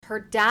her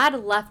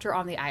dad left her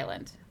on the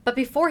island. But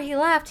before he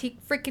left, he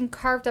freaking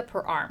carved up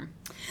her arm.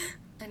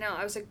 I know.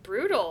 I was like,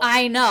 brutal.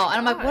 I know. And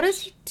I'm like, what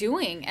is he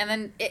doing? And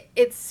then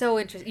it's so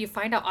interesting. You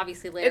find out,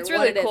 obviously, later it's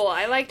really cool.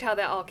 I liked how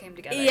that all came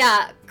together.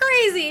 Yeah.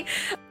 Crazy.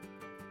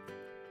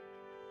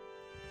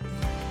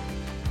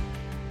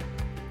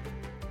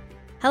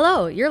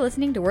 Hello. You're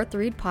listening to Worth the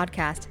Read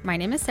podcast. My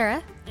name is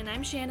Sarah. And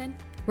I'm Shannon.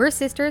 We're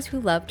sisters who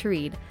love to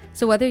read.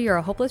 So whether you're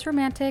a hopeless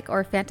romantic or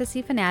a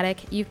fantasy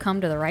fanatic, you've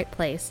come to the right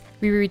place.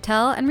 We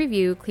retell and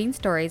review clean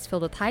stories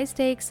filled with high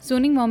stakes,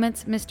 swooning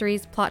moments,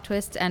 mysteries, plot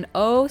twists, and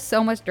oh,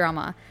 so much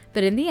drama.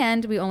 But in the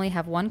end, we only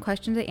have one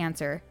question to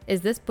answer.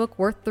 Is this book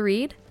worth the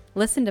read?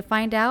 Listen to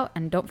find out,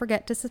 and don't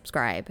forget to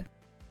subscribe.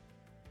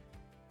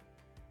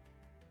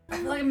 I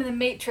feel like I'm in the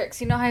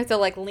Matrix. You know how I have to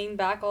like lean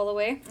back all the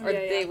way? Or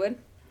they would.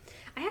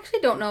 I actually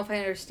don't know if I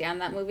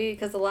understand that movie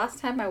because the last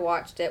time I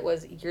watched it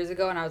was years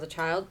ago and I was a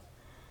child.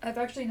 I've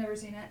actually never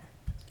seen it.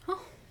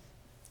 Oh.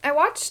 I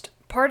watched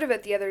part of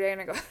it the other day and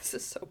I go, this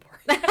is so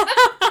boring.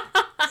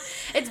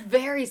 It's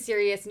very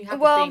serious and you have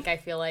to think, I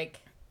feel like.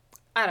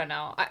 I don't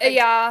know.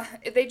 Yeah,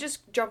 they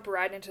just jump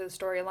right into the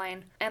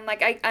storyline. And,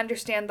 like, I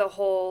understand the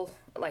whole,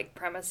 like,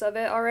 premise of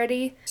it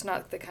already. It's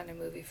not the kind of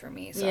movie for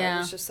me, so I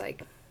was just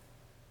like,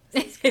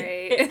 this is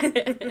great.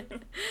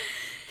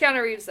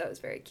 Keanu Reeves, though, is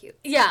very cute.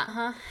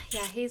 Yeah,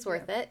 Yeah, he's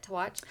worth it to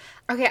watch.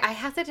 Okay, I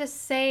have to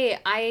just say,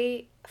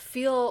 I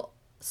feel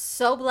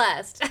so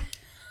blessed.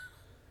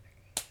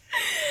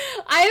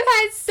 I've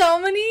had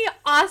so many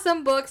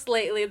awesome books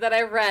lately that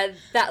I've read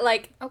that,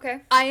 like,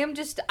 I am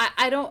just,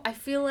 I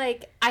feel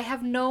like I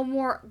have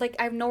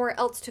nowhere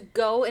else to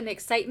go in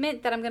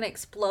excitement that I'm going to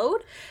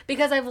explode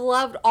because I've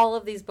loved all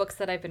of these books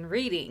that I've been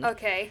reading.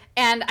 Okay.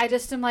 And I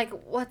just am like,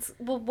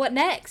 what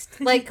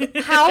next? Like,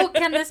 how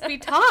can this be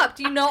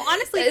topped? You know,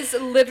 honestly. It's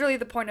literally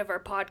the point of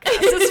our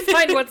podcast is to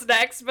find what's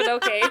next, but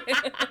okay.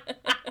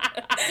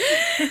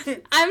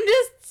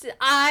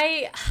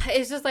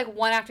 It's just like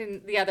one after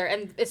the other.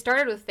 And it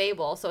started with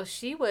Fable. So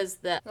she was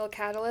the little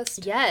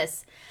catalyst.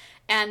 Yes.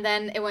 And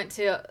then it went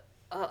to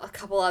a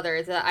couple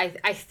others that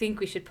I think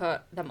we should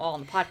put them all on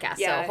the podcast.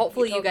 Yeah, so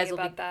hopefully you guys will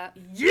be that.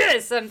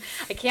 Yes. And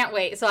I can't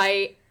wait. So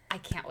I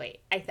can't wait.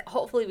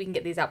 Hopefully we can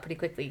get these out pretty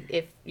quickly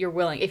if you're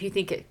willing, if you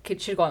think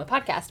it should go on the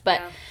podcast.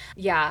 But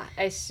yeah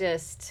it's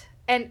just,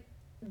 and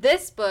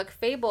this book,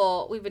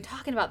 Fable, we've been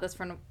talking about this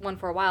for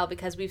a while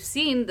because we've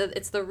seen that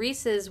it's the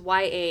Reese's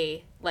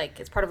YA, like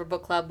it's part of her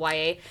book club,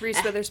 YA.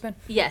 Reese Witherspoon.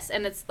 Yes,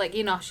 and it's like,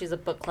 you know, she's a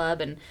book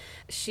club and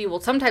she will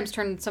sometimes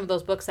turn some of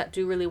those books that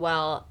do really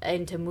well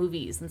into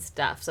movies and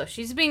stuff. So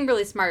she's being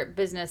really smart,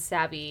 business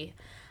savvy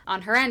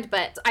on her end.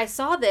 But I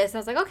saw this and I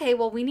was like, okay,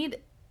 well,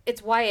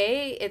 it's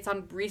YA, it's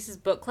on Reese's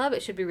book club,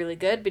 it should be really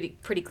good, but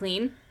pretty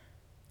clean.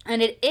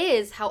 And it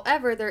is,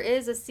 however, there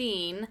is a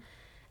scene.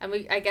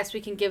 And I guess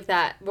we can give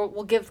that,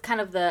 we'll give kind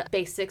of the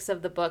basics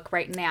of the book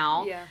right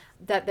now. Yeah.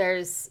 That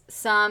there's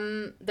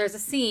a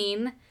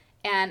scene,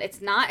 and it's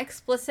not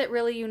explicit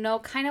really, you know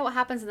kind of what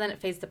happens, and then it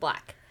fades to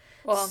black.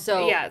 Well,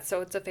 so it's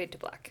a fade to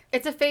black.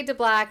 It's a fade to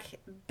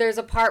black. There's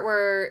a part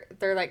where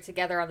they're, like,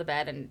 together on the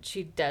bed, and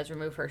she does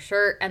remove her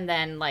shirt, and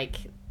then, like,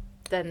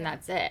 then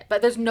that's it.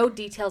 But there's no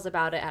details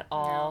about it at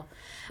all. No.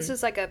 This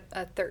is like a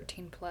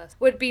 13 plus.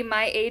 Would be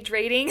my age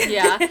rating.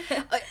 Yeah.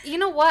 You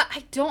know what?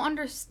 I don't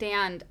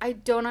understand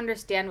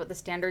what the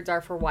standards are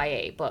for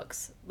YA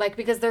books. Like,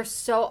 because they're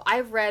so...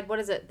 I've read, what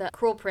is it? The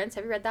Cruel Prince.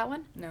 Have you read that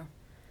one? No.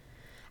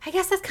 I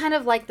guess that's kind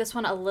of like this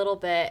one a little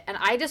bit. And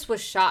I just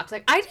was shocked.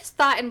 Like, I just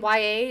thought in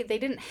YA, they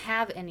didn't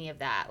have any of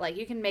that. Like,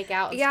 you can make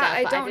out and stuff.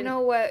 Yeah, I don't know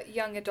what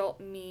young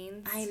adult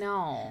means. I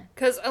know.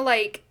 Because,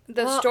 like,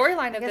 the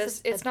storyline of this,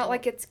 it's not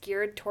like it's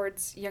geared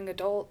towards young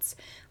adults.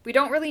 We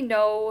don't really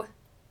know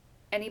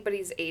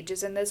anybody's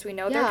ages in this. We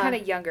know they're kind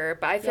of younger,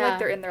 but I feel like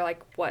they're in their,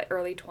 like,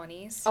 early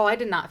 20s. Oh, I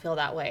did not feel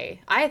that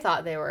way. I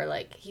thought they were,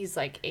 like, he's,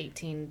 like,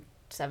 18,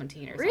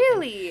 17 or something.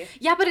 Really?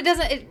 Yeah, but it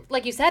doesn't,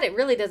 like you said, it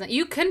really doesn't.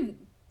 You can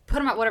put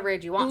them at whatever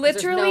age you want.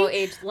 Literally. There's no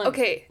age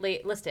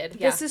limit listed.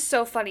 Yeah. This is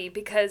so funny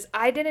because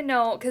I didn't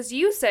know, because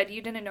you said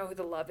you didn't know who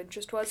the love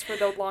interest was for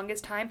the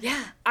longest time.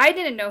 Yeah. I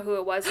didn't know who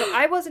it was, so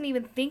I wasn't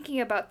even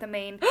thinking about the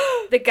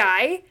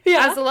guy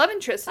as the love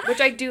interest, which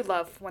I do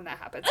love when that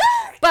happens.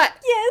 But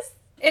yes.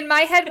 In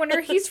my head,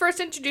 when he's first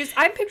introduced,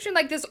 I'm picturing,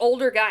 like, this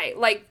older guy,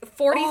 like,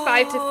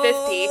 45 to 50.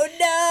 Oh,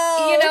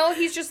 no! You know,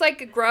 he's just,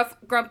 like, a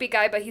grumpy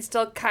guy, but he's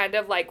still kind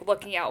of, like,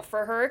 looking out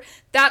for her.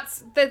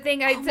 That's the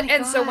thing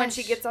and so when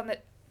she gets on the...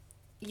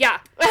 Yeah.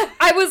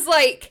 I was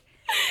like...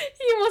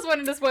 You almost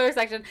went into the spoiler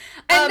section.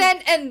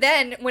 And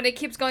then, when it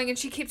keeps going, and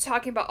she keeps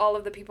talking about all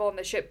of the people on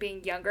the ship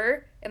being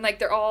younger, and, like,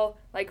 they're all,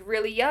 like,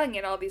 really young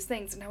and all these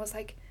things, and I was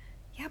like,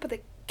 yeah, but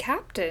the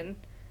captain,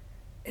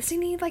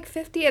 isn't he, like,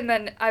 50? And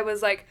then I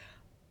was like...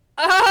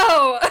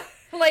 Oh,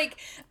 like,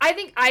 I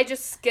think I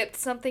just skipped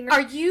something.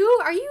 Are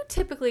you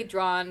typically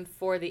drawn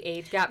for the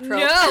age gap trope?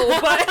 No,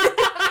 but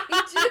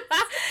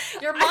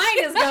your mind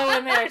is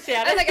going there,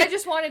 Shannon. I was like, I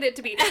just wanted it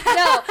to be.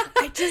 No,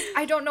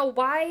 I don't know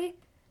why.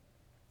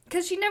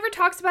 Because she never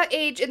talks about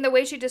age in the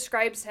way she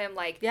describes him.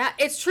 Like, yeah,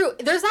 it's true.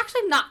 There's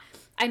actually not.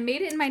 I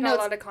made it in my Not notes.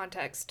 a lot of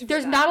context.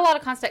 There's not a lot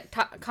of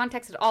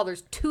context at all.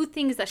 There's 2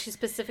 things that she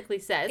specifically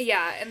says.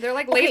 Yeah, and they're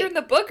like later in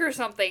the book or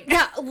something.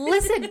 Yeah,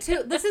 listen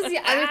to this is the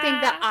other thing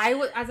that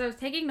as I was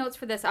taking notes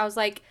for this, I was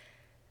like,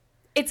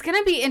 it's going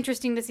to be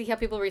interesting to see how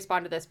people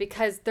respond to this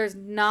because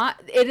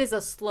it is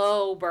a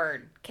slow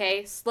burn,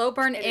 okay? Slow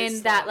burn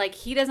in that, like,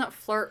 he doesn't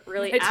flirt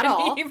really at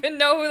all. I didn't even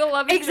know who the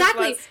love interest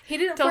was. He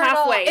didn't till flirt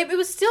halfway. at all. It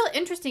was still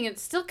interesting. It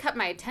still kept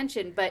my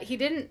attention, but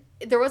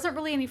there wasn't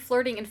really any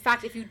flirting. In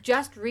fact, if you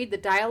just read the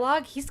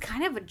dialogue, he's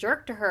kind of a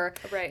jerk to her.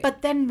 Right.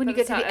 But then when you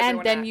get to the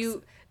end,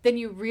 then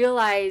you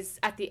realize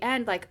at the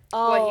end, like,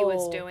 oh. What he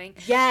was doing.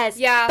 Yes.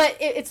 Yeah. But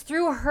it's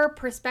through her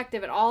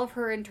perspective and all of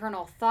her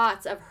internal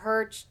thoughts of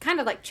her kind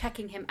of, like,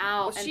 checking him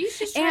out. Well, she's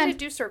just trying to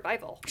do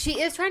survival.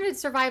 She is trying to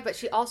survive, but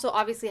she also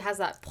obviously has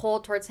that pull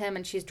towards him,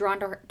 and she's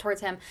drawn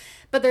towards him.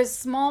 But there's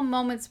small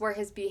moments where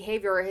his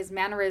behavior or his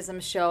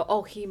mannerisms show,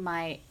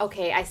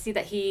 I see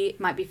that he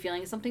might be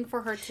feeling something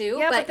for her, too.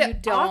 Yeah, but you the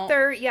don't.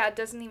 author,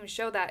 doesn't even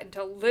show that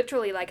until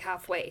literally, like,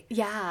 halfway.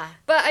 Yeah.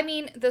 But, I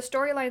mean, the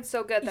storyline's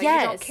so good that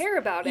you don't care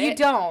about it. You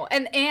don't.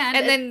 And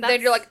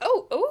then you're like,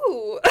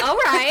 oh. All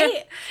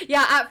right.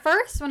 Yeah, at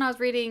first when I was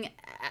reading,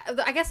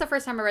 I guess the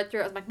first time I read through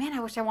it, I was like, man,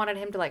 I wish I wanted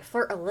him to, like,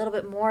 flirt a little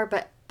bit more,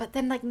 but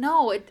then, like,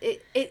 no,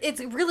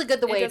 it's really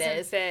good the way it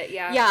is. Fit,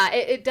 yeah. Yeah,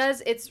 it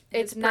does. It's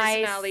His nice.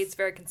 personality is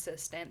very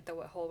consistent the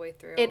whole way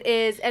through. It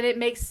is, and it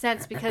makes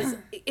sense because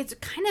it's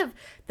kind of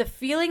the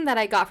feeling that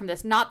I got from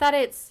this. Not that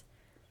it's,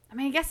 I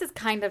mean, I guess it's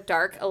kind of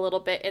dark a little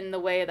bit in the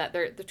way that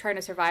they're trying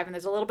to survive, and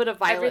there's a little bit of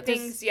violence.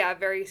 Everything's,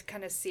 very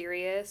kind of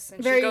serious,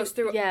 and she goes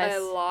through a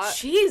lot.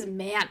 She's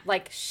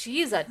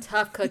a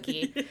tough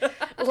cookie.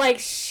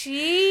 Like,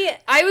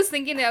 I was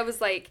thinking,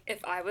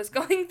 if I was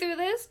going through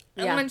this,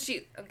 and when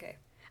okay.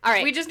 All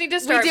right. We just need to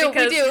start. We do.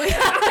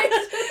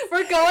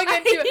 We're going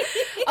into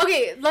it.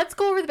 Okay, let's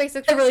go over the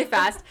basics really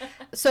fast.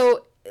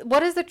 So,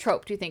 what is the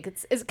trope, do you think?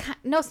 It's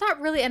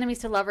not really enemies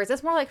to lovers.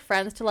 It's more like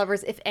friends to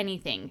lovers, if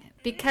anything.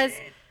 Because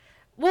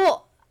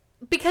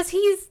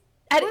he's...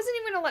 I wasn't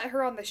even going to let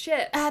her on the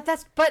ship.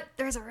 But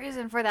there's a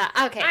reason for that.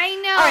 Okay. I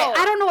know. All right,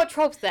 I don't know what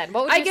tropes then.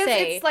 What would you say? I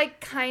guess it's like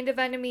kind of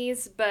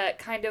enemies, but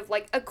kind of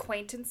like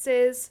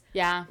acquaintances.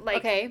 Yeah.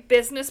 Like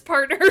business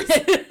partners.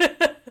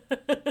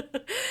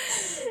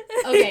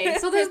 Okay,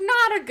 so there's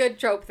not a good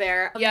trope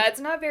there. Yeah, it's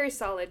not a very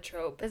solid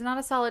trope. It's not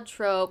a solid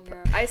trope.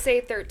 No. I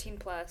say 13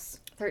 plus.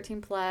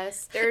 13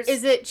 plus.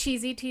 Is it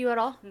cheesy to you at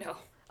all? No.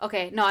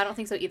 Okay, no, I don't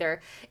think so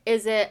either.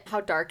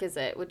 How dark is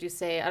it, would you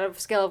say? On a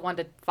scale of 1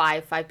 to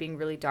 5, 5 being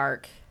really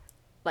dark.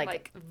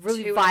 Like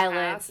really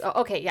violent.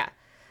 Oh, okay, yeah.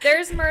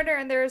 There's murder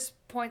and there's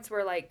points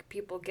where, like,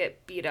 people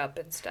get beat up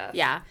and stuff.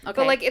 Yeah, okay.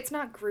 But, like, it's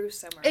not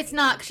gruesome or anything. It's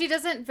not.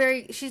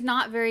 She's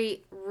not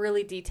very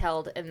really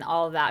detailed in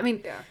all of that. I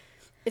mean,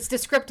 it's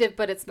descriptive,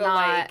 but it's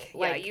not.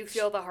 Like, you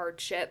feel the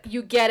hardship.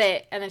 You get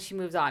it, and then she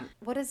moves on.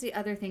 What is the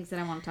other things that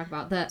I want to talk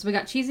about? So we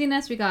got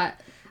cheesiness, we got...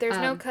 There's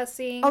no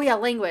cussing. Oh, yeah,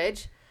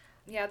 language.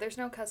 Yeah, there's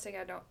no cussing.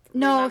 I don't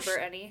remember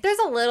any. There's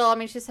a little. I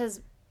mean, she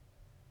says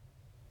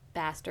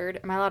bastard.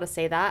 Am I allowed to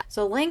say that?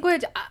 So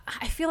language,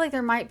 I feel like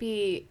there might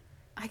be...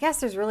 I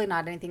guess there's really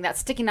not anything that's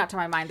sticking out to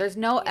my mind. There's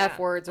no F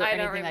words or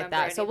anything like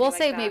that. So we'll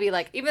say maybe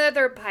like... Even though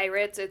they're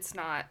pirates, it's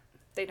not...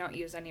 They don't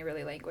use any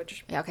really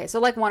language. Yeah, okay. So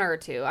like 1 or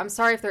 2. I'm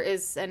sorry if there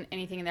is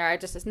anything in there.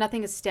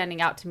 Nothing is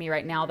standing out to me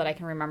right now that I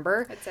can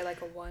remember. I'd say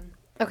like a 1.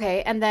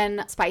 Okay, and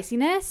then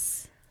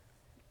spiciness?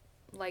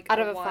 Like out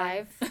of a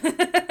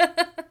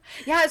 5.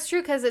 Yeah, it's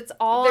true because it's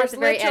all there's at the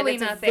very end. Literally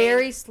It's nothing. A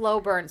very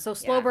slow burn. So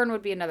slow burn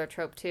would be another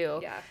trope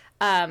too.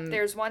 Yeah.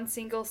 There's one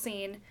single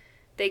scene.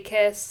 They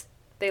kiss.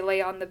 They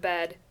lay on the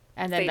bed.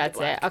 And then that's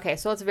it. Okay,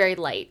 so it's very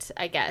light,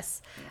 I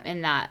guess,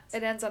 in that.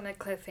 It ends on a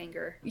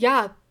cliffhanger.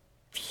 Yeah.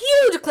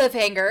 Huge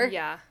cliffhanger.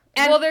 Yeah.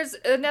 And there's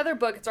another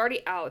book. It's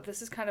already out.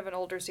 This is kind of an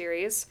older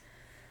series.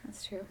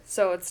 That's true.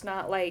 So it's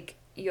not like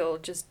you'll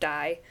just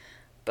die.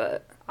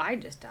 But I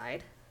just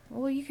died.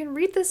 Well, you can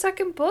read the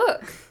second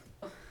book.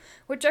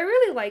 Which I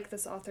really like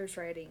this author's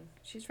writing.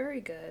 She's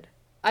very good.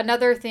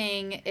 Another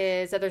thing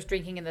is that there's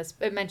drinking in this.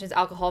 It mentions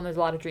alcohol, and there's a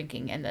lot of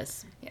drinking in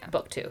this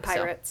book, too.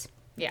 Pirates. So,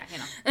 yeah, you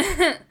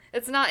know.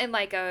 It's not in,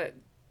 like, a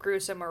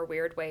gruesome or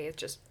weird way. It's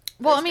just...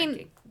 Well, I mean,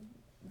 drinking.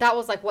 That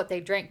was, like, what they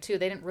drank, too.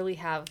 They didn't really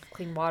have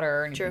clean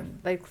water or anything. True.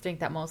 They drink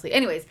that mostly.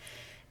 Anyways,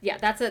 yeah,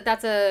 that's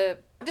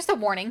just a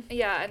warning.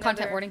 Yeah.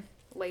 Content warning.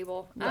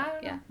 Label.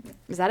 Yeah.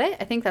 Is that it?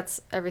 I think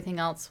that's everything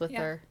else with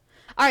her...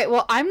 All right,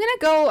 well, I'm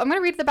going to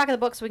read the back of the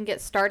book so we can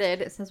get started.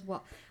 It says,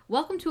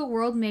 welcome to a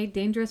world made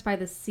dangerous by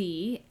the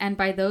sea and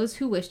by those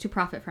who wish to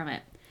profit from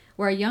it,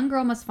 where a young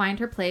girl must find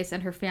her place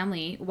and her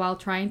family while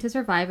trying to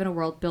survive in a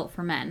world built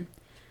for men.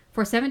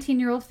 For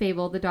 17-year-old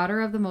Fable, the daughter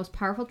of the most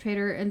powerful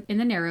trader in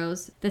the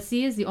Narrows, the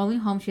sea is the only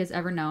home she has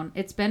ever known.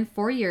 It's been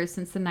 4 years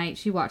since the night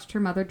she watched her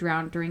mother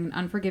drown during an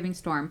unforgiving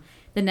storm.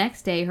 The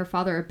next day, her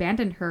father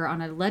abandoned her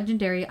on a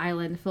legendary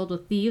island filled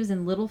with thieves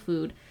and little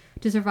food.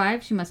 To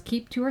survive, she must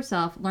keep to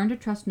herself, learn to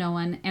trust no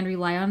one, and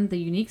rely on the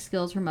unique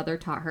skills her mother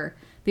taught her.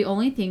 The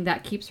only thing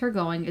that keeps her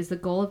going is the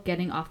goal of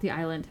getting off the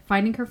island,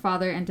 finding her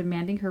father, and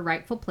demanding her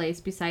rightful place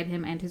beside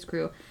him and his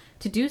crew.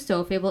 To do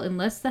so, Fable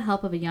enlists the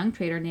help of a young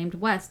trader named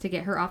West to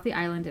get her off the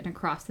island and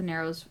across the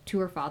Narrows to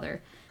her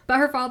father. But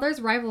her father's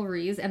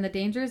rivalries and the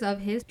dangers of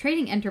his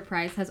trading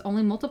enterprise has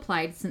only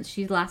multiplied since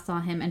she last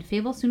saw him, and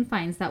Fable soon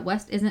finds that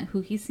West isn't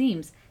who he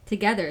seems.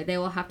 Together, they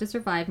will have to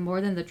survive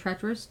more than the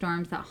treacherous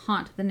storms that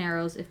haunt the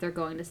Narrows if they're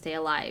going to stay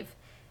alive.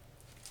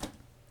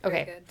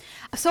 Okay,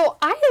 so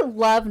I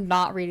love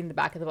not reading the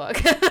back of the book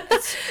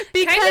because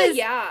it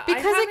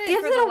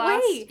gives it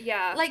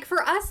away. Like,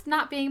 for us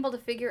not being able to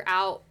figure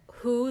out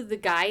who the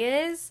guy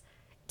is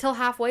till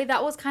halfway,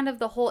 that was kind of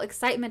the whole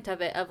excitement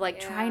of it, of like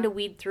trying to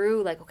weed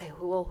through, like, okay,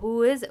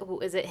 who is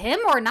it him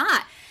or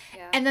not?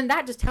 Yeah. And then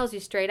that just tells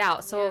you straight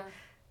out. So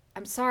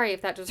I'm sorry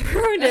if that just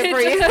ruined it for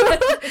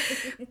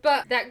you.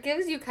 But that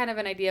gives you kind of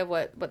an idea of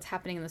what's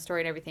happening in the story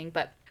and everything.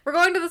 But we're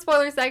going to the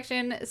spoiler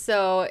section,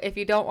 so if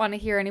you don't want to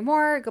hear any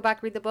more, go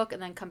back, read the book, and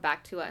then come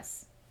back to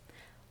us.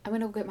 I'm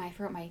going to go get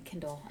my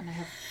Kindle, and I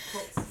have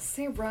quotes.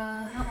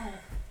 Sarah.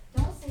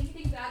 No, don't say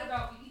anything bad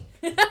about me.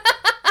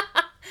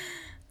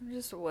 I'm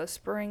just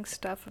whispering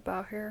stuff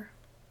about her.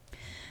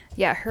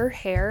 Yeah, her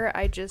hair,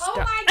 I just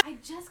got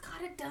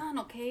it done,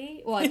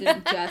 okay? Well, I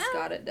didn't just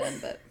got it done,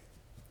 but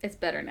it's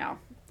better now,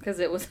 because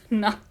it was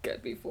not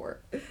good before.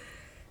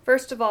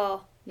 First of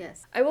all,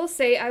 yes, I will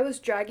say I was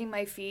dragging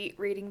my feet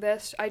reading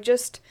this. I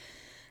just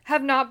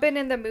have not been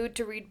in the mood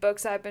to read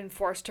books I've been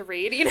forced to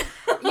read, you know?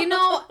 You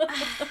know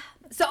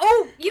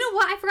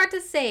what I forgot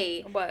to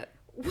say? What?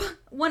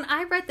 When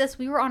I read this,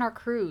 we were on our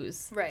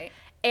cruise. Right.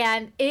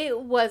 And it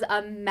was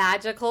a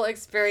magical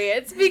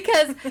experience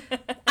because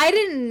I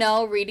didn't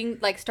know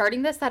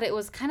starting this, that it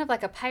was kind of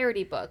like a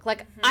piratey book.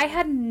 Like, I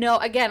had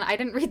I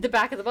didn't read the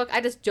back of the book.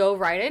 I just dove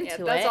right into it.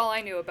 Yeah, that's all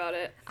I knew about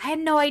it. I had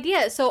no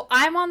idea. So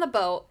I'm on the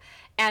boat,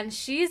 and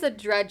she's a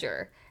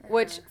dredger,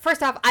 which,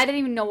 first off, I didn't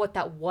even know what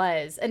that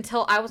was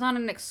until I was on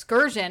an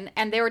excursion,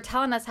 and they were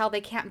telling us how they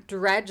can't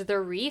dredge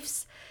their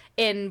reefs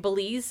in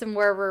Belize and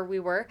wherever we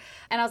were,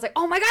 and I was like,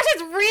 "Oh my gosh,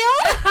 it's real!"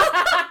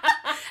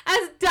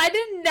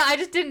 I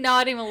just didn't know.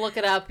 I didn't even look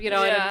it up. I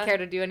didn't care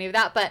to do any of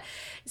that. But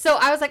so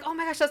I was like, "Oh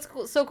my gosh, that's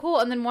cool, so cool!"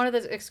 And then one of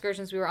the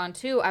excursions we were on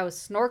too, I was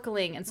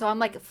snorkeling, and so I'm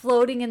like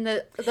floating in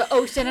the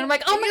ocean, and I'm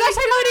like, "Oh my gosh,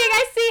 I'm floating!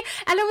 I see!"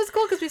 And it was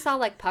cool because we saw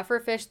like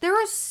puffer fish. There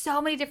were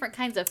so many different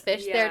kinds of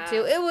fish there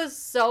too. It was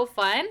so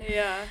fun.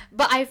 Yeah.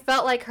 But I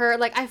felt like her.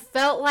 Like, I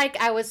felt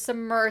like I was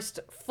submersed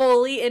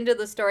fully into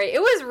the story.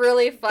 It was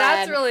really fun.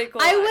 That's really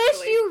cool. I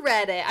wish you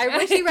read it. I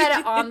wish you read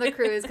it on the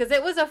cruise, because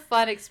it was a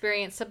fun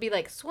experience to be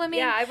like swimming.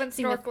 Yeah, I've been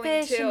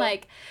snorkeling too. And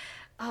like,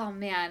 oh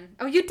man,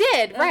 you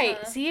did,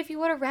 right? See, if you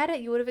would have read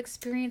it, you would have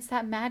experienced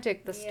that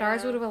magic. The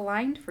stars would have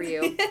aligned for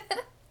you.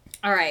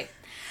 All right,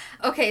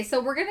 okay,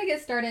 so we're gonna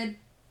get started.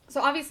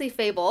 So obviously,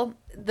 Fable.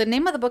 The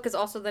name of the book is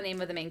also the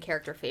name of the main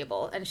character,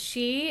 Fable, and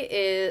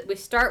we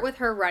start with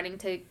her running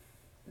to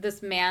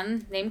this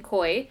man named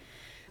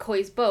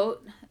Koi's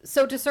boat.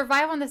 So to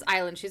survive on this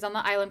island, she's on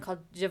the island called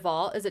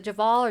Javal. Is it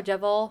Javal or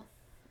Jeval?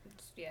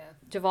 Yeah.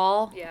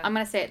 Javal? Yeah. I'm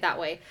going to say it that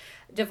way.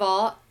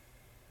 Javal.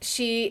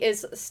 She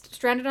is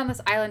stranded on this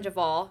island,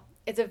 Javal.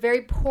 It's a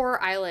very poor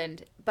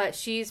island, but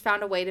she's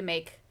found a way to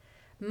make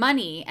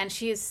money, and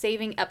she is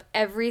saving up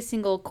every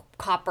single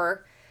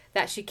copper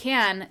that she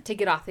can to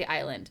get off the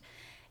island.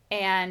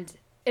 And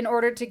in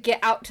order to get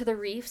out to the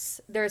reefs,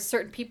 there's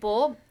certain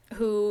people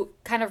who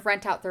kind of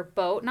rent out their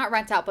boat. Not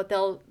rent out, but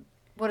they'll...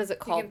 What is it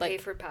called? You can pay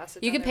for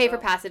passage. You can pay for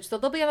passage. So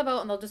they'll be on the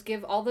boat, and they'll just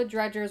give all the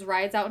dredgers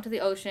rides out into the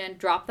ocean,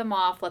 drop them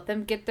off, let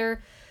them get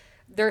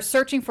they're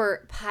searching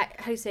for, how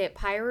do you say it?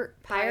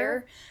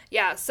 Pyre?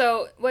 Yeah,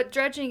 so what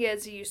dredging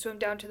is, you swim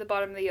down to the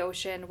bottom of the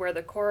ocean where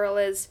the coral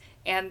is,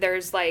 and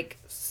there's like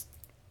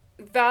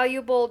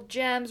valuable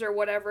gems or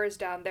whatever is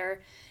down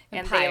there.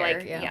 And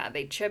pyre,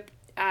 they chip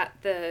at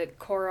the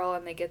coral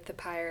and they get the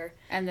pyre.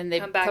 And then they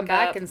come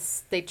back and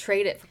they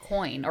trade it for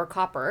coin or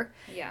copper.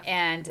 Yeah.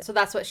 And so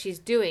that's what she's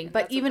doing.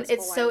 But even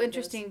it's so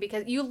interesting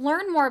because you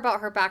learn more about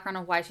her background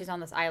and why she's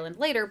on this island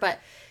later, but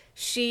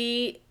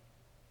she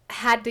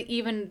had to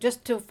even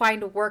just to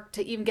find work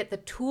to even get the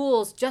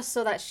tools just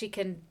so that she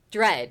can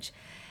dredge.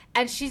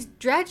 And she's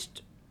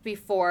dredged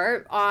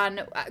before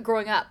on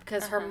growing up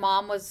because her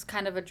mom was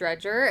kind of a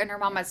dredger and her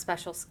mom has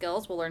special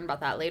skills. We'll learn about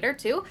that later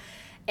too.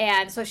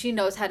 And so she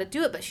knows how to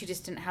do it, but she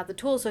just didn't have the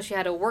tools. So she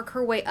had to work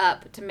her way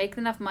up to make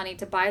enough money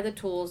to buy the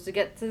tools to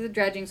get to the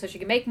dredging so she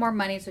can make more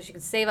money so she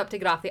can save up to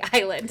get off the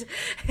island.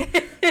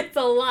 It's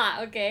a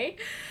lot, okay?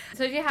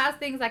 So she has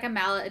things like a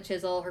mallet, a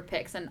chisel, her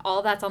picks, and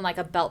all that's on like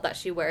a belt that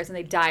she wears, and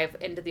they dive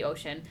into the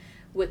ocean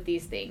with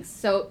these things.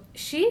 So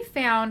she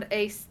found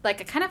a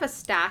kind of a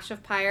stash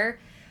of pyre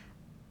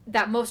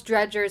that most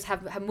dredgers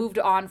have moved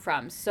on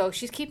from. So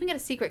she's keeping it a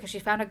secret because she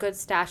found a good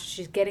stash.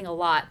 She's getting a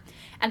lot.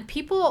 And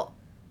people...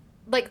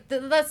 let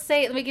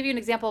me give you an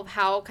example of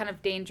how kind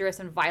of dangerous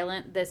and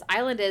violent this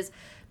island is.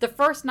 The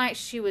first night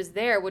she was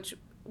there, which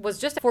was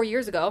just 4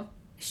 years ago,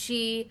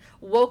 she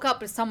woke up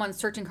to someone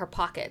searching her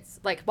pockets,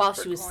 like while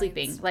she was coins.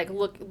 sleeping, like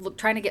look,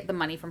 trying to get the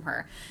money from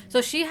her.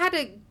 So she had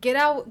to get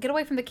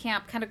away from the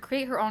camp, kind of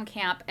create her own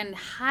camp and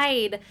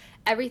hide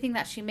everything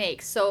that she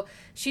makes. So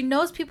she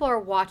knows people are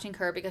watching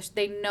her because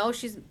they know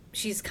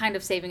she's kind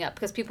of saving up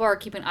because people are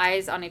keeping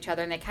eyes on each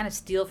other and they kind of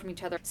steal from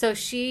each other. So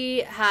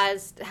she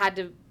has had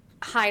to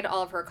hide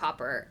all of her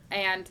copper.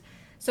 And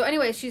so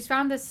anyway, she's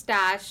found this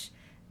stash.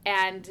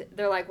 And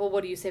they're like, well,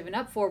 what are you saving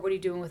up for? What are you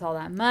doing with all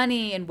that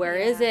money? And where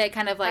is it?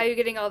 Kind of like... How are you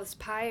getting all this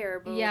pie?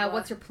 Blah, yeah, blah.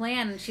 What's your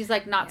plan? And she's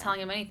like not telling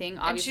him anything,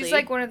 obviously. And she's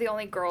like one of the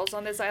only girls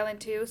on this island,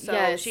 too.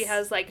 So she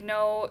has like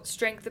no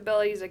strength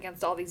abilities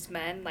against all these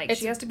men. Like,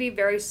 she has to be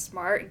very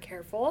smart and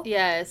careful.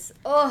 Yes.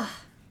 Ugh.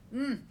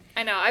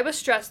 I know. I was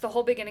stressed the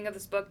whole beginning of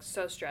this book.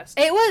 So stressed.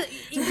 It was,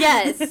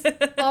 yes.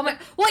 Oh my,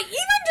 well, even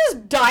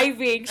just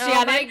diving, Shannon.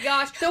 Oh my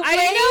gosh. I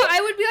know.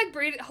 I would be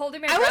like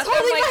holding my breath. I was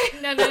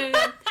holding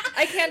no.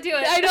 I can't do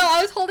it. I know.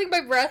 I was holding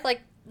my breath,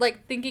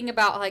 like thinking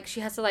about like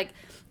she has to like.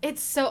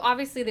 It's so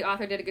obviously the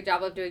author did a good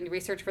job of doing the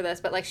research for this,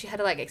 but like she had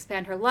to like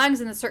expand her lungs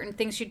and the certain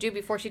things she'd do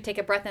before she'd take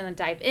a breath and then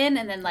dive in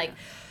and then like.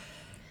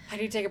 I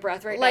need to take a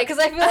breath right now because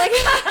I feel like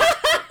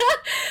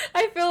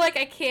I feel like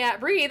I can't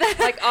breathe.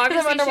 Like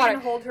obviously she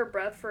can hold her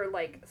breath for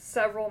like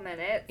several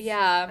minutes.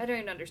 Yeah, I don't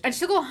even understand. And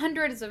she'll go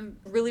hundreds of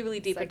really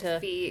deep into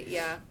feet.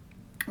 Yeah,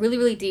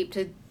 really deep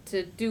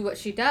to do what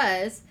she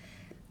does.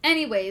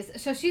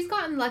 Anyways, so she's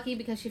gotten lucky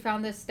because she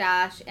found this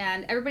stash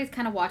and everybody's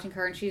kind of watching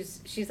her and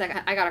she's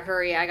like, I gotta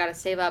hurry, I gotta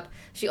save up.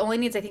 She only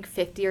needs I think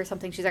 50 or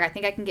something. She's like, I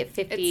think I can get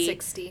 50. It's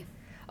 60.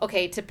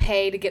 Okay, to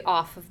pay to get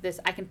off of this.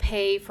 I can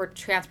pay for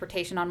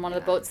transportation on one of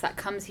the boats that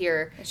comes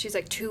here. And she's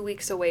like 2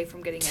 weeks away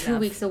from getting enough. 2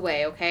 weeks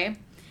away, okay?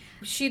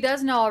 She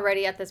does know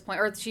already at this point,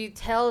 or she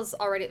tells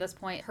already at this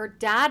point, her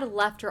dad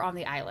left her on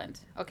the island,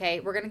 okay?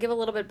 We're going to give a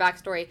little bit of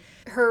backstory.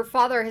 Her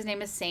father, his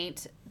name is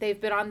Saint.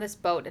 They've been on this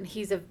boat, and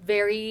he's a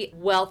very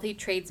wealthy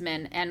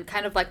tradesman and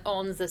kind of like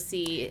owns the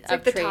sea it's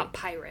like the top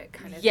pirate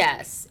kind of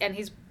Yes, and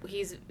he's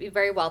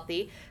very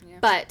wealthy,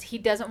 but he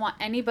doesn't want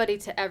anybody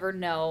to ever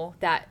know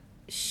that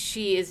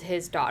she is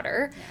his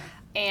daughter.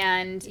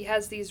 And he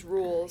has these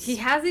rules. I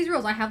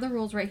have the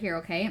rules right here,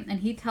 okay?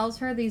 And he tells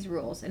her these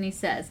rules and he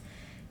says,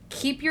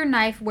 keep your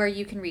knife where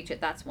you can reach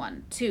it. That's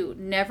 1. 2,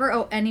 never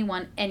owe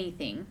anyone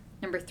anything.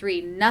 Number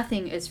 3,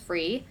 nothing is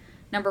free.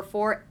 Number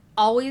 4,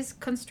 always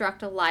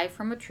construct a lie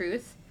from a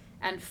truth.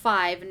 And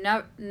 5,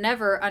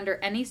 never under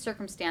any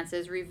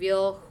circumstances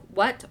reveal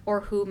what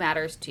or who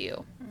matters to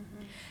you.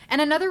 Mm-hmm. And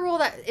another rule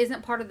that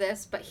isn't part of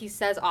this, but he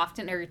says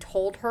often, or he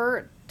told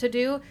her to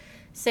do,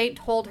 Saint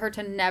told her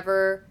to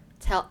never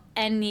tell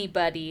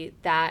anybody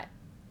that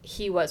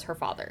he was her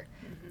father,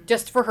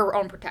 just for her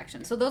own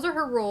protection. So those are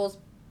her rules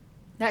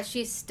that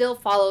she still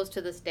follows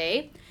to this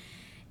day.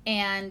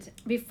 And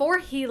before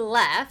he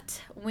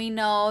left, we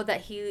know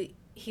that he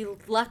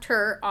left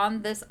her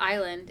on this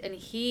island, and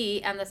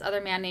he and this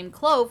other man named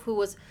Clove, who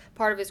was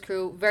part of his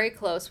crew, very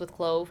close with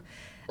Clove,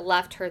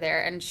 left her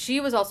there. And she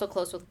was also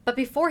close with... But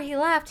before he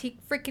left, he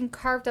freaking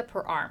carved up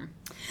her arm.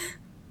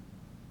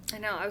 I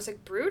know. I was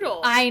like,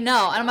 brutal. I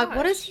know. And I'm like,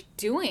 what is he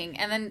doing?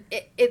 And then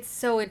it's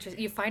so interesting.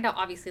 You find out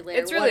obviously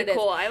later. It's really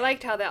cool. I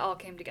liked how that all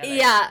came together.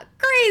 Yeah.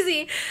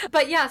 Crazy.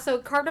 But yeah, so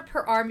carved up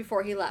her arm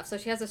before he left. So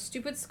she has a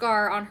stupid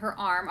scar on her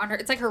arm.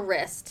 It's like her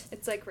wrist.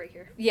 It's like right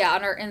here. Yeah,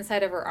 on her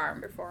inside of her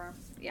arm. Her forearm.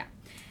 Yeah.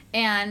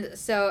 And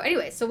so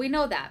anyway, so we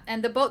know that.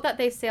 And the boat that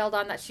they sailed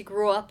on that she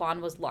grew up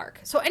on was Lark.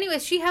 So anyway,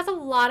 she has a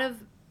lot of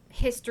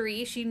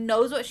history. She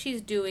knows what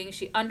she's doing.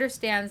 She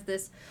understands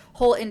this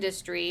whole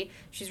industry.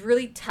 She's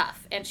really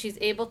tough, and she's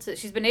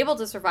been able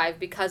to survive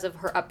because of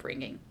her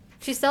upbringing.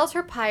 She sells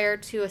her pyre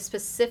to a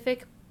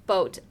specific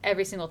boat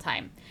every single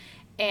time,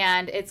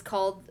 and it's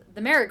called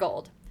the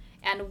Marigold.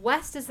 And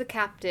West is the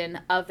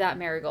captain of that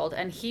Marigold,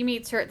 and he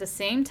meets her at the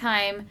same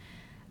time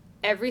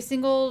every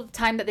single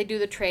time that they do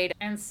the trade.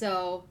 And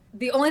so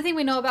the only thing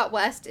we know about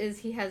West is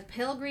he has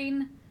pale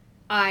green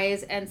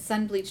eyes and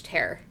sun-bleached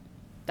hair.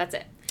 That's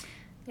it.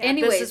 Yeah,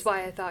 anyways, this is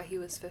why I thought he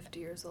was 50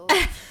 years old.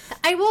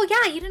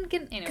 You didn't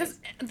get... Because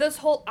this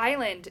whole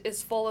island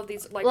is full of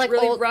these, like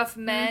really old, rough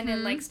men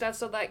and, like, stuff.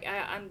 So, like,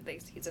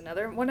 he's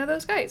another one of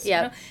those guys.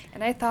 Yeah. You know?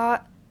 And I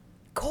thought...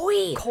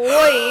 Koi.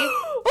 Okay!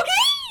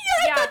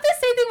 I thought the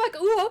same thing, like,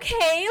 ooh,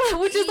 okay.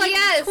 Which is,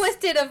 like,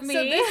 twisted of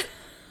me.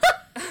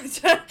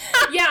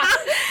 Yeah.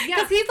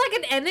 Because he's like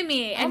an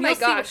enemy. And oh my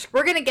gosh.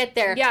 We're going to get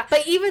there. Yeah.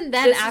 But even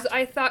then,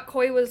 I thought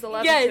Koi was the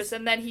love interest,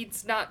 and then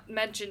he's not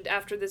mentioned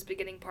after this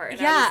beginning part.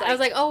 And I was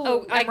like,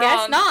 I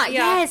guess not.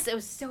 Yeah. Yes, it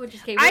was so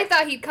interesting. I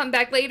thought he'd come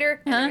back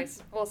later. Huh?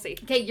 Anyways, we'll see.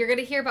 Okay, you're going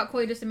to hear about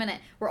Koi in just a minute.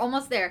 We're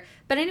almost there.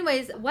 But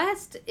anyways,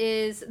 West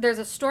there's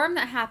a storm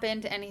that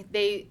happened, and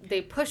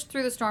they pushed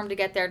through the storm to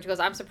get there. And she goes,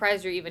 I'm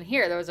surprised you're even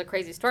here. There was a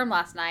crazy storm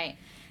last night.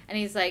 And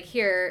he's like,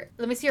 here,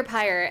 let me see your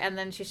pyre. And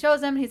then she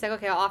shows him. And he's like,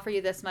 okay, I'll offer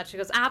you this much. She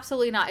goes,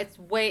 absolutely not.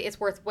 It's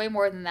worth way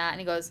more than that. And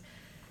he goes,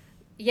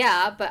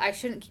 yeah, but I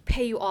shouldn't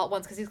pay you all at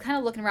once, because he's kind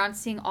of looking around,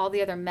 seeing all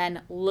the other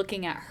men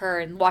looking at her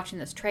and watching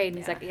this trade, and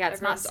he's like, yeah,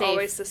 it's not safe.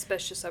 Always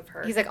suspicious of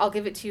her. He's like, I'll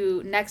give it to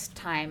you next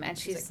time, and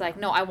she's like,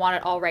 no, I want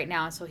it all right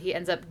now. And so he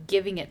ends up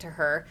giving it to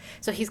her.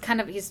 So he's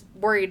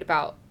worried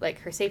about like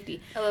her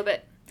safety a little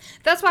bit.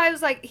 That's why I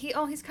was like,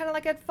 he's kind of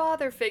like a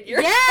father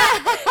figure. Yeah,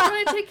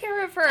 I'm gonna take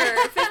care of her,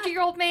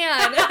 50-year-old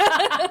man.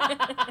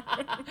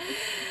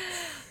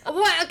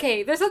 What?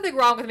 Okay, there's something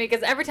wrong with me,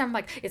 because every time I'm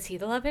like, is he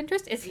the love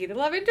interest? Is he the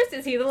love interest?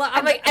 Is he the love?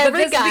 I'm like,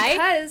 every guy.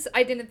 Because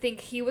I didn't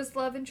think he was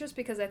love interest,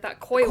 because I thought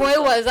Coy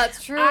was.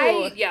 That's true.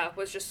 I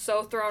was just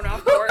so thrown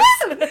off course.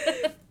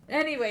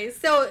 Anyway,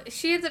 so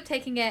she ends up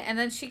taking it, and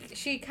then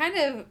she kind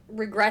of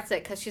regrets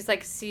it, because she's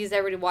like, sees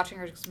everybody watching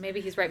her.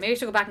 Maybe he's right. Maybe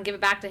she'll go back and give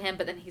it back to him,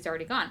 but then he's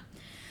already gone.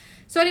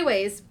 So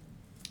anyways,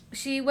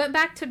 she went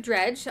back to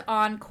Dredge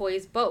on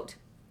Coy's boat.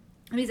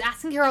 And he's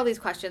asking her all these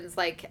questions,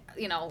 like,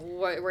 you know,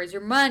 where's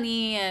your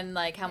money, and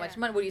like, how much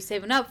money, what are you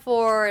saving up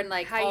for, and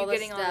like, how all you this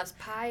getting stuff. all this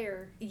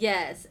pyre?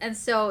 Yes, and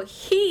so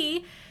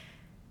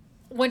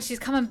when she's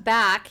coming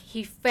back,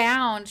 she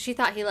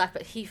thought he left,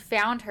 but he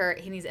found her,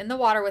 and he's in the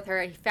water with her,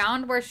 and he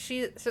found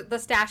the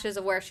stashes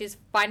of where she's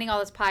finding all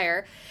this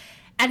pyre,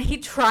 and he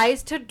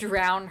tries to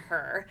drown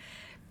her.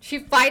 She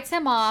fights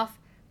him off,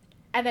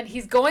 and then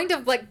he's going to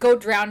like go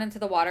drown into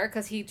the water,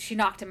 because she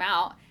knocked him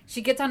out.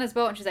 She gets on his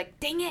boat, and she's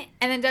like, dang it.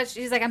 And then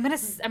she's like, I'm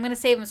gonna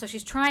save him. So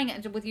she's trying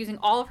it with using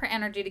all of her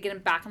energy to get him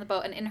back on the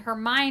boat. And in her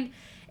mind,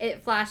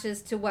 it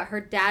flashes to what her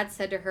dad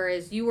said to her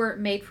is, you weren't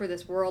made for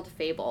this world,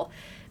 Fable.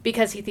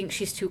 Because he thinks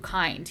she's too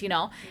kind, you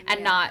know?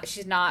 And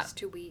she's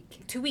too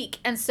weak. Too weak.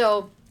 And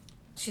so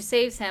she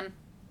saves him.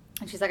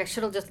 And she's like, I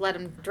should have just let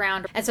him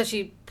drown. And so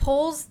she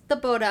pulls the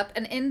boat up.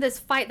 And in this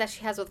fight that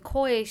she has with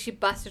Coy, she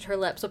busted her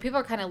lip. So people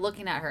are kind of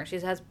looking at her. And she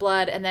has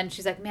blood. And then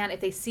she's like, man, if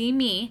they see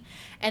me,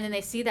 and then they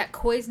see that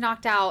Coy's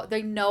knocked out,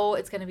 they know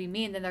it's going to be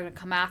me. And then they're going to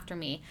come after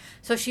me.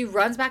 So she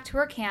runs back to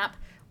her camp.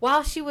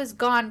 While she was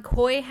gone,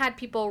 Coy had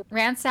people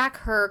ransack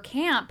her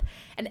camp.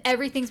 And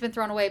everything's been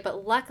thrown away.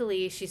 But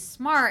luckily, she's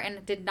smart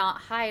and did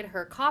not hide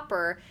her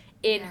copper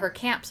in her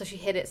camp, so she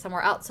hid it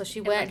somewhere else. So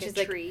she went, and she's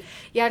like,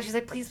 she's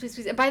like, please, please,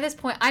 please. And by this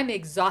point, I'm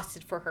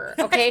exhausted for her,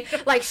 okay?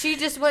 Like, she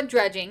just went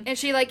dredging. And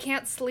she, like,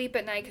 can't sleep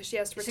at night because she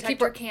has to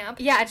protect her camp.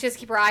 Yeah, and she has to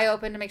keep her eye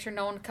open to make sure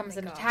no one comes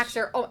and attacks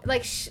her. Oh,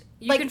 like,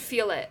 you can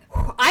feel it.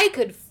 I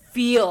could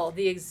feel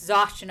the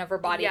exhaustion of her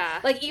body. Yeah.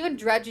 Like, even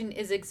dredging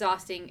is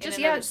exhausting just,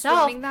 in and of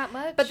itself. Swimming that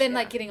much. But then,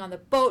 like, getting on the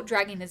boat,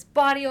 dragging his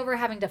body over,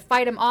 having to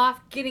fight him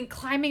off,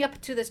 climbing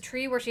up to this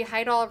tree where she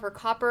hid all of her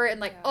copper,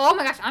 and, like, oh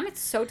my gosh, I'm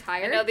so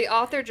tired. I know, the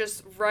author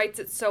just writes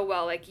it so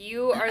well. Like,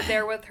 you are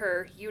there with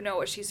her. You know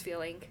what she's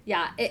feeling.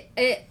 Yeah,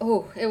 it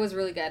was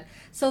really good.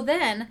 So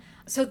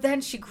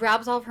then she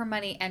grabs all of her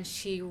money, and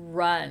she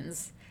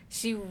runs.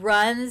 She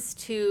runs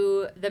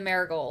to the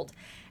Marigold.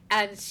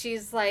 And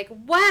she's like,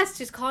 West,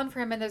 she's calling for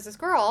him, and there's this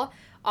girl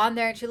on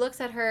there, and she looks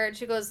at her, and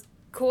she goes,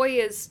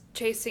 Coy is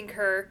chasing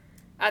her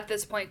at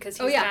this point, because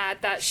he's mad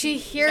that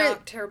she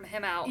knocked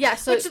him out. Yeah,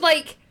 so... Which,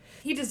 like,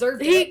 he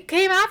deserved it. He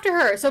came after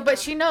her, but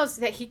she knows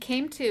that he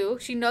came too.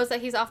 She knows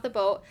that he's off the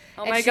boat.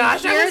 Oh my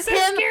gosh, that was so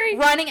scary.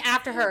 Running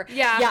after her.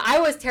 Yeah, I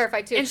was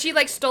terrified too. And she,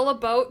 like, stole a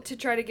boat to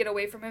try to get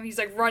away from him. He's,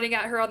 like, running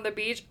at her on the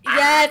beach.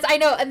 Yes, I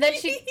know. And then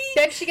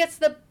she gets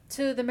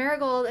to the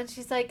Marigold, and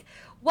she's like,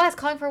 West,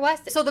 calling for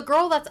West. So the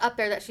girl that's up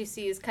there that she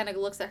sees kind of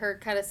looks at her,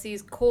 kind of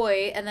sees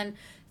Coy, and then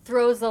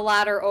throws the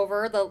ladder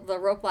over, the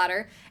rope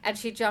ladder, and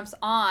she jumps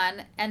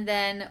on, and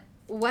then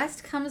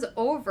West comes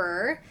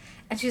over,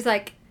 and she's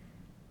like,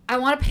 I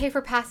want to pay for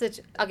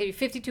passage. I'll give you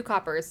 52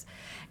 coppers.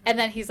 And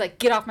then he's like,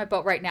 get off my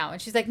boat right now. And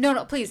she's like,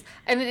 no, please.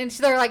 And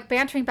they're like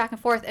bantering back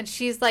and forth, and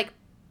she's like,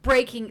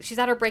 she's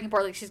at her breaking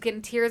point, like she's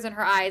getting tears in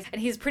her eyes,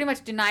 and he's pretty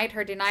much denied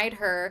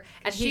her,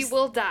 and she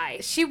will die.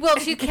 She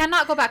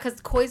cannot go back,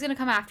 because Coy's gonna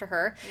come after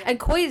her, and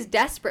Coy is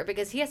desperate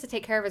because he has to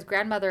take care of his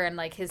grandmother and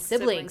like his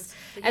siblings.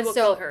 And so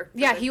kill her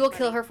he will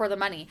kill her for the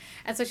money.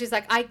 And so she's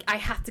like, I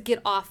have to get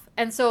off.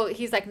 And so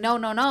he's like, no,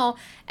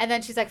 and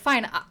then she's like,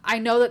 fine, I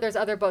know that there's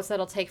other boats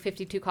that'll take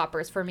 52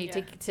 coppers for me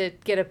to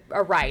get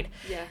a ride.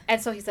 And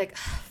so he's like,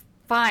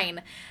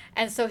 fine.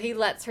 And so he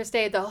lets her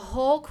stay. The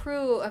whole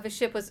crew of his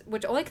ship,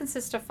 which only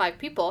consists of 5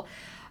 people,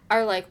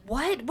 are like,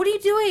 what are you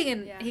doing?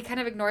 And he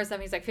kind of ignores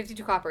them. He's like,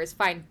 52 coppers,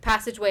 fine.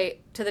 Passageway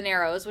to the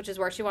Narrows, which is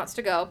where she wants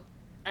to go.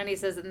 And he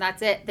says, and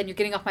that's it. Then you're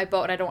getting off my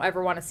boat, and I don't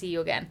ever want to see you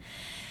again.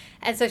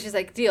 And so she's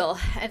like, deal.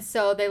 And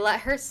so they let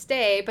her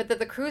stay, but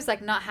the crew's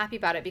like not happy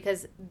about it,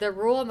 because the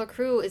rule on the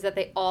crew is that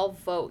they all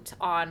vote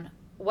on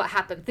what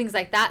happened. Things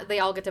like that, they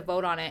all get to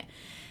vote on it.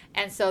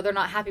 And so they're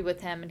not happy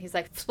with him. And he's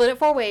like, split it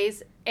 4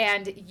 ways,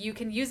 and you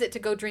can use it to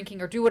go drinking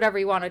or do whatever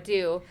you want to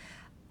do.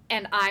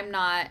 And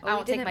I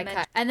won't take my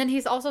cut. And then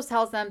he also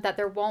tells them that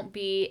they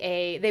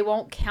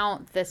won't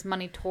count this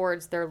money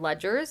towards their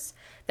ledgers,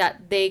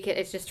 that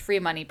it's just free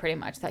money pretty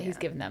much that he's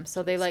given them.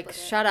 So they like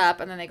shut up,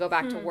 and then they go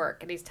back to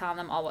work, and he's telling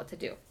them all what to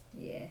do.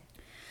 Yeah.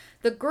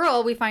 The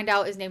girl, we find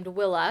out, is named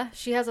Willa.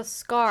 She has a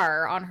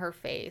scar on her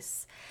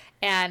face.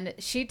 And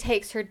she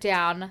takes her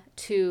down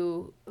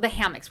to the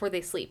hammocks where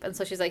they sleep. And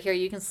so she's like, here,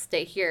 you can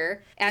stay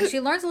here. And she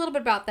learns a little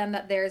bit about them,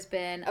 that there's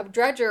been a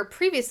dredger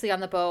previously on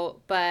the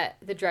boat, but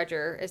the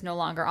dredger is no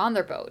longer on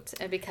their boat.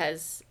 And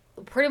because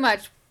pretty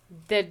much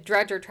the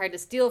dredger tried to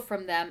steal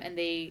from them, and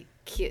they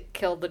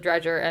killed the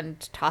dredger and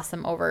tossed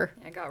him over.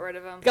 And got rid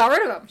of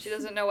him. She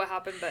doesn't know what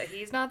happened, but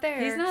he's not there.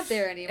 He's not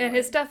there anymore. And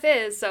his stuff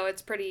is, so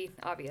it's pretty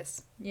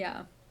obvious.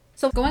 Yeah.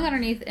 So going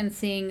underneath and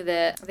seeing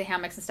the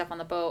hammocks and stuff on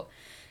the boat,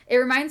 it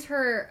reminds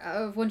her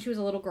of when she was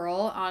a little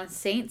girl on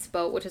Saint's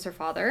boat, which is her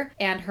father,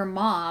 and her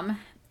mom.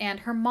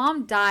 And her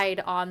mom died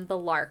on the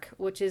Lark,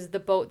 which is the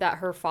boat that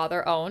her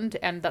father owned,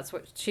 and that's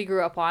what she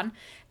grew up on.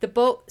 The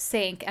boat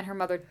sank, and her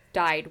mother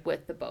died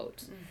with the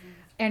boat. Mm-hmm.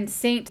 And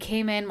Saint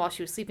came in while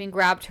she was sleeping,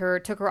 grabbed her,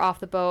 took her off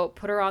the boat,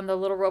 put her on the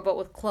little rowboat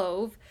with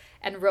Clove,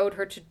 and rowed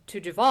her to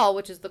Javal,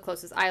 which is the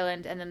closest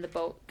island, and then the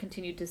boat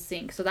continued to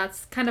sink. So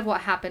that's kind of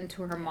what happened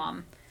to her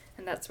mom.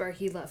 And that's where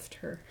he left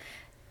her.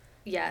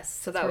 Yes.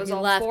 So that was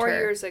all 4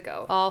 years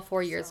ago. All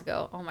 4 years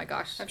ago. Oh my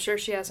gosh. I'm sure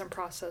she hasn't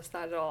processed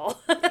that at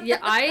all. Yeah,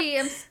 I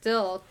am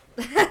still.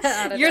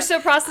 You're still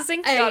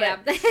processing? I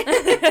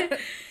am.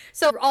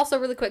 So also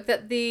really quick,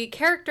 that the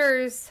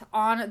characters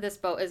on this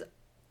boat is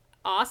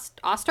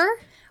Oster,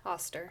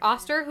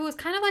 who is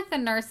kind of like the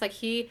nurse. Like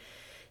he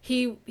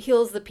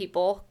heals the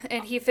people.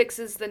 And he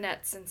fixes the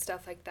nets and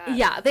stuff like that.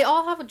 Yeah, they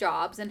all have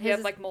jobs. And he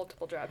has like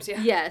multiple jobs,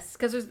 yeah. Yes,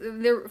 because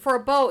for a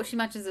boat, she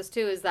mentions this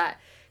too, is that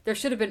there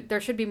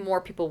should be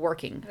more people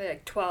working.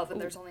 Like 12,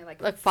 and there's only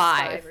like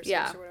 5 or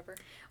 6 or whatever.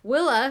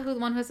 Willa, who's the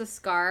one who has a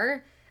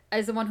scar,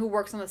 is the one who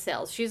works on the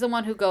sails. She's the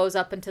one who goes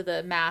up into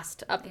the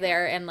mast up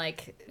there and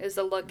like is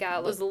the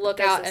lookout. Does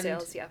the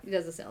sails, yeah. He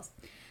does the sails.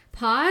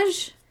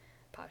 Paj.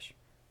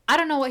 I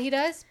don't know what he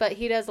does, but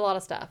he does a lot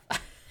of stuff.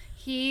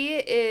 He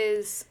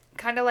is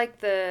kind of like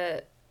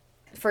the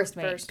first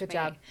mate. Good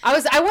job.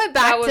 I went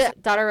back to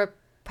Daughter of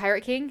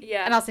Pirate King.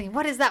 Yeah. And I was thinking,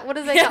 what is that? What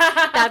is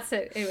that? That's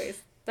it.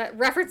 Anyways. That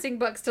referencing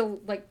books to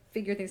like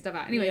figure things stuff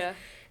out. Anyways, yeah.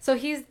 So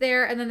he's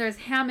there, and then there's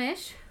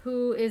Hamish,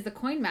 who is the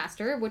coin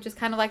master, which is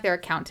kind of like their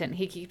accountant.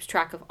 He keeps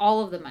track of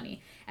all of the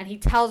money, and he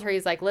tells her,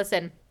 he's like,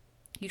 "Listen,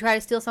 you try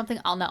to steal something,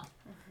 I'll know.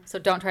 So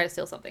don't try to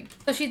steal something."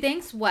 So she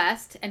thanks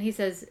West, and he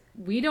says,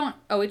 "We don't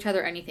owe each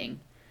other anything."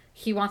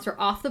 He wants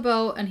her off the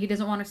boat, and he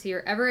doesn't want to see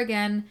her ever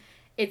again.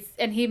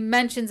 And he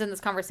mentions in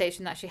this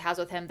conversation that she has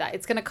with him that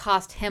it's going to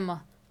cost him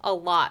a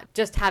lot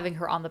just having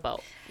her on the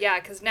boat. Yeah,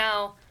 because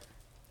now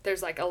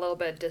there's like a little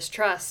bit of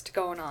distrust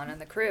going on in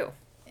the crew.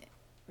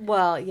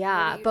 Well,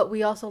 yeah, but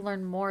we also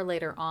learn more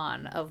later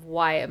on of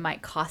why it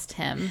might cost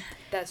him.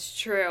 That's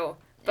true.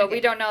 But we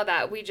don't know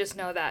that. We just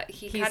know that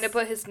he kind of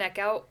put his neck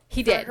out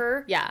for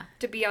her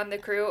to be on the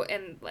crew,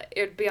 and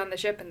it would be on the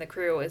ship, and the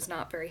crew is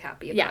not very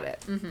happy about it.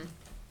 Mm-hmm.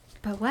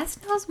 But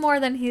West knows more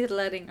than he's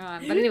letting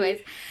on. But anyways,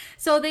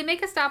 so they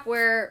make a stop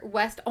where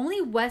only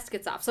West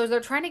gets off. So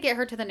they're trying to get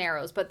her to the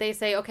Narrows, but they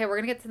say, okay, we're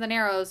going to get to the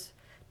Narrows.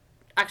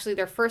 Actually,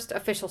 their first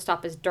official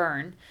stop is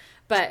Dern.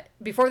 But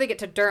before they get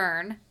to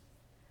Dern,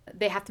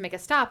 they have to make a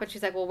stop. And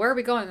she's like, well, where are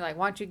we going? And they're like,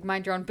 why don't you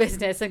mind your own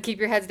business and keep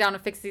your heads down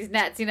and fix these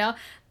nets, you know?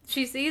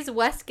 She sees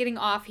West getting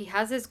off. He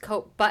has his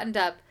coat buttoned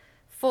up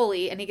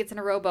fully, and he gets in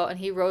a rowboat, and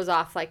he rows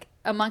off, like,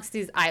 amongst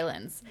these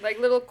islands. Like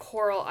little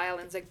coral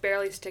islands, like,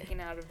 barely sticking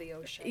out of the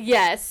ocean.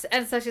 Yes.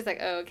 And so she's like,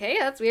 okay,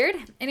 that's weird.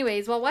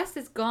 Anyways, while West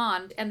is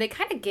gone, and they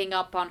kind of gang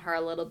up on her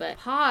a little bit.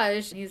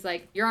 Paj, he's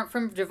like, you're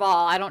from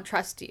Javal. I don't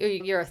trust you.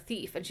 You're a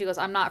thief. And she goes,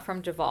 I'm not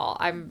from Javal.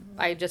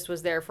 I just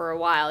was there for a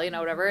while, you know,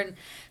 whatever. And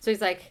so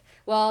he's like,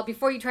 well,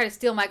 before you try to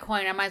steal my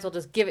coin, I might as well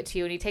just give it to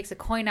you. And he takes a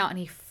coin out, and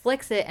he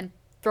flicks it and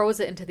throws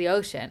it into the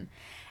ocean.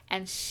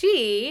 And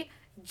she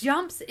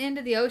jumps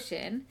into the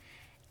ocean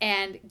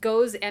and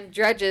goes and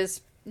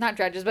goes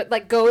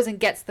and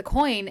gets the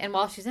coin. And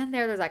while she's in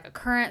there, there's like a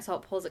current, so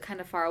it pulls it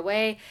kind of far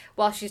away.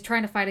 While she's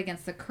trying to fight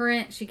against the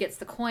current, she gets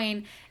the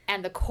coin,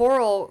 and the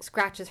coral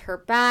scratches her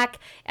back,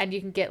 and you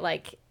can get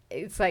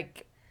it's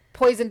like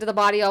poison to the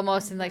body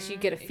almost, and like she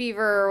get a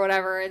fever or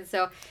whatever. And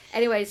so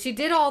anyways, she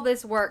did all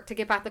this work to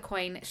get back the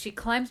coin. She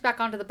climbs back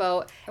onto the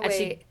boat.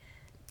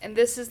 And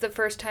this is the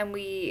first time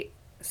we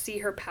see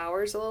her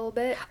powers a little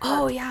bit.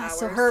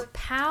 So her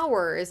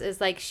powers is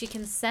like she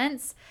can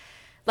sense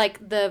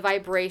like the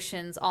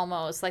vibrations,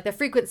 almost like the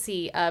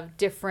frequency of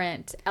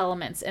different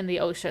elements in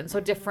the ocean, so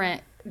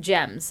different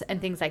gems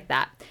and things like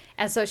that.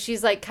 And so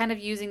she's like kind of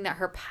using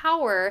her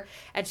power,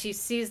 and she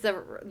sees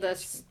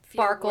the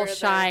sparkle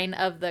shine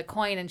of the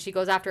coin, and she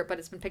goes after it, but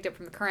it's been picked up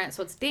from the current,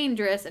 so it's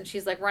dangerous, and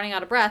she's like running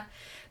out of breath,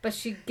 but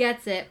she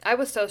gets it. I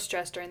was so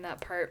stressed during that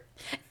part.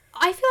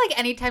 I feel like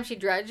anytime she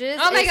dredges,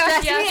 oh my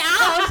gosh, me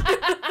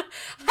out.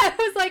 I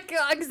was like,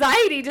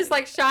 anxiety just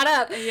like shot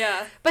up.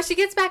 Yeah. But she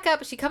gets back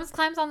up, she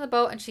climbs on the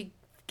boat, and she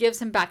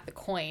gives him back the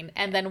coin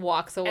and then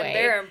walks away. And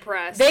they're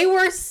impressed. They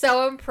were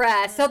so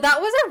impressed. So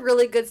that was a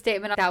really good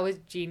statement. That was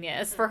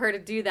genius for her to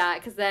do that,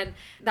 because then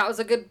that was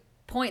a good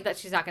point that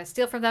she's not going to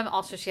steal from them.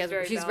 Also, she's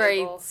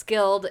very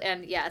skilled,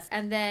 and yes.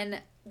 And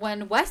then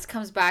when West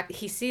comes back,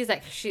 he sees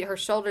that her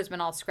shoulder's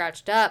been all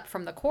scratched up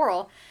from the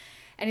coral.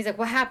 And he's like,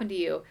 what happened to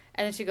you?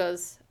 And then she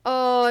goes,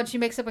 oh, and she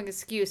makes up an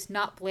excuse,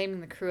 not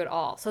blaming the crew at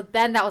all. So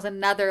then that was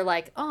another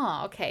like,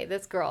 oh, okay,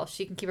 this girl,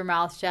 she can keep her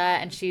mouth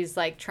shut, and she's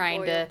like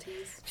trying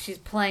she's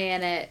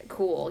playing it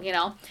cool, you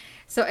know?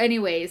 So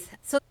anyways,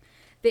 so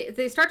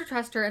they start to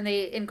trust her, and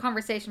they, in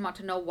conversation, want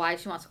to know why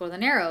she wants to go to the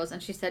Narrows,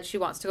 and she said she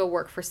wants to go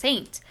work for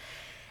Saint.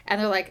 And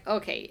they're like,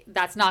 okay,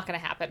 that's not going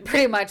to happen.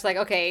 Pretty much like,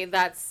 okay,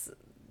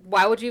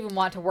 why would you even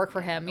want to work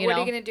for him, you know? What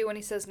are you going to do when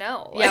he says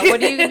no? Yeah,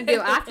 what are you going to do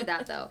after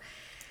that, though?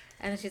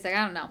 And then she's like,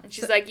 I don't know. And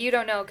she's like, you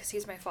don't know because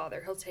he's my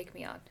father. He'll take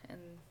me on.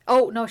 And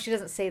oh, no, she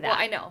doesn't say that. well,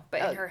 I know,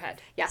 but in her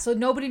head. Yeah, so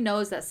nobody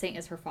knows that Saint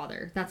is her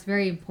father. That's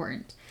very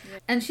important. Yeah.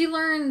 And she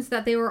learns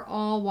that they were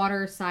all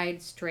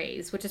waterside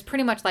strays, which is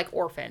pretty much like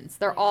orphans.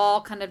 They're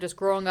all kind of just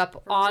growing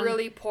up on...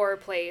 really poor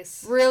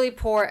place. Really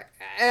poor.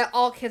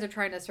 All kids are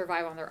trying to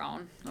survive on their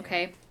own,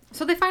 okay? Yeah.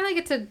 So they finally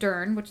get to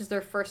Dern, which is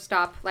their first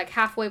stop, like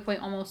halfway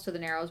point almost to the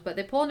Narrows. But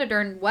they pull into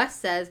Dern. Wes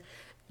says,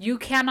 you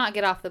cannot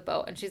get off the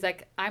boat. And she's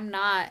like, I'm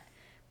not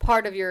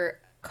part of your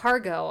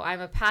cargo. I'm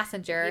a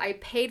passenger. I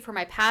paid for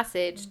my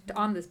passage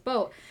on this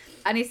boat.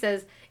 And he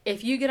says,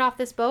 if you get off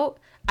this boat,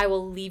 I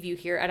will leave you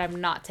here and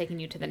I'm not taking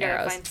you to the Narrows.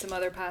 You gotta find some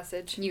other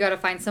passage. You gotta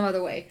find some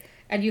other way.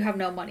 And you have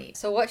no money.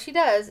 So what she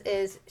does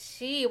is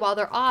while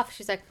they're off,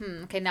 she's like,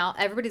 okay, now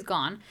everybody's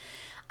gone.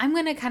 I'm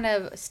going to kind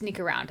of sneak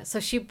around. So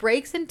she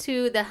breaks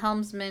into the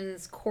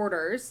helmsman's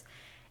quarters.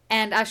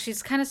 And as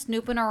she's kind of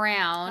snooping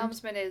around...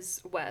 Helmsman is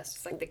West.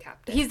 It's like the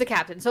captain. He's the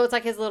captain. So it's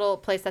like his little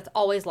place that's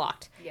always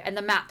locked. Yeah. And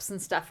the maps and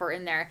stuff are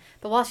in there.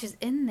 But while she's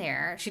in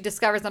there, she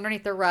discovers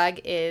underneath the rug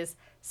is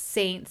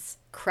Saint's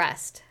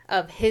crest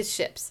of his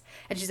ships.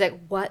 And she's like,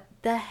 what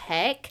the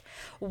heck?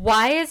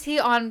 Why is he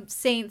on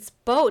Saint's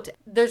boat?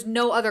 There's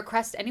no other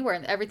crest anywhere.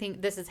 And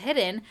everything, this is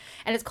hidden.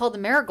 And it's called the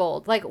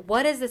Marigold. Like,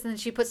 what is this? And then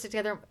she puts it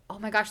together. Oh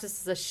my gosh,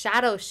 this is a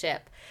shadow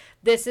ship.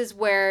 This is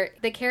where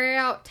they carry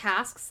out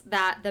tasks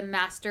that the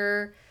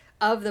master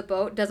of the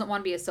boat doesn't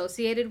want to be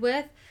associated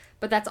with.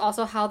 But that's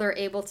also how they're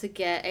able to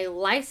get a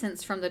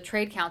license from the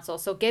Trade Council.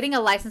 So getting a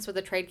license with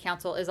the Trade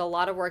Council is a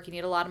lot of work. You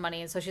need a lot of money.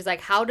 And so she's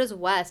like, how does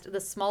West,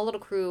 the small little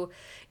crew,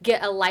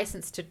 get a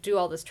license to do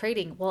all this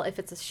trading? Well, if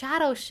it's a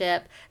shadow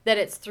ship, then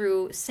it's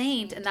through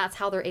Saint, and that's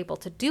how they're able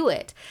to do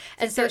it.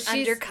 And so they're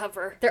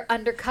undercover. They're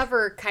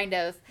undercover, kind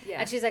of.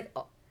 Yeah. And she's like...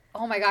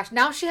 Oh my gosh,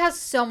 now she has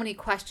so many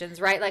questions,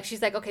 right? Like, she's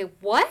like, okay,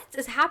 what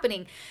is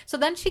happening? So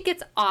then she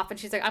gets off and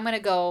she's like, I'm going to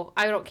go.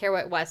 I don't care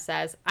what Wes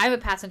says. I'm a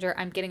passenger.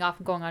 I'm getting off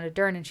and going on to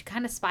Dern. And she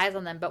kind of spies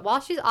on them. But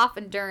while she's off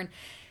in Dern,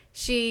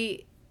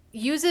 she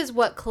uses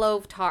what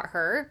Clove taught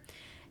her,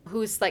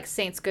 who's like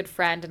Saint's good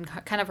friend and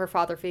kind of her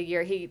father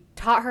figure. He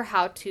taught her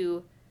how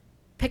to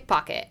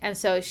pickpocket. And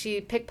so she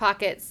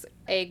pickpockets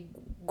a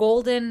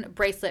golden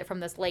bracelet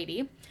from this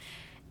lady.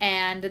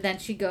 And then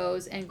she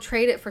goes and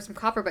trade it for some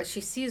copper, but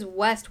she sees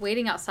West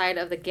waiting outside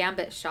of the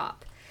Gambit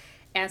shop.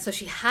 And so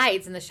she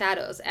hides in the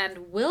shadows.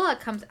 And Willa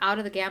comes out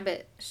of the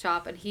Gambit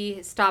shop, and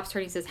he stops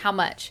her and he says, how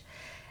much?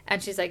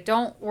 And she's like,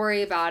 don't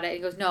worry about it. He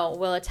goes, no,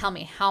 Willa, tell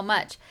me, how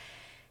much?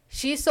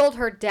 She sold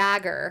her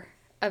dagger,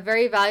 a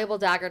very valuable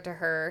dagger to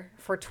her,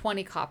 for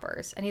 20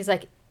 coppers. And he's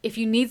like, if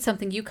you need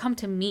something, you come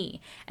to me.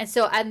 And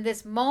so at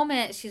this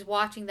moment, she's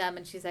watching them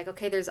and she's like,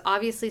 okay, there's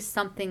obviously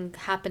something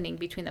happening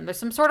between them. There's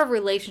some sort of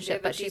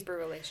relationship, but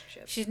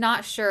she's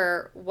not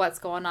sure what's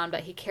going on, but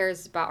he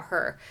cares about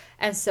her.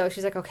 And so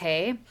she's like,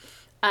 okay,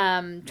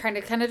 trying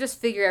to kind of just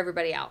figure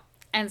everybody out.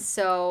 And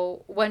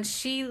so when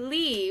she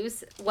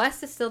leaves,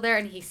 West is still there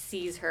and he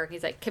sees her.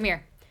 He's like, come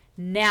here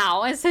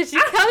now. And so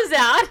she comes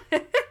out.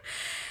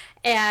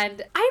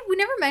 And we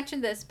never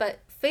mentioned this, but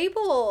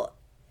Fable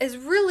is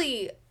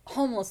really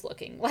homeless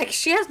looking. Like,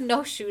 she has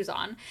no shoes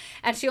on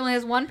and she only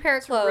has one pair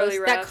of clothes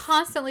really that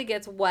constantly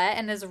gets wet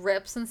and his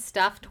rips and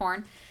stuff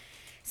torn.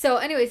 So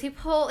anyways,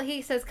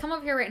 he says, come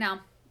over here right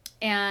now.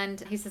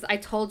 And he says, I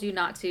told you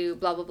not to,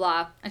 blah, blah,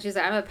 blah. And she's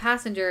like, I'm a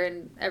passenger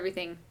and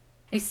everything.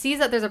 He sees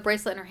that there's a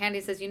bracelet in her hand.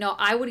 He says,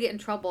 I would get in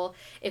trouble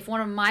if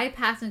one of my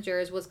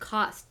passengers was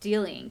caught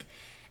stealing.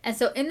 And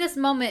so in this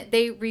moment,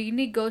 they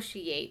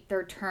renegotiate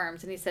their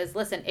terms. And he says,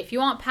 listen, if you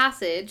want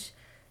passage,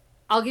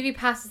 I'll give you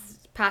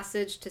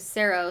passage to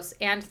Saros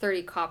and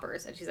 30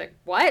 coppers. And she's like,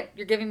 what?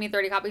 You're giving me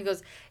 30 coppers? He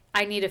goes,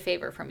 I need a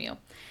favor from you.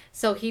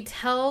 So he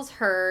tells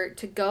her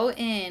to go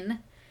in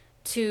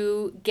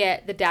to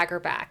get the dagger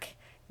back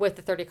with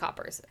the 30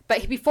 coppers.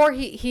 But before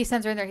he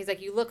sends her in there, he's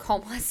like, you look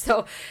homeless.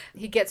 So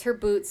he gets her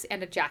boots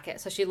and a jacket.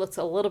 So she looks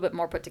a little bit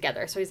more put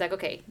together. So he's like,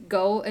 okay,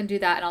 go and do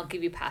that and I'll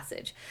give you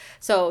passage.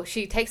 So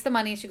she takes the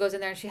money, she goes in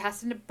there and she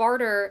has to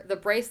barter the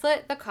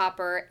bracelet, the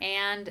copper,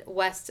 and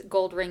West's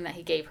gold ring that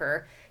he gave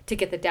her to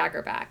get the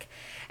dagger back.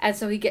 And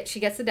so she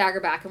gets the dagger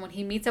back. And when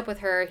he meets up with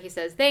her, he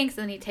says thanks.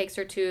 And then he takes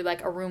her to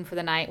like a room for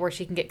the night where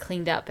she can get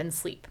cleaned up and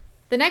sleep.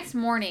 The next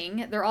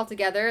morning, they're all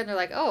together and they're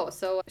like, oh,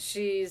 so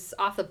she's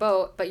off the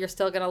boat, but you're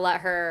still going to let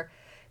her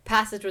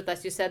passage with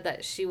us. You said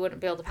that she wouldn't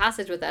be able to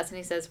passage with us. And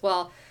he says,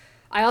 well,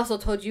 I also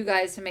told you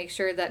guys to make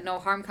sure that no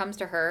harm comes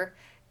to her.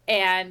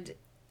 And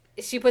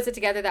she puts it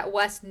together that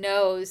West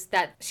knows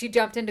that she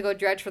jumped in to go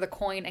dredge for the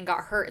coin and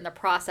got hurt in the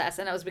process,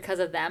 and it was because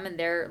of them and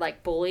they're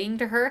like bullying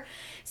to her.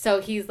 So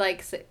he's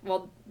like,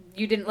 well,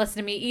 you didn't listen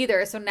to me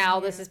either, so now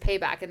this is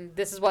payback, and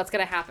this is what's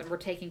going to happen. We're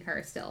taking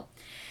her still.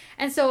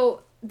 And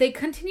so they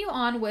continue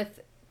on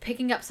with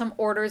picking up some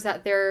orders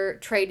that they're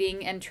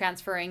trading and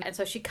transferring, and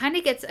so she kind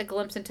of gets a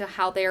glimpse into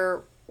how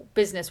their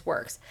business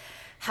works,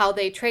 how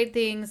they trade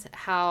things,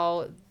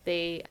 how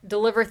they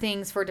deliver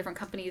things for different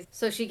companies.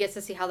 So she gets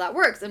to see how that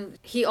works. And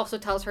he also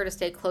tells her to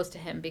stay close to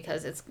him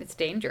because it's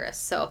dangerous.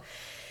 So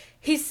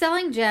he's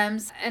selling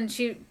gems, and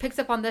she picks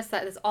up on this,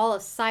 that it's all a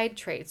side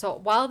trade. So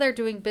while they're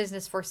doing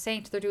business for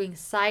Saint, they're doing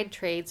side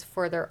trades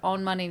for their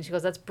own money. And she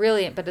goes, that's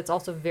brilliant, but it's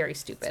also very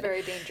stupid. It's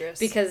very dangerous.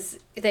 Because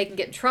they can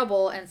get in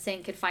trouble and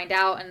Saint could find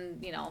out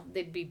and, you know,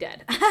 they'd be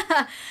dead.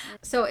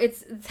 So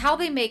it's how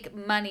they make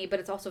money,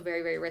 but it's also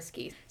very, very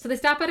risky. So they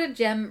stop at a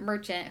gem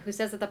merchant who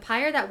says that the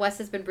pyre that West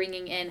has been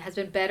bringing in has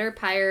been better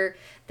pyre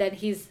than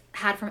he's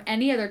had from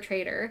any other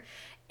trader.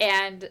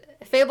 And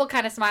Fable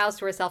kind of smiles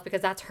to herself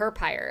because that's her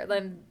pyre.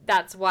 Then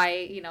that's why,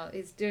 you know,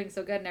 he's doing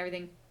so good and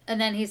everything. And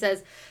then he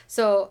says,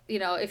 so, you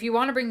know, if you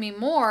want to bring me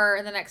more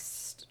in the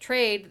next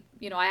trade,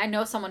 you know, I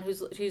know someone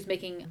who's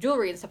making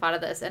jewelry and stuff out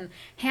of this. And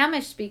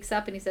Hamish speaks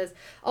up and he says,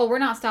 oh, we're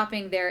not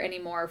stopping there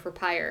anymore for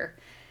pyre.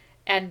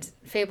 And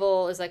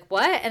Fable is like,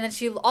 what? And then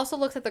she also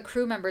looks at the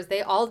crew members.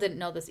 They all didn't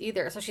know this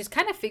either. So she's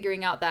kind of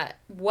figuring out that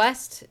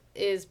West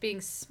is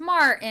being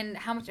smart in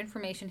how much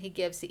information he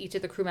gives to each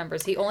of the crew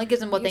members. He only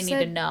gives them what they need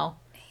to know.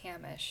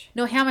 Hamish.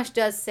 No, Hamish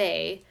does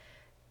say,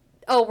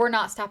 oh, we're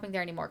not stopping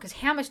there anymore. Because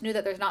Hamish knew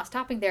that there's not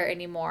stopping there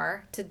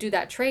anymore to do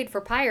that trade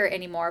for pyre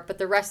anymore. But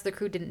the rest of the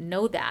crew didn't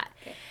know that.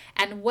 Okay.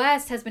 And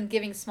West has been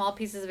giving small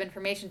pieces of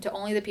information to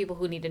only the people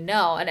who need to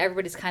know. And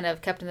everybody's kind of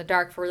kept in the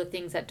dark for the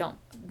things that don't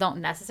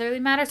necessarily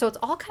matter. So it's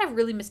all kind of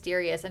really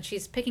mysterious. And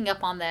she's picking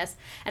up on this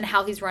and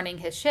how he's running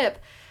his ship.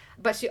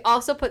 But she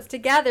also puts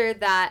together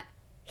that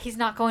he's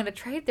not going to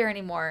trade there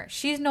anymore.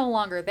 She's no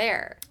longer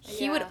there. Yeah.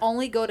 He would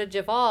only go to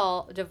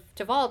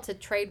Javal to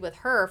trade with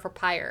her for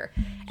pyre.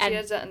 And she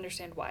doesn't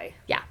understand why.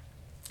 Yeah.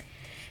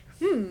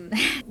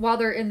 While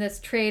they're in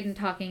this trade and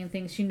talking and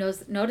things, she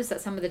noticed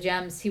that some of the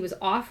gems he was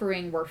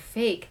offering were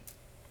fake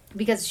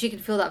because she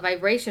could feel that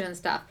vibration and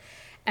stuff.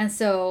 And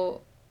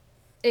so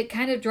it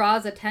kind of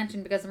draws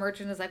attention because the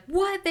merchant is like,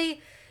 what?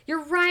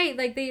 You're right.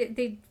 Like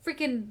they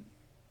freaking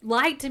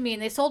lied to me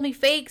and they sold me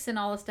fakes and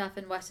all this stuff.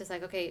 And West is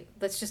like, okay,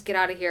 let's just get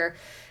out of here.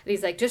 And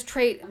he's like, just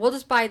trade. We'll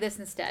just buy this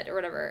instead or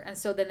whatever. And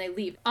so then they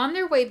leave. On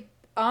their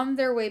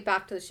way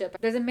back to the ship,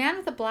 there's a man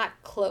with a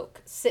black cloak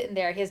sitting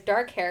there. He has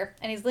dark hair,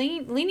 and he's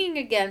leaning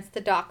against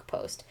the dock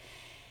post.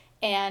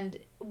 And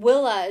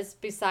Willa is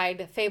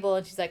beside Fable,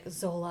 and she's like,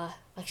 Zola.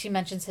 Like, she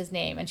mentions his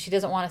name, and she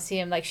doesn't want to see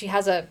him. Like, she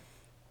has a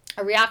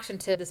reaction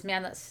to this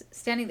man that's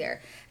standing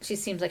there. She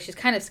seems like she's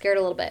kind of scared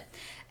a little bit.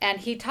 And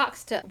he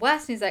talks to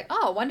West, and he's like,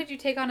 oh, when did you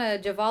take on a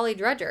Javali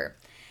dredger?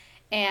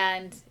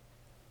 And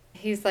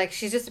he's like,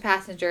 she's just a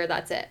passenger,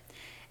 that's it.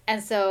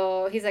 And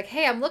so he's like,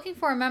 hey, I'm looking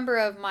for a member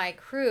of my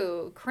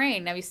crew,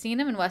 Crane. Have you seen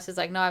him? And Wes is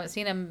like, no, I haven't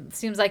seen him.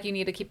 Seems like you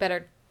need to keep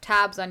better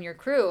tabs on your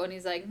crew. And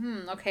he's like,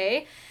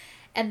 okay.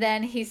 And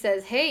then he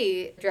says,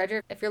 hey,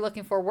 dredger, if you're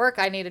looking for work,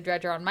 I need a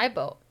dredger on my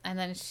boat. And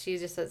then she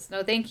just says,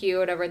 no, thank you,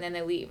 whatever. And then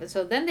they leave. And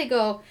so then they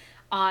go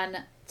on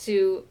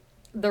to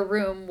the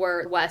room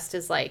where West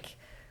is like,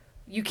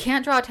 you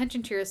can't draw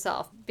attention to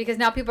yourself because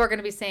now people are going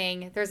to be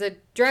saying there's a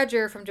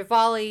dredger from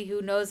Javali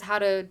who knows how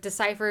to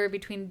decipher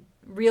between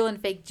real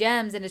and fake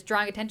gems and is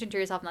drawing attention to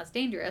yourself, and that's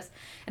dangerous.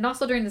 And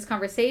also during this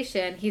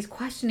conversation, he's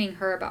questioning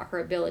her about her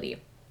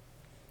ability.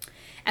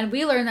 And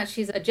we learn that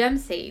she's a gem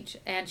sage,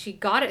 and she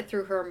got it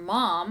through her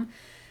mom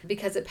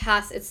because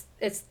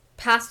it's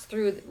passed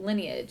through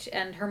lineage,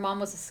 and her mom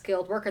was a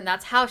skilled worker, and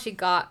that's how she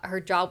got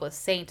her job with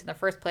Saint in the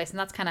first place, and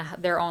that's kind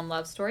of their own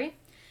love story.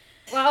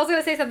 Well, I was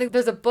going to say something.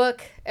 There's a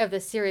book of the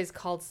series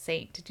called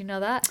Saint. Did you know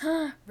that?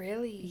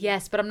 Really?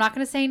 Yes, but I'm not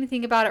going to say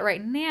anything about it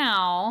right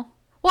now.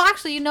 Well,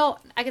 actually,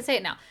 I can say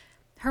it now.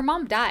 Her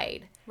mom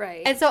died.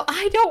 Right. And so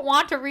I don't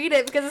want to read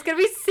it because it's going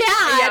to be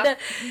sad. Yeah.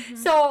 Mm-hmm.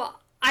 So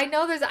I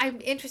know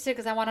I'm interested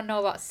because I want to know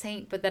about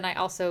Saint, but then I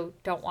also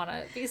don't want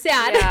to be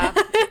sad. Yeah.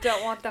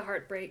 Don't want the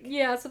heartbreak.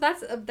 Yeah, so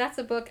that's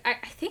a book. I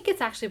think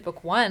it's actually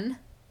book 1.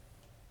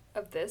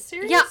 Of this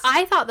series? Yeah,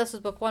 I thought this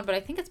was book 1, but I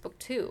think it's book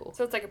 2.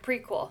 So it's like a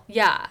prequel.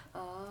 Yeah.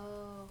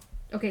 Oh.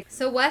 Okay,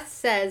 so Wes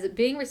says,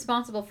 being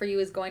responsible for you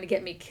is going to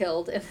get me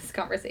killed in this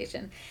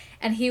conversation.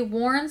 And he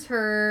warns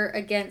her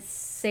against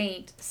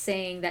Saint,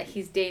 saying that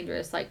he's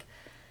dangerous. Like,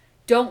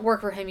 don't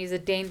work for him. He's a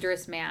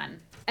dangerous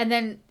man. And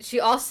then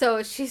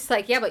she's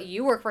like, yeah, but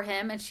you work for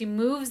him. And she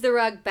moves the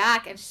rug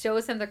back and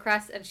shows him the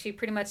crest. And she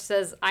pretty much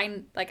says,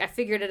 I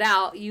figured it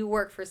out. You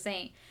work for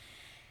Saint.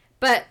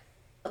 But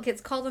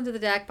gets called into the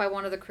deck by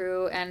one of the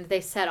crew and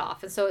they set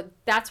off. And so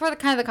that's where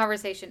the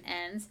conversation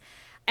ends.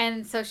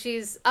 And so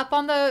she's up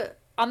on the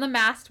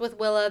mast with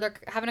Willa. They're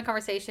having a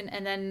conversation,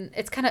 and then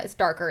it's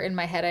darker in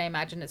my head. I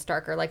imagine it's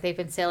darker, like they've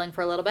been sailing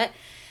for a little bit.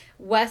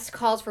 West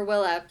calls for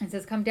Willa and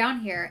says, come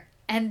down here.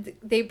 And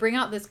they bring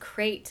out this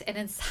crate, and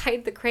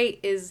inside the crate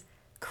is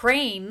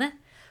Crane,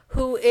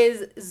 who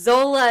is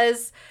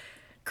Zola's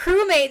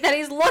crewmate that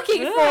he's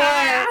looking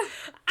for.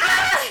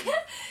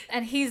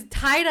 And he's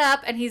tied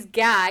up and he's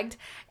gagged,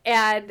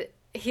 and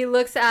he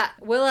looks at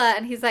Willa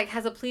and he's like,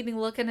 has a pleading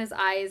look in his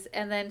eyes,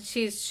 and then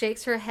she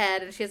shakes her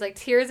head and she has like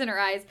tears in her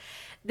eyes.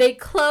 They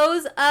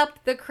close up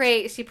the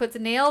crate. She puts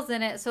nails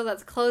in it so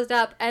that's closed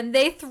up, and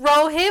they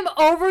throw him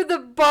over the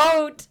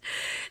boat.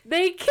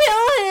 They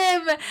kill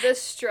him. The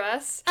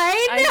stress.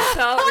 I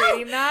felt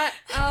reading that.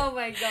 Oh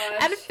my gosh.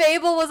 And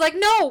Fable was like,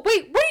 no,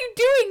 wait, what are you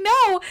doing?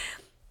 No.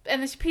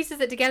 And then she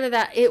pieces it together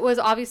that it was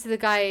obviously the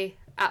guy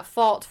at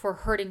fault for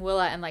hurting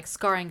Willa and like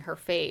scarring her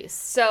face.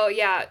 So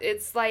yeah,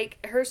 it's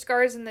like her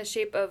scar's in the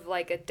shape of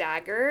like a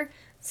dagger.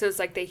 So it's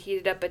like they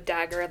heated up a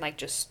dagger and like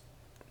just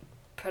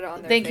put it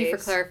on their face. Thank you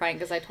for clarifying,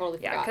 because I totally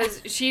forgot. Yeah,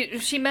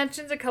 because she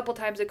mentions a couple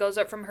times it goes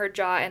up from her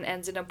jaw and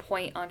ends in a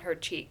point on her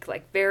cheek.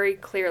 Like very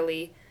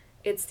clearly,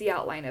 it's the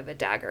outline of a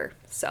dagger.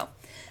 So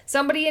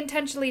somebody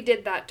intentionally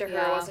did that to her.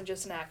 It wasn't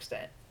just an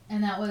accident.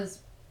 And that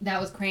was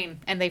Crane.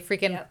 And they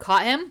freaking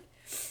caught him,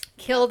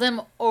 killed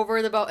him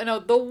over the boat in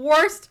the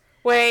worst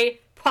way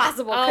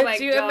possible. Oh Could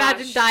you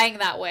imagine dying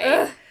that way?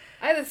 Ugh.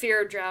 I have a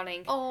fear of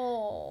drowning.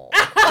 Oh.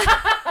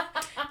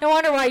 No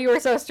wonder why you were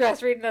so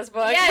stressed reading this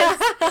book. Yes.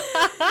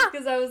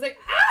 Because I was like,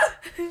 ah!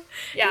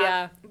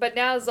 Yeah. But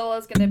now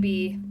Zola's going to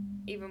be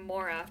even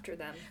more after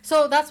them.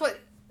 So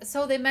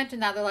they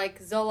mentioned that. They're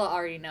like, Zola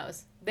already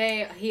knows.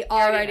 He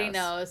already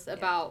knows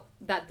about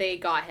that they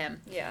got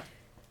him. Yeah.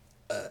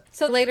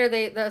 So later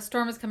the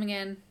storm is coming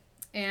in,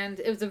 and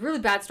it was a really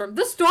bad storm.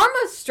 The storm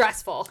was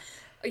stressful.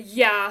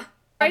 Yeah.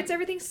 Writes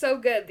everything so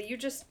good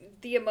that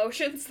the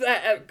emotions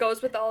that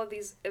goes with all of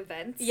these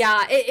events.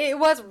 Yeah, it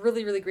was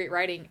really, really great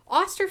writing.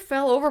 Oster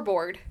fell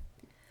overboard,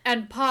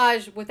 and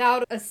Paj,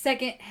 without a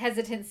second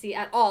hesitancy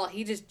at all,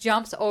 he just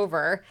jumps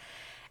over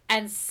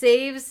and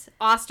saves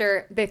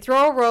Oster. They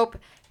throw a rope.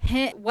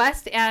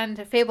 West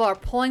and Fable are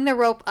pulling the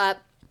rope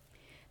up.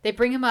 They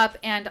bring him up,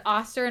 and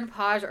Oster and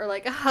Paj are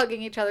like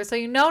hugging each other. So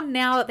you know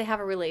now that they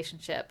have a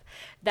relationship,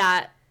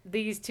 that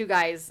these two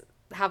guys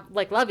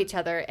love each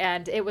other,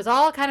 and it was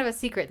all kind of a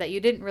secret that you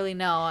didn't really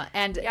know.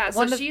 And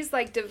so she's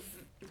like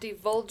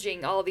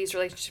divulging all these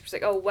relationships,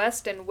 like, oh,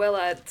 West and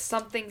Willa,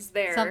 something's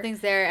there,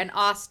 and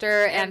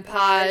Oster and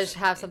Paj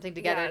have something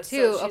together too.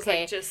 So she's okay,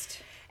 like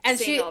just and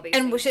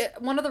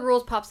one of the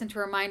rules pops into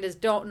her mind is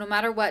no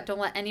matter what, don't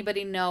let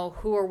anybody know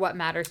who or what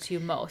matters to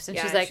you most. And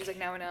she's like,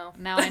 now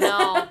I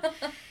know.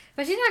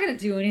 But she's not going to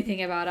do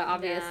anything about it,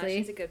 obviously.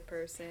 She's a good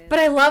person. But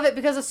I love it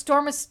because the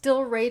storm is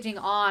still raging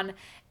on,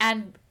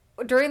 and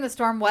during the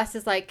storm, West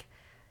is like,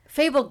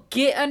 Fable,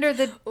 get under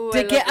the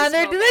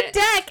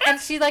deck, and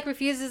she like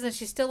refuses, and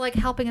she's still like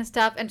helping and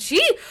stuff, and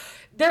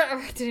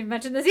I didn't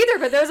mention this either,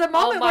 but there's a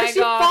moment where she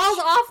falls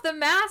off the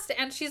mast,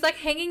 and she's like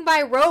hanging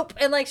by rope,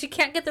 and like she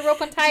can't get the rope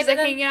untied. She's like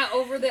hanging out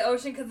over the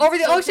ocean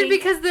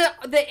because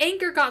the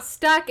anchor got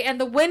stuck, and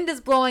the wind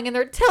is blowing, and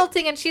they're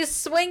tilting, and she's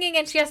swinging,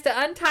 and she has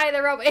to untie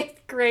the rope.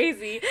 It's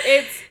crazy.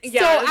 It's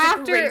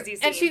a crazy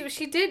scene. And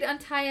she did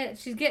untie it.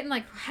 She's getting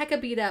like hecka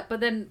beat up, but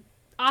then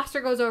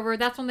Oster goes over.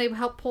 That's when they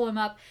help pull him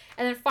up.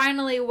 And then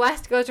finally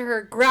West goes to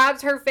her,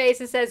 grabs her face,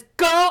 and says,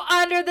 "Go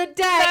under the deck."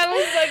 That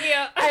was so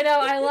cute. I know,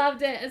 I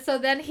loved it. And so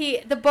then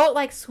the boat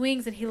like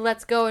swings, and he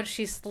lets go, and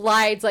she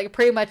slides like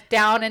pretty much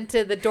down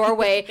into the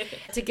doorway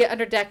to get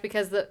under deck,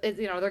 because they're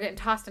getting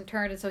tossed and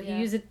turned, and so he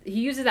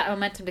uses that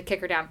momentum to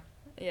kick her down.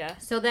 Yeah.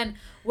 So then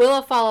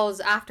Willa follows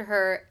after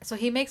her. So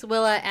he makes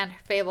Willa and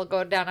Fable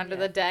go down under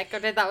the deck.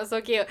 That was so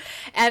cute.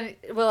 And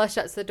Willa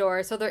shuts the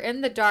door. So they're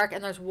in the dark,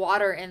 and there's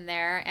water in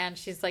there. And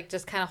she's like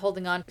just kind of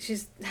holding on.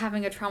 She's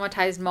having a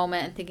traumatized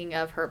moment and thinking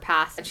of her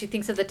past. And she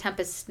thinks of the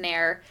Tempest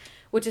Snare,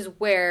 which is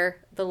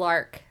where the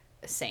Lark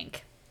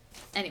sank.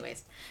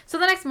 Anyways. So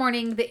the next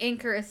morning, the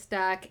anchor is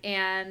stuck,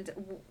 and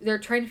they're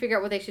trying to figure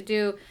out what they should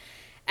do.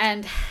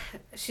 And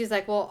she's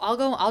like, well,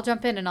 I'll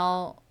jump in and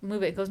I'll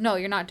move it. He goes, no,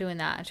 you're not doing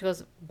that. And she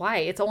goes, why?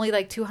 It's only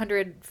like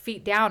 200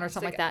 feet down or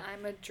something like that.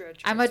 I'm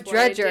a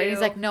dredger. And he's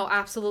like, no,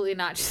 absolutely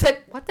not. She's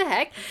like, what the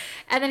heck?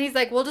 And then he's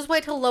like, we'll just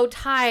wait till low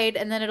tide,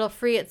 and then it'll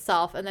free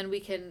itself, and then we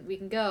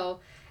can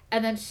go.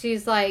 And then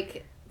she's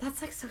like,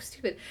 that's like so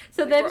stupid.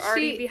 So then we're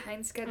already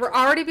behind schedule. We're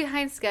already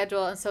behind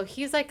schedule, and so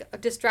he's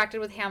like distracted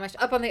with Hamish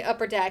up on the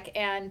upper deck,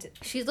 and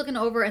she's looking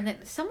over, and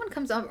then someone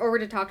comes over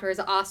to talk to her. Is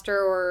it Oster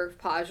or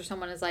Paj or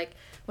someone is like,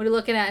 what are you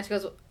looking at? And she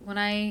goes, when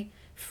I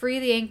free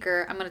the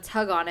anchor, I'm going to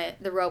tug on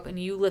it, the rope, and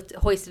you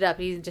hoist it up.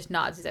 And he just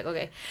nods. He's like,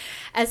 okay.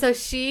 And so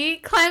she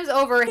climbs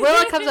over.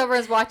 Willa comes over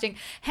and is watching.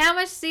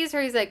 Hamish sees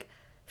her. He's like,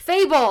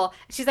 Fable.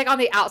 She's like on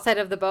the outside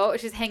of the boat.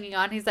 She's hanging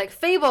on. He's like,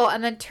 Fable.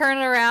 And then turn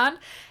around.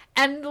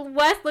 And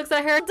West looks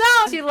at her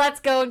down. She lets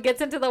go and gets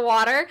into the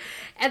water.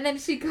 And then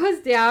she goes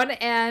down,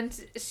 and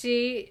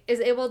she is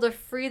able to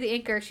free the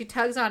anchor. She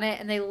tugs on it,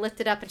 and they lift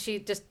it up, and she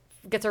just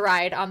gets a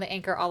ride on the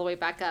anchor all the way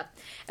back up.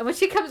 And when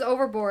she comes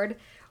overboard,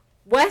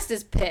 West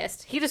is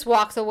pissed. He just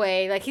walks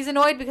away. Like, he's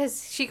annoyed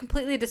because she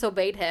completely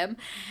disobeyed him.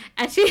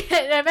 And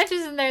it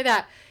mentions in there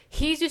that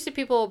he's used to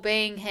people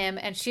obeying him,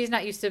 and she's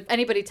not used to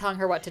anybody telling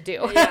her what to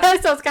do. Yeah.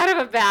 So it's kind of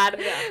a bad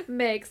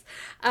mix.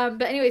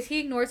 But anyways, he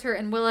ignores her,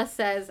 and Willa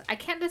says, I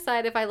can't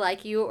decide if I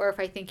like you or if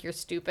I think you're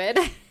stupid.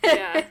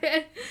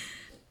 Yeah.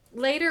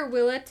 Later,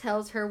 Willa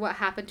tells her what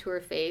happened to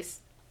her face.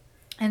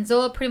 And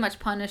Zola pretty much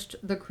punished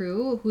the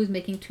crew who's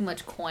making too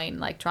much coin,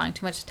 like drawing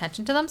too much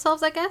attention to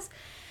themselves, I guess.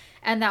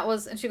 And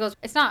she goes,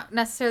 it's not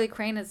necessarily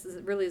Crane, it's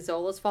really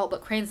Zola's fault,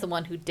 but Crane's the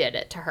one who did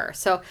it to her.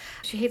 So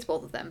she hates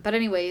both of them. But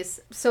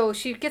anyways, so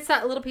she gets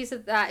that little piece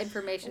of that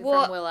information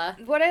from Willa.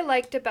 What I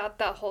liked about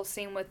that whole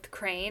scene with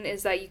Crane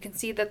is that you can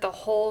see that the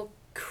whole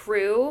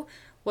crew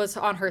was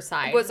on her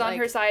side. Was on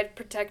her side,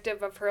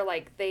 protective of her.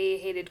 Like, they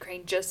hated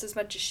Crane just as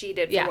much as she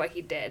did for what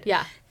he did.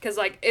 Yeah. Because,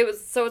 like,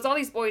 it's all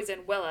these boys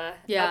in Willa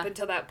up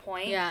until that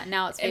point. Yeah,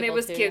 now it's Fable, and it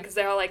was too, cute because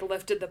they all, like,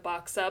 lifted the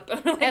box up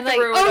and, threw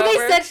it over.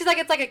 They said, she's like,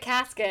 it's like a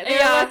casket. They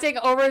were lifting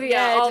over the edge.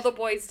 Yeah, all the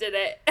boys did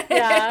it.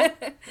 Yeah.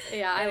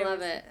 Yeah, I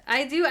love it.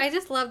 I do. I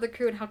just love the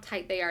crew and how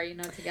tight they are,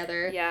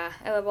 together. Yeah,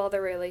 I love all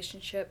their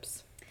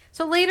relationships.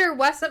 So later,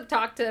 West doesn't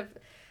talk to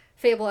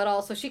Fable at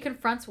all, so she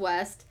confronts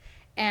West.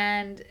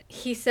 And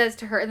he says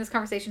to her in this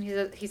conversation,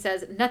 he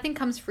says, nothing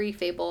comes free,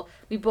 Fable.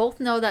 We both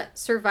know that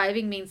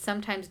surviving means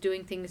sometimes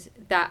doing things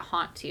that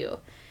haunt you.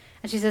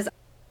 And she says,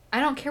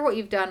 I don't care what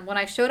you've done. When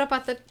I showed up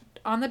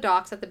on the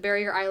docks at the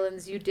Barrier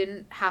Islands, you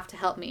didn't have to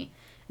help me.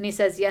 And he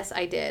says, yes,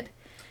 I did.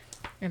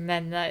 And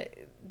then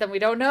we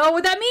don't know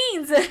what that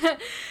means.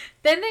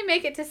 Then they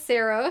make it to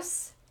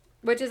Saros,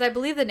 which is, I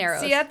believe, the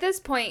Narrows. See, at this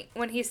point,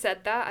 when he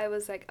said that, I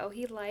was like, oh,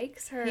 he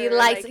likes her. He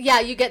likes... Yeah,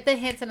 you get the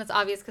hints, and it's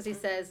obvious because he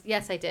says,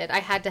 yes, I did. I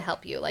had to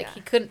help you. Like, he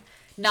couldn't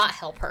not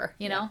help her,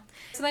 you know?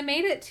 So they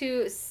made it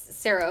to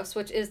Saros,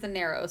 which is the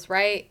Narrows,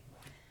 right?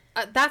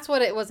 That's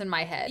what it was in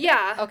my head.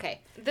 Yeah. Okay.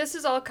 This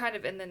is all kind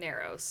of in the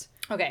Narrows.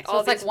 Okay, so all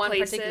it's like one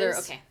places. Particular...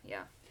 Okay.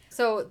 Yeah.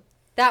 So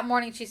that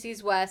morning, she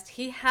sees West.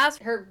 He has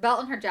her belt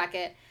and her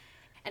jacket,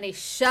 and he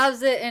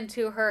shoves it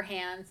into her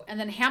hands. And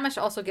then Hamish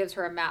also gives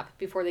her a map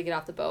before they get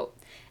off the boat.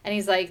 And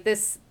he's like,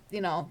 this,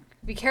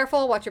 be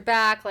careful, watch your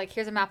back. Like,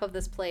 here's a map of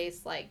this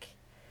place. Like,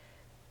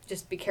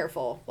 just be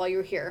careful while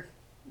you're here.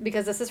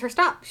 Because this is her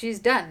stop. She's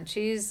done.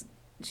 She's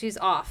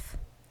off.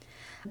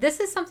 This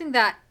is something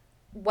that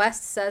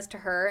West says to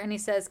her. And he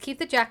says, keep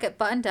the jacket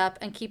buttoned up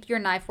and keep your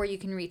knife where you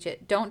can reach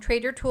it. Don't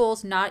trade your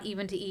tools, not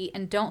even to eat.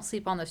 And don't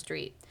sleep on the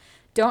street.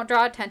 Don't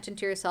draw attention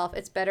to yourself.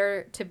 It's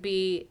better to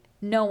be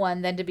no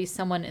one than to be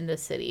someone in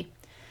this city.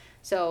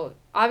 So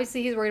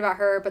obviously he's worried about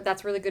her, but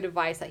that's really good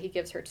advice that he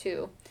gives her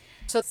too.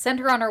 So send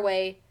her on her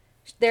way.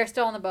 They're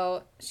still on the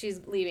boat.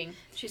 She's leaving.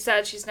 She's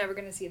sad she's never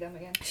going to see them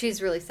again.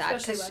 She's really sad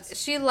because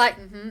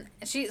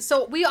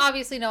so we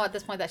obviously know at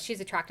this point that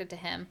she's attracted to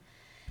him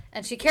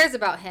and she cares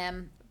about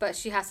him, but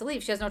she has to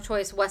leave. She has no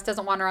choice. Wes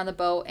doesn't want her on the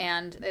boat,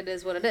 and it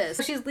is what it is.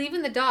 So she's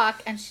leaving the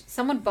dock, and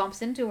someone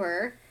bumps into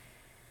her,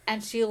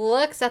 and she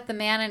looks at the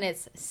man, and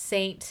it's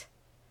Saint.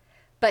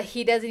 But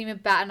he doesn't even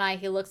bat an eye.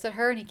 He looks at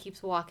her and he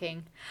keeps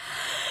walking.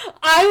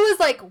 I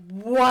was like,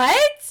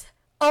 what?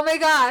 Oh my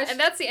gosh. And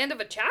that's the end of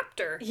a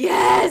chapter.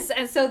 Yes.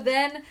 And so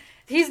then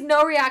he's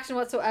no reaction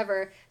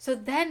whatsoever. So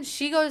then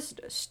she goes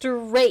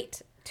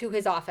straight to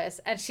his office.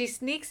 And she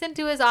sneaks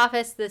into his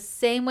office the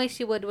same way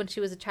she would when she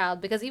was a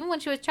child. Because even when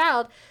she was a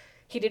child,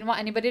 he didn't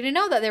want anybody to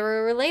know that they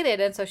were related.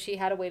 And so she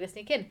had a way to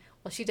sneak in.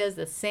 Well, she does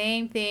the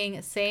same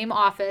thing, same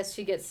office.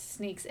 She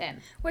sneaks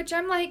in. Which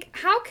I'm like,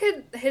 how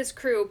could his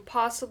crew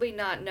possibly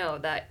not know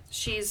that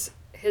she's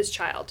his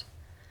child?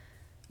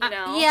 You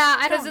know? Yeah,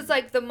 I don't... Because it's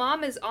like the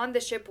mom is on the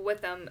ship with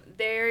them.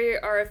 They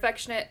are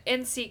affectionate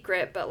in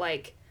secret, but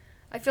like,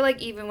 I feel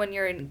like even when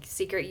you're in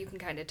secret, you can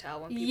kind of tell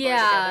when people are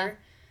together.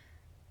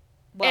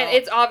 Well, and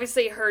it's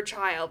obviously her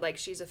child. Like,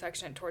 she's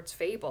affectionate towards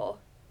Fable.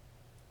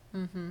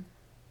 Mm-hmm.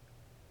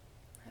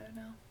 I don't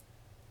know.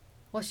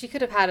 Well, she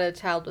could have had a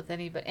child with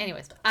anybody.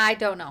 Anyways, I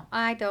don't know.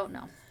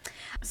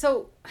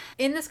 So,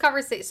 in this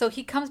conversation, so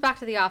he comes back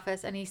to the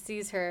office and he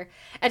sees her.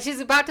 And she's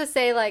about to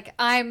say, like,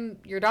 I'm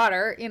your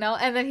daughter,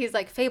 And then he's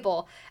like,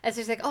 Fable. And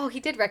so she's like, oh, he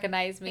did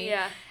recognize me.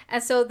 Yeah.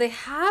 And so they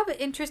have an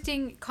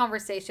interesting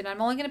conversation.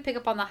 I'm only going to pick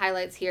up on the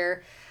highlights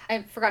here.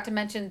 I forgot to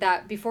mention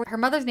that before, her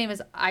mother's name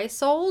is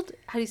Isolde.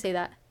 How do you say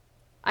that?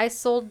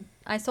 Isolde?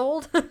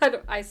 Isolde?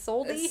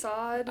 Isolde?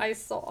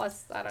 Isolde?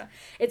 I don't know.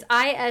 It's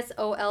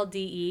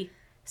Isolde.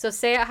 So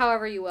say it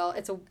however you will.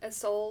 It's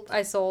Isolde.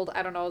 Isolde.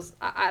 I don't know.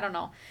 I don't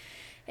know.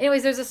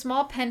 Anyways, there's a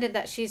small pendant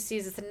that she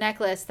sees. It's a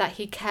necklace that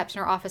he kept in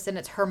her office, and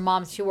it's her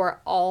mom's. She wore it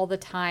all the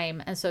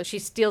time. And so she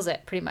steals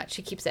it, pretty much.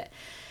 She keeps it.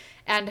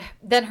 And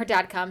then her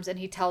dad comes, and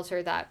he tells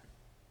her that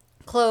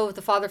Clove,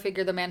 the father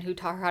figure, the man who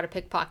taught her how to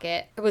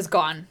pickpocket, was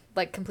gone.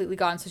 Like, completely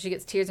gone. So she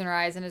gets tears in her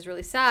eyes and is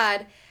really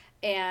sad.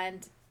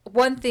 And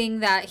one thing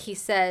that he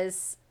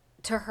says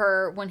to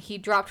her when he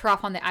dropped her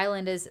off on the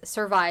island is,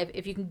 survive.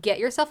 If you can get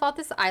yourself off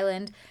this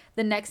island,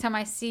 the next time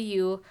I see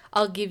you,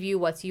 I'll give you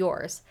what's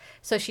yours.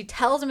 So she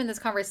tells him in this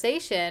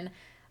conversation,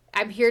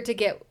 I'm here to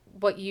get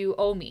what you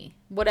owe me,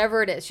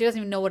 whatever it is. She doesn't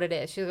even know what it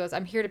is. She goes,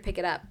 I'm here to pick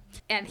it up.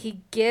 And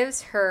he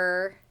gives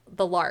her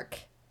the Lark,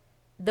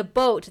 the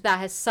boat that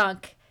has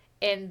sunk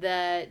in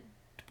the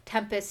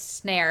Tempest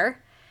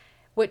snare,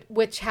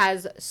 which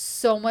has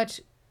so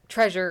much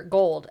treasure,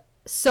 gold,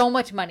 so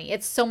much money.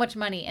 It's so much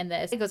money in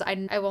this. He goes,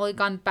 I've only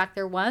gone back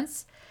there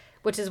once,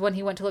 which is when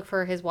he went to look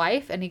for his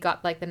wife, and he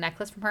got like the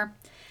necklace from her.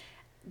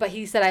 But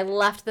he said, I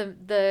left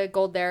the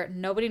gold there.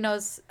 Nobody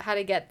knows how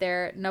to get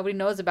there. Nobody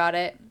knows about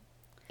it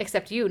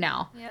except you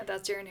now. Yeah,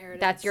 that's your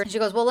inheritance. That's your. She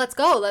goes, well, let's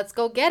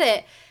go get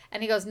it.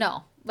 And he goes,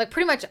 no, like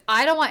pretty much,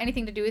 I don't want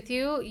anything to do with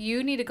you.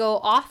 You need to go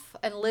off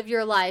and live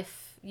your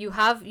life.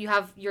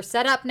 You're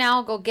set up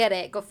now. Go get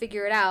it. Go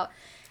figure it out.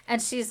 And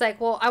she's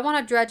like, well, I want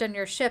to dredge on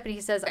your ship. And he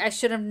says, I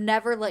should have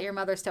never let your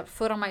mother step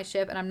foot on my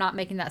ship, and I'm not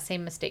making that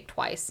same mistake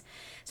twice.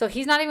 So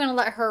he's not even going to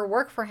let her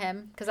work for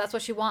him, because that's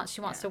what she wants.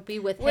 She wants to be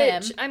with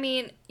him. Which, I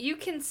mean, you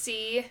can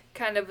see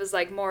kind of as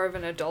like more of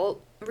an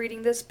adult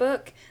reading this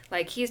book.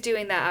 Like, he's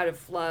doing that out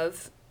of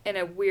love in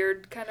a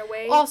weird kind of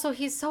way. Also,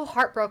 he's so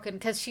heartbroken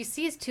because she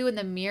sees too in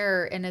the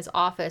mirror in his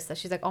office that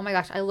she's like, oh my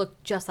gosh, I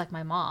look just like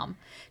my mom.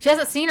 She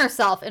hasn't seen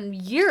herself in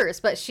years,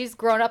 but she's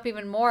grown up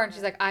even more, and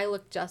she's like, I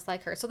look just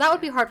like her. So that would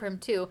be hard for him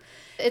too.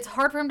 It's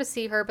hard for him to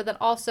see her, but then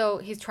also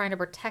he's trying to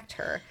protect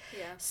her.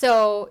 Yeah.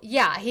 So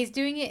yeah, he's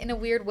doing it in a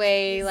weird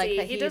way, like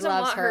that he doesn't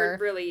loves want her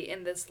really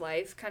in this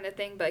life kind of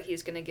thing, but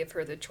he's going to give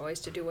her the choice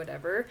to do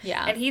whatever.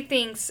 Yeah. And he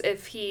thinks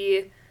if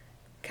he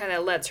kind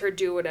of lets her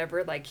do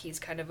whatever, like he's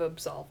kind of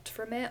absolved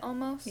from it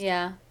almost.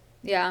 Yeah.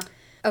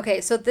 Okay,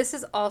 so this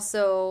is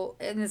also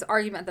in this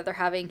argument that they're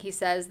having. He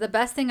says, the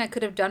best thing I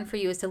could have done for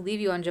you is to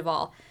leave you on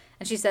Javal.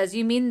 And she says,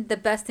 you mean the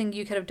best thing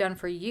you could have done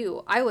for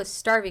you? I was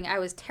starving. I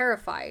was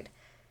terrified.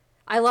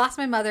 I lost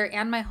my mother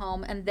and my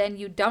home, and then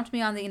you dumped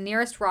me on the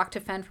nearest rock to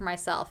fend for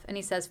myself. And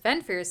he says,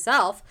 fend for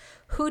yourself?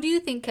 Who do you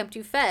think kept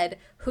you fed?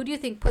 Who do you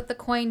think put the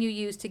coin you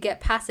used to get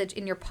passage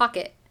in your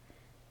pocket?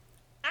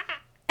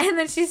 And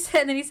then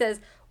he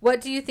says, what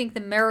do you think the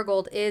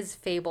marigold is,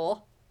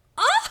 Fable?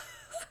 Oh!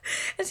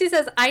 And she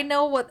says, I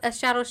know what a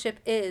shadow ship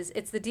is.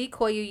 It's the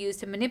decoy you use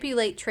to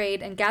manipulate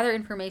trade and gather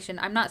information.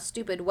 I'm not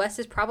stupid. West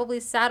is probably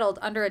saddled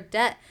under a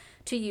debt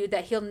to you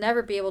that he'll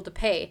never be able to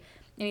pay.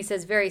 And he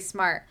says, very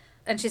smart.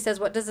 And she says,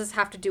 what does this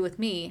have to do with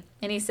me?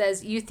 And he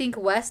says, you think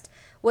West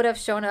would have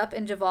shown up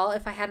in Javal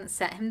if I hadn't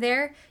sent him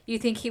there? You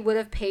think he would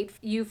have paid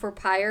you for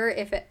pyre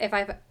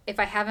if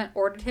I haven't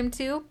ordered him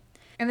to?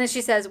 And then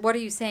she says, what are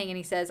you saying? And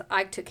he says,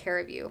 I took care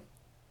of you.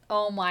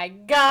 Oh my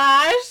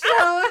gosh.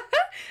 So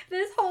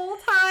this whole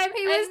time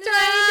he was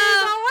trying to do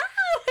so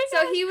well.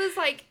 So he was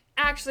like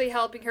actually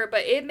helping her,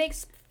 but it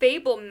makes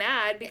Fable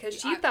mad because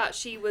she thought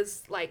she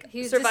was like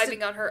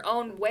surviving on her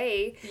own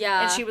way.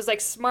 Yeah. And she was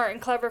like smart and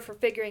clever for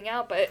figuring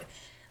out, but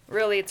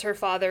really it's her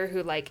father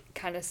who like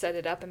kind of set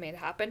it up and made it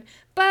happen.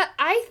 But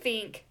I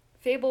think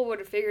Fable would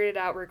have figured it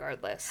out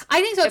regardless.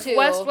 I think so too. If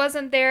West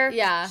wasn't there,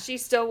 yeah, she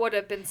still would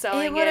have been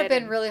selling it. It would have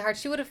been really hard.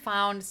 She would have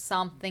found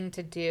something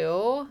to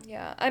do.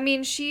 Yeah. I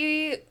mean,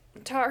 she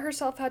taught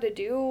herself how to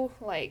do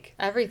like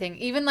everything.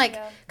 Even like,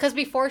 because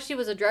before she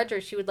was a dredger,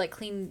 she would like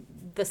clean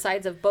the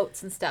sides of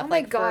boats and stuff. Oh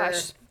my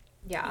gosh.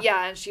 Yeah.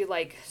 Yeah. And she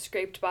like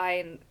scraped by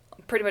and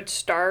pretty much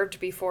starved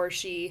before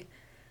she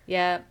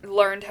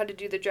learned how to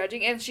do the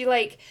dredging. And she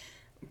like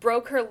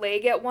broke her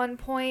leg at one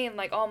point and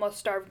like almost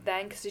starved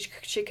then because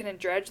she couldn't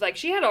dredge. Like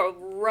she had a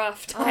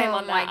rough time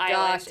on that island. Oh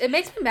my gosh. It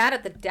makes me mad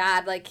at the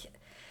dad. Like,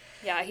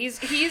 yeah, he's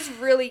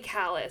really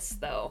callous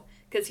though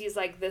because he's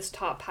like this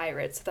top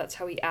pirate, so that's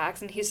how he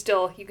acts, and he's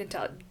still, you can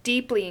tell,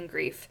 deeply in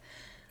grief.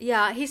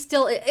 Yeah, he's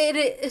still, it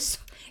is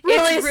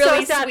really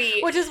so sad,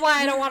 sweet. Which is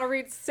why I don't want to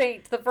read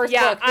Saint, the first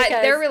book.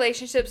 Yeah, their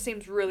relationship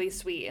seems really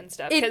sweet and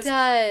stuff. It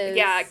does.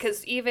 Yeah,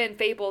 because even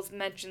Fables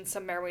mentioned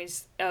some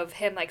memories of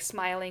him, like,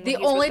 smiling when the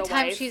he's only with the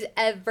time wife. she's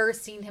ever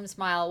seen him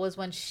smile was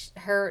when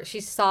she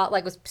saw,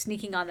 like, was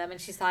sneaking on them, and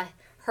she saw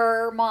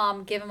her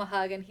mom give him a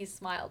hug, and he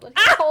smiled when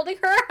he was holding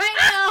her.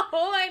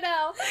 I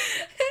know.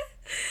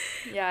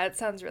 Yeah, it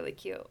sounds really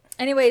cute.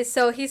 Anyways,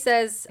 so he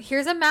says,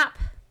 here's a map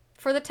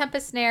for the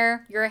Tempest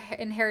Snare. Your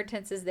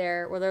inheritance is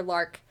there where their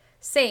lark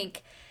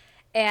sank.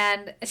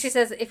 And she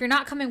says, if you're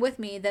not coming with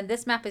me, then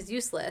this map is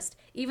useless.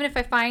 Even if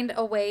I find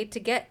a way to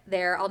get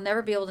there, I'll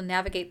never be able to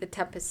navigate the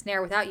Tempest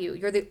Snare without you.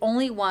 You're the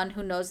only one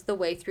who knows the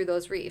way through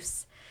those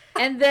reefs.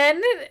 And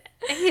then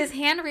his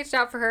hand reached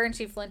out for her and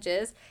she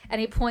flinches. And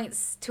he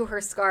points to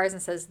her scars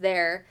and says,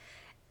 there.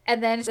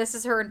 And then this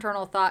is her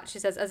internal thought. She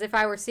says, as if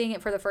I were seeing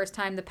it for the first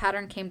time, the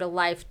pattern came to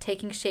life,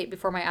 taking shape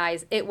before my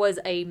eyes. It was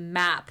a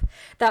map.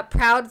 That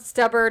proud,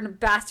 stubborn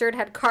bastard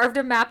had carved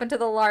a map into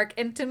the lark,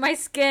 into my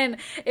skin.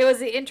 It was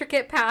the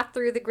intricate path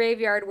through the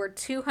graveyard where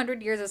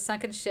 200 years of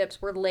sunken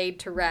ships were laid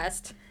to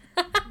rest.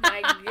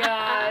 My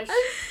gosh.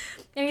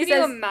 And Can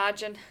you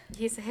imagine?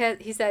 He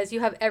says, you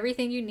have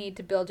everything you need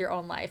to build your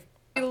own life.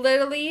 He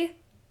literally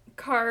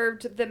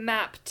carved the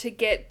map to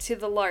get to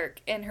the lark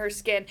in her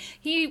skin.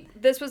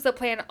 This was the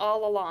plan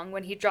all along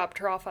when he dropped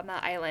her off on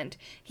that island.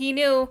 He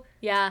knew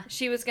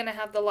she was going to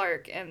have the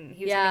lark and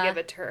he was going to give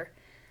it to her.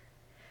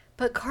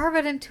 But carve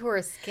it into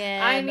her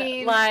skin. I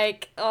mean,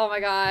 like, oh my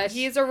gosh.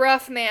 He's a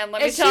rough man,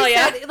 let me tell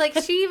you. Like,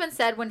 she even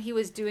said when he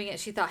was doing it,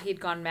 she thought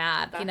he'd gone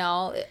mad, you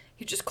know?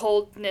 He just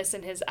coldness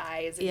in his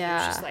eyes and he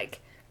was just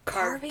like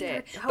carved Carving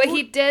it. her- But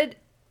he did.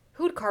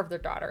 Who would carve their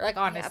daughter? Like,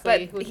 Yeah,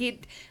 honestly.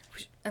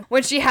 but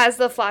when she has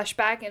the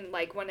flashback and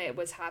like when it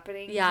was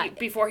happening, Yeah.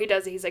 before he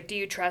does it, he's like, "Do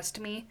you trust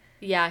me?"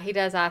 Yeah, he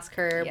does ask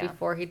her Yeah.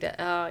 before he does.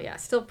 Oh, yeah,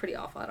 still pretty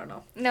awful. I don't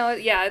know. No,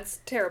 yeah, it's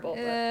terrible.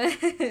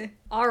 But...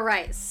 All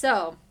right,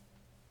 so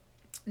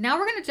now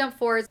we're going to jump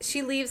forward.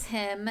 She leaves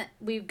him.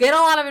 We get a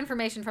lot of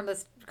information from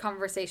this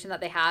conversation that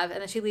they have,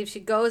 and then she leaves. She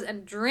goes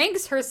and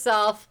drinks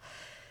herself.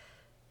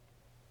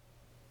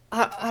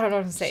 I don't know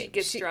what to say. She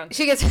gets drunk.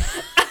 She gets...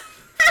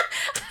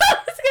 I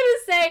was going to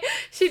say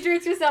she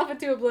drinks herself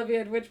into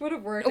oblivion, which would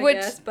have worked, I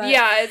guess. But,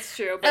 yeah, it's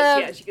true. But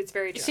yeah, she gets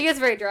very drunk. She gets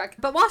very drunk.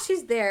 But while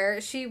she's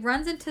there, she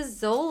runs into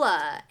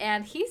Zola,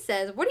 and he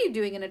says, "What are you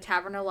doing in a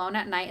tavern alone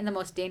at night in the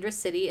most dangerous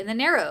city in the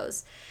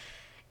Narrows?"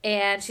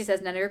 And she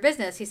says, "None of your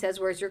business." He says,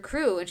 "Where's your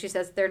crew?" And she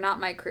says, "They're not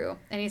my crew."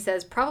 And he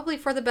says, "Probably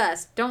for the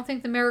best. Don't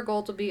think the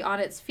Marigold will be on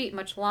its feet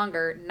much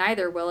longer.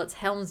 Neither will its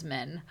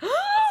helmsman."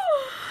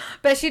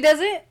 But she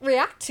doesn't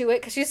react to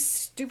it because she's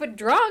stupid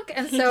drunk.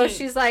 And so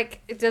she's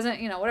like, it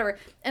doesn't, whatever.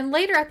 And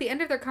later at the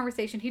end of their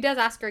conversation, he does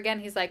ask her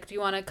again. He's like, "Do you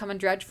want to come and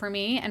dredge for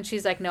me?" And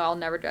she's like, "No, I'll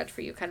never dredge for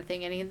you," kind of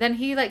thing. And then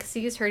he like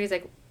sees her and he's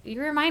like, "You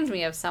remind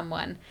me of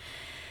someone."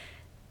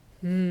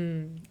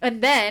 And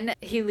then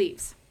he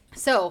leaves.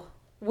 So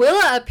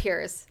Willa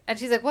appears and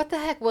she's like, "What the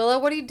heck, Willa?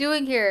 What are you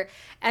doing here?"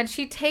 And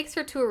she takes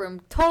her to a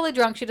room, totally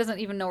drunk. She doesn't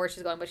even know where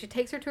she's going, but she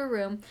takes her to a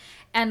room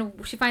and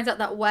she finds out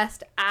that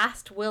West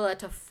asked Willa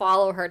to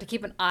follow her, to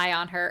keep an eye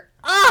on her.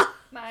 Oh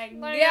my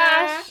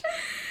gosh. gosh.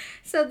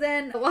 So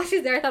then while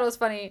she's there, I thought it was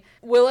funny.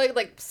 Willa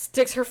like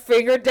sticks her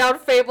finger down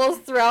Fable's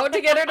throat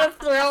to get her to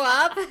throw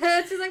up.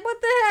 And she's like, "What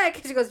the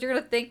heck?" She goes, "You're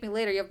going to thank me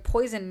later. You have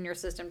poison in your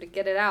system to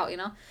get it out,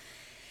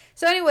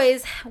 So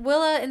anyways,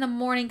 Willa in the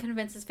morning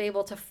convinces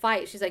Fable to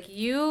fight. She's like,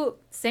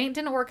 Saint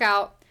didn't work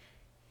out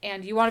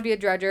and you want to be a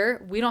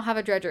dredger. We don't have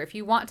a dredger. If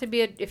you want to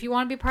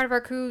be part of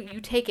our crew, you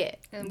take it.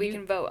 And we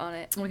can vote on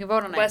it. We can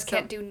vote on it. West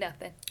can't do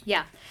nothing.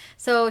 Yeah.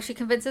 So she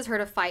convinces her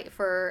to fight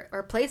for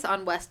her place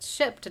on West's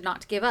ship, to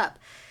not give up.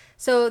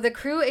 So the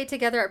crew ate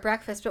together at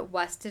breakfast, but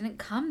West didn't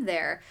come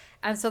there.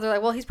 And so they're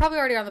like, well, he's probably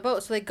already on the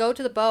boat. So they go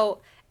to the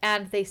boat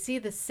and they see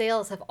the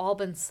sails have all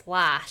been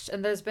slashed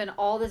and there's been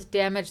all this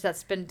damage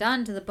that's been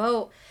done to the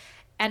boat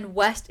and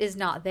West is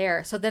not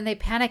there. So then they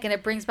panic and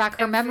it brings back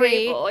her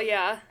memory. Fable,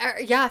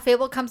 yeah.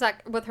 Fable comes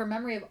back with her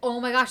memory of, oh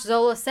my gosh,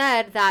 Zola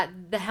said that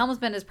the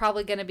helmsman is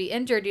probably going to be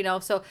injured,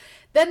 So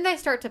then they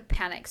start to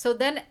panic. So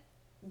then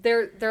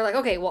they're like,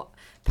 okay, well,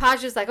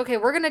 Paj is like, okay,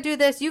 we're going to do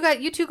this.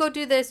 You two go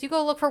do this. You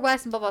go look for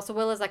West and blah, blah. So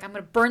Willa's like, I'm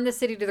going to burn the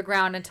city to the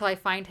ground until I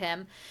find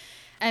him.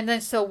 And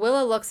then so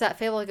Willa looks at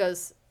Fable and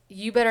goes,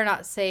 you better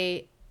not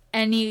say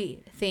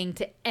anything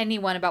to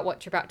anyone about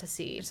what you're about to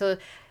see. So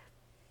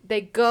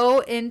they go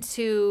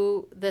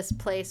into this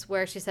place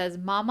where she says,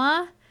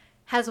 Mama,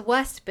 has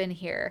West been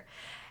here?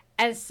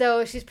 And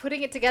so she's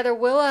putting it together.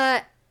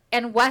 Willa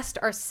and West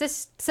are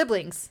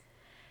siblings.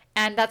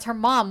 And that's her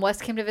mom.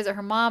 West came to visit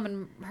her mom,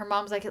 and her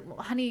mom's like,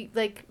 honey,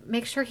 like,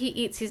 make sure he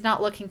eats. He's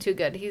not looking too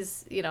good.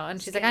 He's,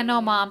 and she's like, I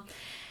know, Mom.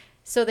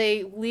 So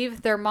they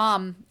leave their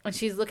mom, and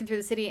she's looking through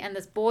the city, and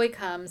this boy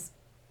comes.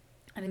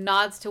 And he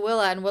nods to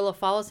Willa, and Willa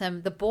follows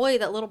him. That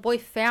little boy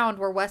found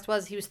where West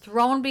was. He was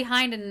thrown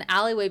behind in an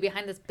alleyway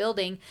behind this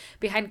building,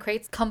 behind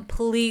crates,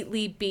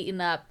 completely beaten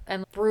up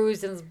and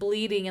bruised and is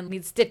bleeding and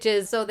needs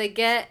stitches. So they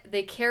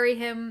carry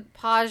him,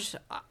 Paj,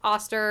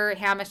 Oster,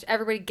 Hamish,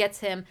 everybody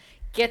gets him,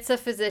 gets a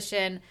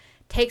physician,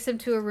 takes him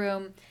to a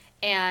room,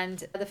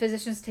 and the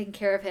physician's taking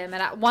care of him.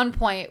 And at one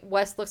point,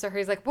 West looks at her,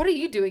 he's like, what are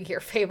you doing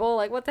here, Fable?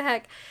 Like, what the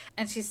heck?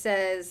 And she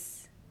says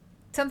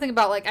something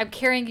about like, I'm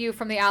carrying you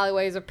from the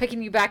alleyways or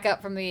picking you back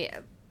up from the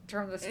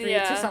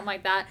streets or something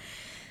like that.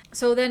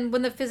 So then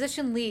when the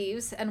physician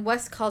leaves and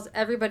West calls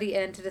everybody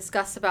in to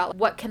discuss about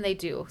what can they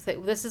do.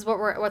 This is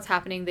what's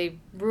happening. They've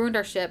ruined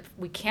our ship.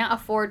 We can't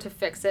afford to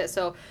fix it.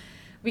 So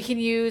we can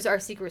use our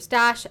secret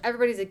stash.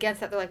 Everybody's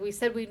against that. They're like, we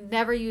said we'd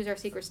never use our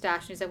secret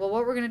stash. And he's like, well,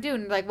 what we're going to do?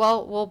 And they're like,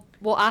 well,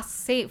 we'll ask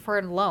Saint for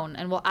a loan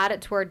and we'll add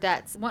it to our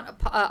debts.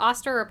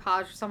 Oster or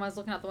Paj, someone's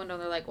looking out the window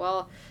and they're like,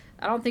 well,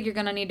 I don't think you're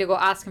going to need to go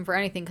ask him for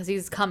anything because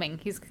he's coming.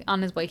 He's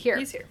on his way here.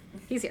 He's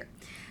here.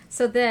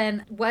 So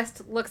then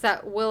West looks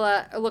at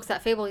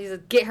Fable. He says,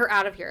 get her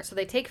out of here. So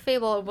they take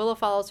Fable and Willa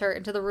follows her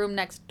into the room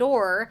next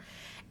door.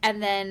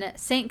 And then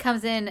Saint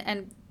comes in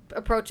and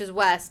approaches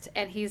West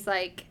and he's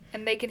like...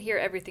 And they can hear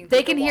everything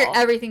through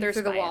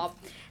the wall.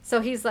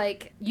 So he's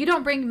like, you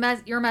don't bring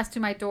your mess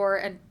to my door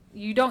and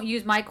you don't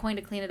use my coin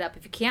to clean it up.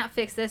 If you can't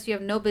fix this, you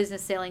have no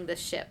business sailing this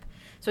ship.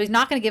 So he's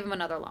not going to give him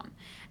another loan.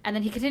 And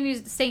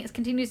then Saint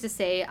continues to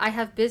say, I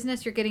have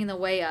business you're getting in the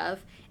way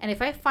of. And if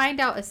I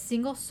find out a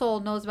single soul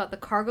knows about the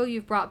cargo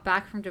you've brought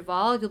back from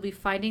Duval, you'll be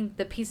finding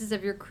the pieces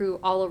of your crew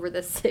all over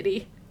this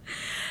city.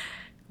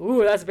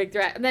 Ooh, that's a big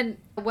threat. And then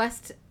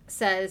West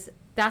says,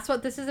 that's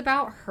what this is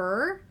about,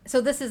 her?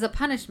 So this is a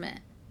punishment.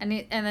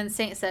 And then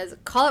Saint says,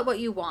 call it what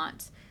you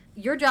want.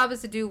 Your job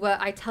is to do what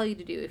I tell you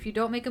to do. If you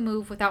don't make a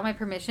move without my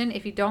permission,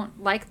 if you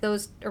don't like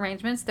those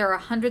arrangements, there are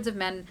hundreds of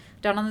men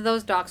down on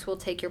those docks who will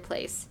take your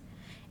place.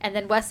 And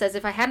then Wes says,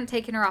 if I hadn't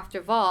taken her off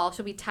Duval,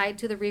 she'll be tied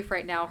to the reef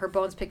right now, her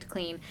bones picked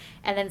clean.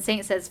 And then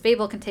Saint says,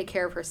 Fable can take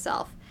care of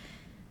herself.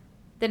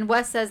 Then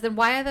Wes says, then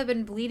why have I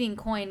been bleeding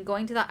Coin,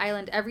 going to the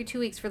island every 2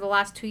 weeks for the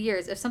last 2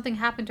 years? If something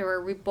happened to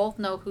her, we both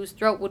know whose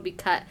throat would be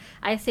cut.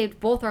 I saved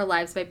both our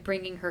lives by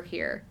bringing her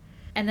here.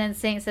 And then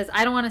Saint says,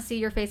 I don't want to see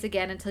your face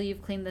again until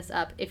you've cleaned this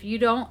up. If you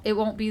don't, it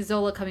won't be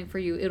Zola coming for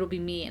you. It'll be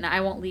me, and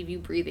I won't leave you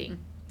breathing.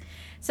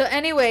 So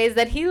anyways,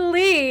 then he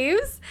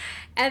leaves,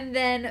 and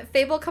then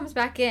Fable comes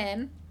back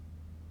in.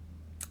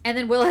 And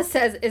then Willa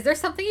says, is there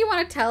something you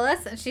want to tell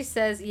us? And she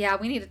says, yeah,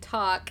 we need to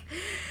talk.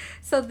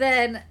 So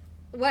then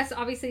Wes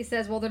obviously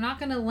says, well, they're not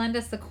going to lend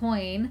us the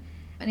coin.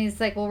 And he's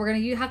like, well,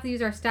 you have to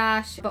use our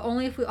stash, but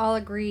only if we all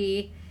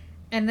agree.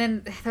 And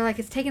then they're like,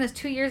 it's taken us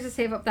 2 years to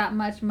save up that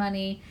much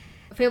money.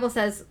 Fable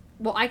says,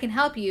 well, I can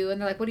help you. And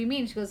they're like, what do you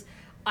mean? She goes,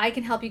 I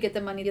can help you get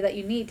the money that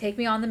you need. Take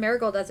me on the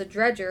Marigold as a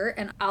dredger,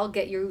 and I'll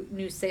get you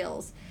new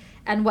sails.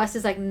 And Wes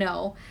is like,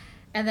 no.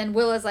 And then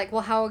Willa's like,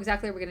 well, how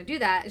exactly are we going to do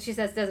that? And she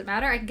says, doesn't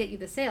matter. I can get you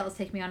the sails.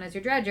 Take me on as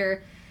your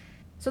dredger.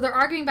 So they're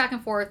arguing back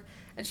and forth.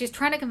 And she's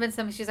trying to convince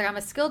them. She's like, I'm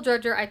a skilled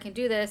dredger. I can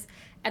do this.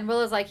 And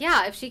Willa's like,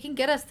 yeah, if she can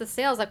get us the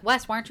sails, like,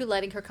 Wes, why aren't you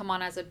letting her come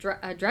on as a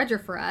dredger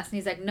for us? And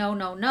he's like, no,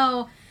 no,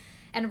 no.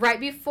 And right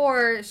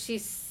before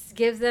she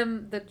gives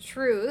them the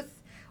truth,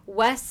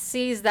 Wes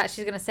sees that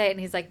she's going to say it. And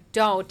he's like,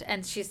 don't.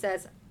 And she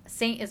says,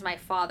 Saint is my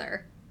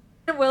father.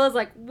 And Willa's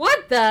like,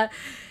 what the?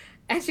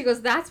 And she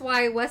goes, that's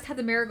why Wes had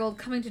the Marigold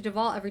coming to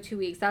Duval every 2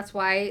 weeks. That's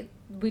why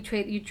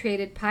you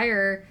traded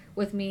Pyre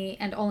with me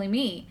and only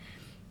me.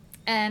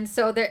 And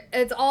so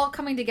it's all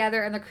coming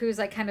together, and the crew's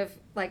like, kind of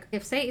like,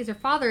 if Saint is your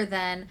father,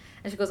 then,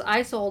 and she goes,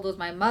 I sold was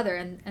my mother,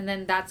 and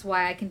then that's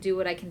why I can do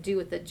what I can do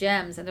with the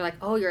gems. And they're like,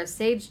 oh, you're a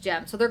sage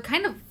gem. So they're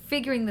kind of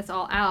figuring this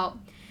all out.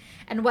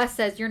 And Wes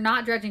says, you're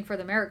not dredging for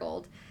the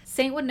Marigold.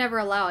 Saint would never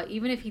allow it.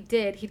 Even if he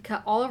did, he'd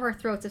cut all of our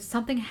throats if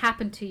something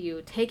happened to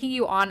you. Taking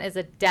you on is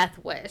a death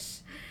wish.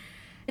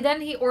 And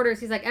then he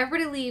orders, he's like,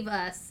 everybody leave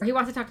us. He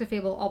wants to talk to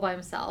Fable all by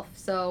himself.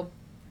 So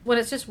when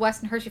it's just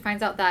Wes and her, she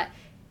finds out that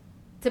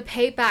to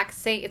pay back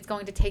Saint, it's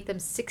going to take them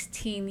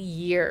 16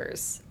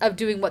 years of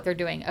doing what they're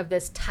doing, of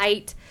this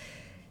tight,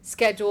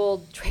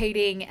 scheduled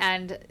trading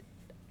and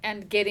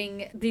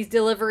getting these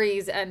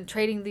deliveries and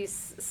trading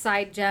these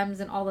side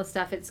gems and all this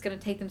stuff. It's going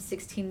to take them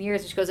 16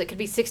 years. And she goes, it could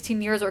be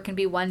 16 years or it can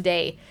be one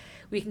day.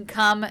 We can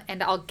come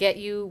and I'll get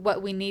you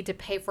what we need to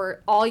pay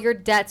for all your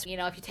debts, you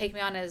know, if you take me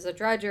on as a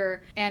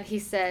dredger. And he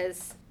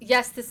says,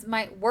 yes, this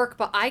might work,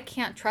 but I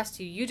can't trust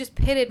you. You just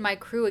pitted my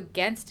crew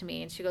against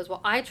me. And she goes,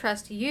 well, I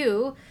trust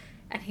you.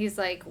 And he's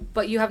like,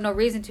 but you have no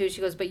reason to.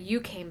 She goes, but you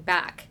came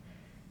back.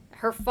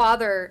 Her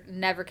father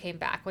never came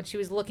back. When she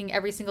was looking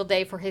every single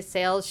day for his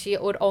sails, she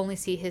would only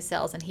see his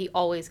sails, and he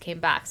always came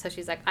back. So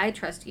she's like, I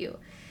trust you.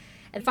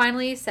 And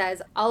finally he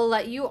says, I'll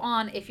let you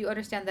on if you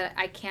understand that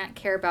I can't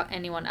care about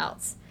anyone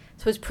else.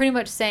 So it's pretty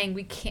much saying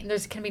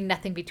there's going to be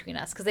nothing between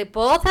us, because they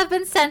both have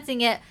been sensing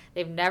it.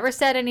 They've never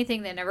said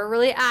anything. They never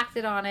really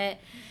acted on it.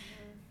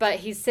 But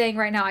he's saying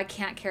right now, I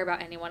can't care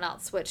about anyone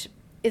else, which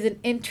is an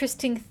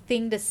interesting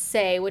thing to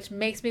say, which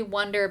makes me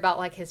wonder about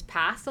like his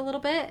past a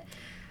little bit.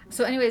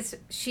 So anyways,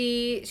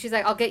 she's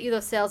like, I'll get you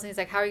those sails. And he's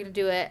like, how are you going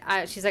to do it?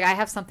 She's like, I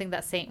have something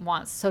that Saint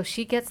wants. So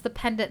she gets the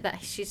pendant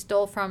that she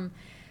stole from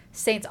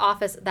Saint's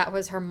office. That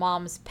was her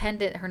mom's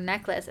pendant, her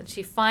necklace. And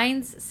she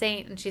finds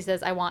Saint and she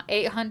says, I want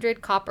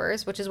 800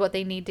 coppers, which is what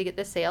they need to get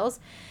the sails.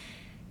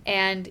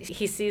 And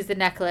he sees the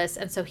necklace.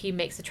 And so he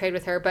makes a trade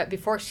with her. But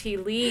before she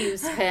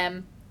leaves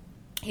him,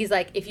 he's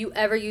like, if you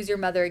ever use your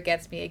mother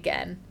against me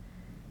again.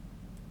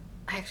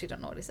 I actually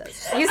don't know what he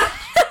says. I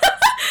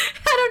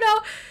don't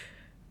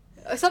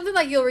know. Something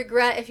like, you'll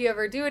regret if you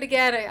ever do it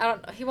again. I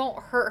don't know. He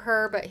won't hurt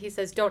her, but he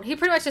says don't. He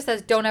pretty much just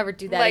says don't ever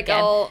do that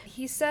again.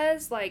 He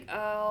says like,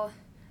 I'll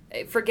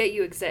forget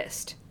you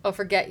exist. Oh,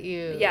 forget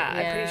you. Yeah,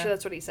 I'm pretty sure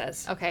that's what he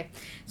says. Okay.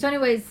 So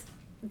anyways,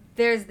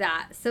 there's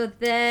that. So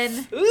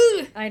then,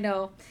 Ooh. I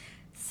know.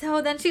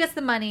 So then she gets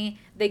the money.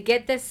 They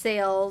get the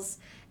sails,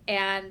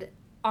 and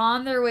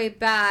on their way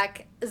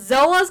back,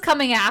 Zola's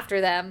coming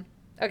after them.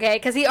 Okay,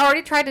 because he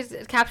already tried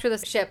to capture the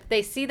ship.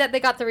 They see that they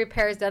got the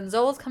repairs done.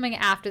 Zola's coming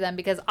after them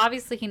because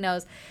obviously he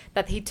knows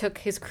that he took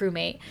his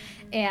crewmate.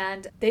 Mm-hmm.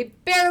 And they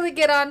barely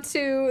get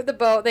onto the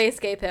boat. They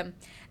escape him.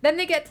 Then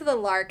they get to the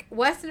Lark.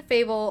 Wes and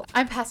Fable,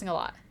 I'm passing a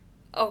lot.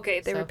 Okay,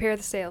 they repair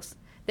the sails.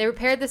 They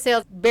repaired the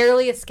sails,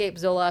 barely escape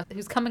Zola,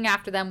 who's coming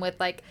after them with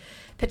like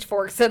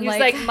pitchforks. And he's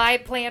like, my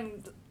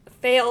plan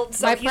failed,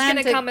 so he's going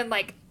to come and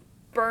like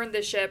burn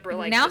the ship or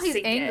like now he's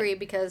angry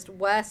because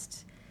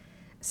West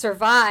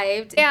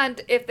survived, and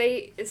if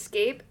they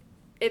escape,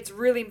 it's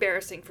really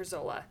embarrassing for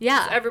Zola.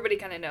 Yeah, so everybody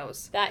kind of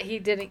knows that he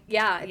didn't.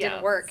 Yeah, it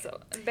didn't work. So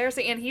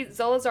embarrassing, and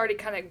Zola's already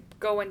kind of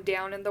going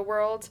down in the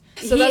world.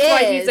 So that's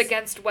why he's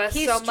against West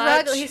so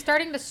much. He's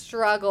starting to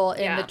struggle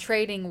in the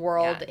trading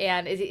world,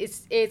 and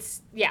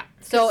it's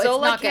So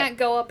Zola can't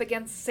go up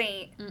against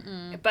Saint,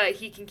 but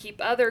he can keep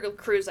other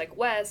crews like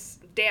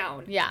West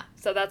down. Yeah,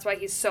 so that's why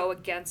he's so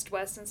against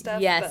West and stuff.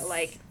 Yes, but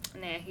like.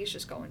 Nah, he's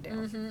just going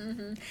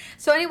down.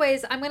 So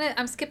anyways,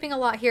 I'm skipping a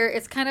lot here.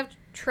 It's kind of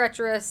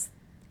treacherous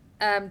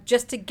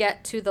just to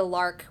get to the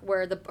Lark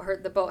where the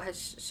boat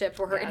has shipped,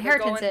 where her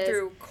inheritance going is.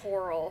 Through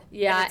coral.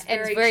 Yeah,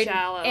 and it's very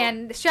shallow.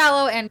 And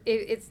shallow, and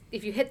it's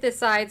if you hit the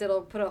sides,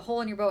 it'll put a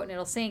hole in your boat and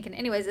it'll sink. And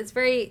anyways, it's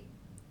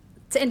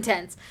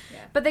intense. Yeah.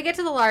 But they get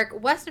to the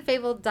Lark. West and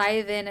Fable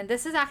dive in, and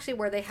this is actually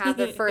where they have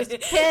their first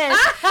kiss.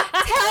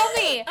 Tell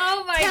me.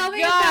 Oh my gosh. Tell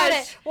me about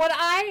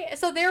it.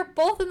 So they're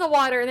both in the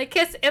water, and they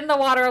kiss in the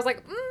water. I was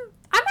like,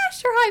 I'm not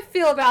sure how I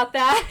feel about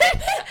that.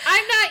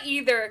 I'm not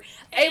either.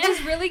 It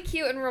was really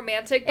cute and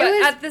romantic, but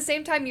at the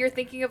same time, you're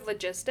thinking of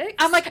logistics.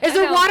 I'm like, is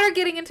there water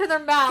getting into their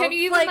mouth? Can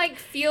you even,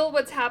 feel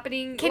what's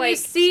happening? Can you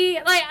see?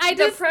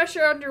 The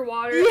pressure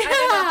underwater. Yeah.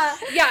 I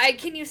don't know. Yeah,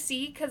 can you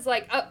see? Because,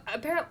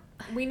 apparently,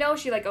 we know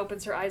she,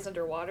 opens her eyes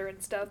underwater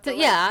and stuff. But,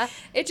 yeah.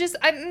 It just,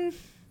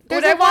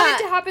 would I want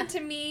it to happen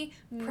to me?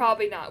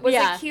 Probably not. Was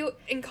it cute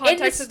in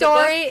context of the book? In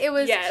the story, it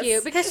was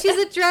cute. Because she's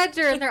a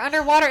dredger and they're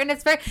underwater. And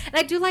it's and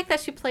I do like that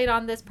she played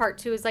on this part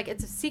too. Is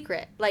it's a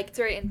secret. It's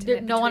very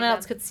intimate. No one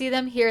else could see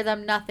them, hear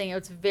them, nothing. It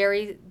was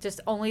very, just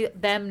only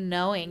them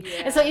knowing.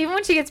 Yeah. And so even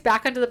when she gets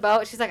back onto the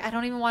boat, she's like, I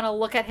don't even want to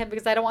look at him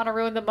because I don't want to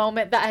ruin the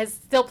moment that is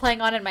still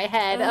playing on in my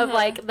head of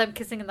them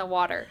kissing in the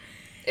water.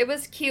 It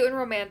was cute and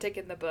romantic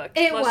in the book.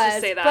 Let's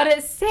just say that. But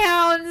it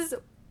sounds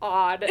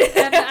odd.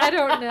 And I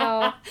don't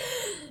know.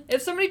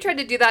 If somebody tried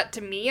to do that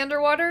to me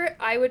underwater,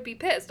 I would be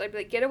pissed. I'd be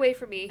like, get away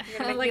from me. You're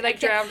going to make me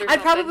drowned or something.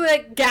 I'd probably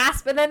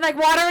gasp and then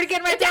water would get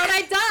in my throat and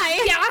I'd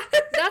die. Yeah,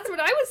 that's what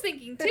I was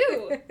thinking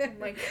too. Oh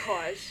my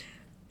gosh.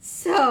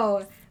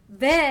 So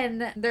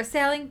then they're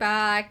sailing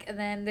back, and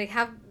then they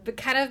have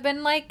kind of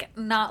been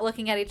not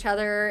looking at each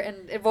other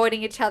and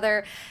avoiding each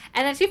other.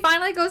 And then she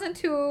finally goes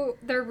into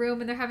their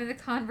room and they're having the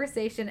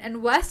conversation,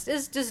 and West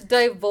is just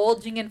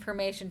divulging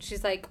information.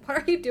 She's like, what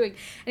are you doing?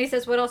 And he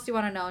says, what else do you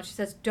want to know? And she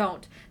says,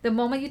 don't. The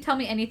moment you tell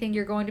me anything,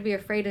 you're going to be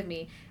afraid of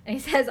me. And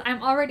he says,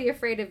 I'm already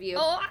afraid of you.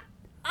 Oh.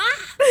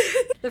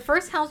 The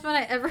first helmsman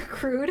I ever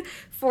crewed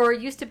for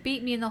used to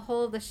beat me in the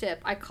hull of the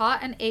ship. I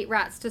caught and ate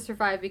rats to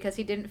survive because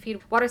he didn't feed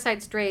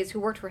waterside strays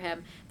who worked for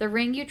him. The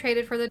ring you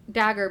traded for the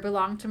dagger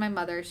belonged to my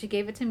mother. She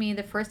gave it to me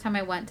the first time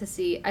I went to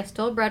sea. I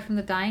stole bread from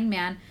the dying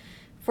man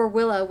for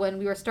Willa when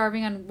we were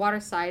starving on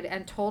waterside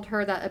and told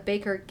her that a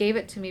baker gave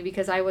it to me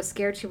because I was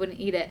scared she wouldn't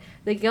eat it.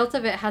 The guilt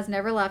of it has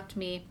never left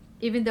me,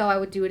 even though I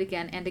would do it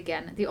again and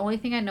again. The only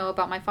thing I know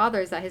about my father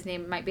is that his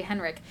name might be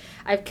Henrik.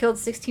 I've killed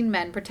 16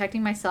 men,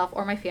 protecting myself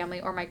or my family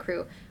or my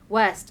crew.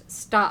 West,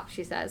 stop,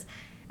 she says.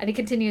 And he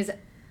continues,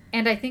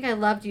 and I think I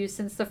loved you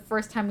since the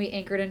first time we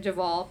anchored in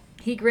Javal.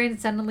 He grinned,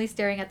 suddenly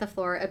staring at the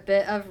floor. A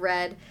bit of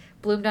red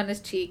bloomed on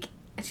his cheek.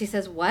 And she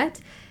says,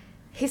 what?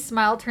 His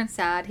smile turned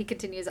sad. He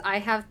continues, I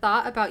have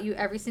thought about you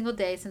every single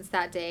day since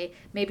that day,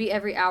 maybe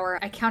every hour.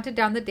 I counted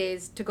down the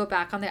days to go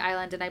back on the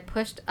island, and I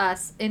pushed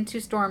us into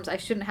storms I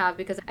shouldn't have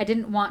because I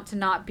didn't want to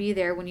not be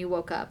there when you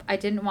woke up. I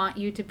didn't want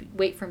you to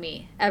wait for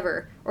me,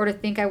 ever, or to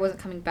think I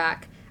wasn't coming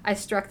back. I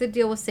struck the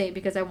deal with Saint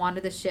because I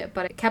wanted the ship,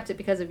 but I kept it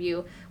because of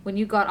you. When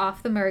you got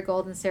off the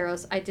Marigold in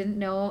Saros, I didn't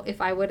know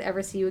if I would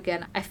ever see you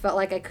again. I felt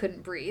like I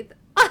couldn't breathe.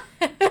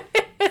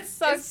 It's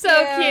so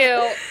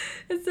cute.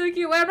 It's so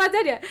cute. Wait, I'm not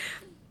done yet.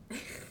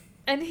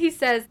 And he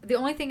says, the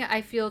only thing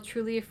I feel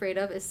truly afraid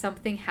of is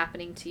something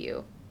happening to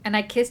you. And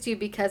I kissed you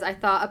because I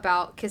thought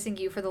about kissing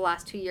you for the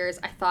last 2 years.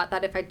 I thought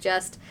that if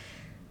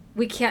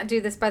we can't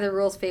do this by the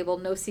rules, Fable,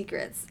 no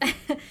secrets.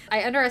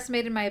 I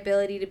underestimated my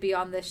ability to be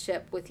on this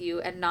ship with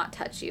you and not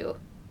touch you.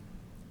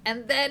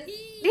 And then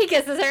he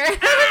kisses her,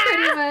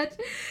 pretty much.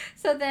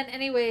 So then,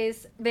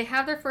 anyways, they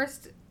have their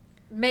first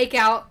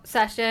make-out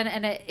session,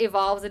 and it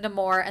evolves into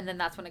more, and then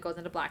that's when it goes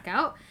into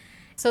blackout.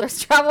 So they're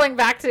traveling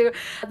back to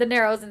the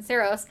Narrows in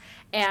Saros,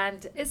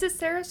 and... Is it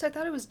Saros? I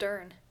thought it was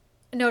Dern.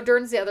 No,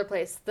 Dern's the other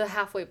place, the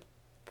halfway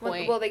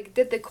point. Well, they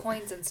did the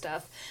coins and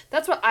stuff.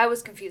 That's what I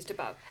was confused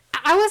about.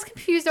 I was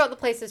confused about the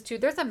places, too.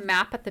 There's a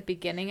map at the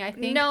beginning, I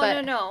think.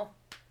 No.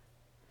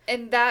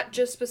 And that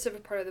just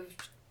specific part of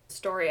the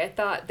story, I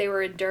thought they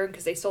were in Dern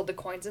because they sold the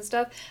coins and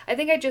stuff. I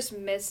think I just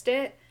missed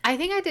it. I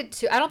think I did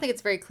too. I don't think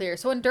it's very clear.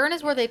 So in Dern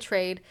is where they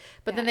trade,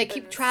 but then they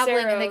keep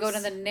traveling and they go to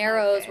the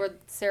Narrows where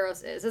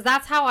Saros is.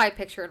 That's how I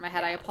picture it in my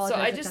head. I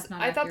apologize. So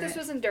I thought this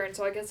was in Dern,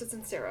 so I guess it's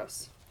in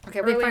Saros. Okay,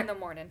 early in the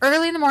morning.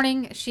 Early in the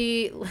morning,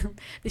 she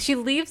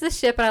leaves the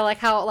ship, and I like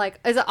how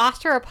is it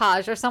Oster or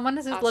Paj or someone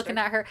is just looking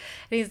at her,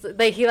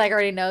 and he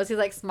already knows. He's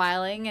like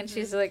smiling, and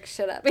she's like,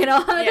 "Shut up,"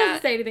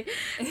 doesn't say anything.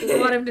 Doesn't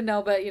want him to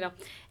know, but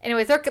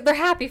Anyways, they're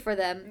happy for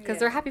them because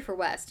they're happy for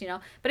West,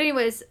 But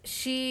anyways,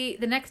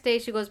 the next day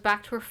she goes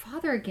back to her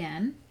father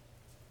again,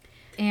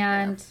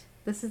 and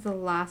this is the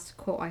last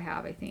quote I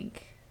have, I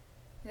think.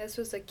 This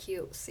was a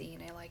cute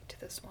scene. I liked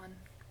this one.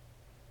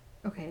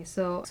 Okay,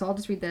 so I'll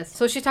just read this.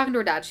 So she's talking to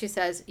her dad. She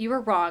says, you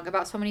were wrong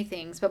about so many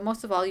things, but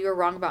most of all, you were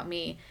wrong about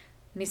me.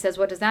 And he says,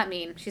 what does that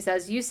mean? She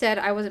says, you said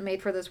I wasn't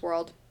made for this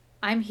world.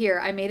 I'm here.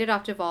 I made it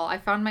off Javal. I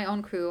found my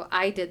own crew.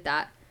 I did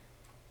that.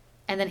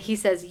 And then he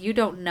says, you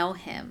don't know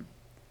him.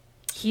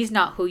 He's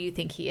not who you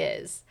think he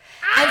is.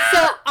 And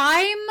so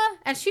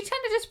and she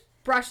kind of just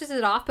brushes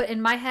it off, but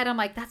in my head, I'm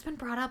like, that's been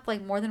brought up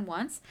like more than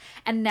once.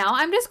 And now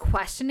I'm just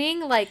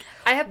questioning, like,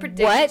 I have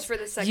predictions for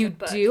the second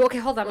book. You do? Okay,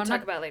 hold on. We'll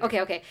talk about it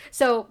later. Okay.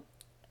 So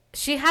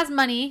she has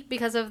money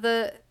because of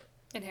the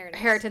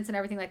inheritance and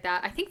everything like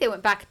that. I think they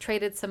went back,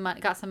 traded some money,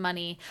 got some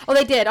money. Oh,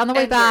 they did. On the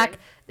way back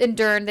in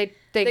Dern, they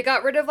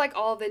got rid of like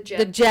all the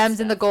gems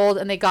and the gold,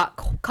 and they got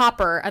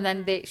copper. And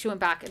then she went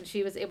back, and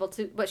she was able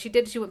to. What she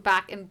did, she went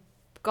back and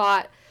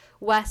got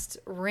West's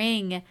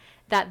ring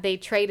that they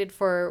traded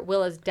for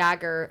Willa's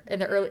dagger in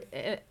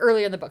the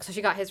earlier in the book. So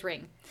she got his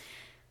ring.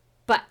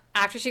 But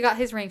after she got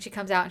his ring, she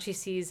comes out and she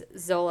sees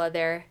Zola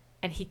there,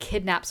 and he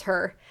kidnaps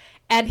her,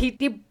 and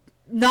he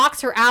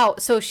knocks her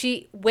out. So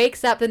she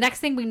wakes up. The next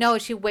thing we know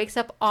is she wakes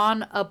up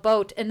on a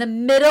boat in the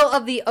middle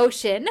of the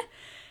ocean,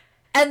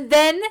 and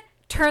then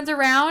turns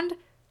around,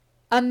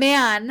 a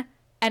man,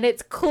 and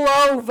it's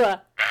Clove.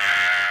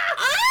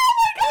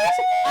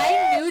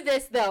 I knew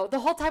this, though. The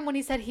whole time when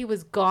he said he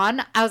was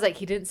gone, I was like,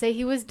 he didn't say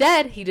he was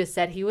dead. He just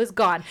said he was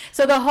gone.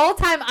 So the whole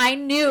time I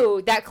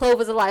knew that Clove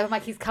was alive. I'm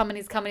like, he's coming.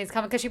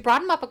 Because she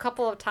brought him up a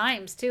couple of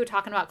times, too,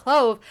 talking about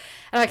Clove.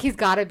 And I'm like, he's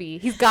got to be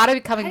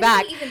coming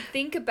back. I didn't even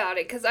think about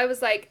it, because I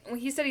was like, when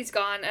he said he's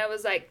gone, I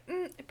was like,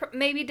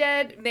 maybe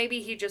dead.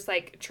 Maybe he just,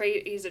 like,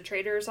 he's a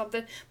traitor or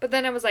something. But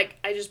then I was like,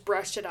 I just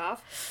brushed it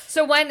off.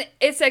 So when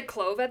it said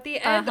Clove at the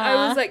end,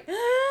 I was like...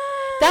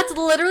 That's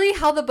literally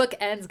how the book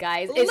ends,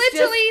 guys. It's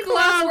literally, the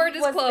last word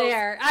is Clove.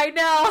 There. I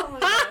know.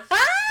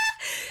 Oh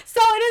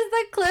so it is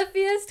the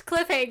cliffiest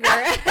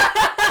cliffhanger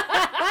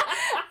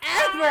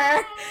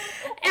ever.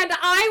 And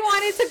I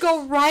wanted to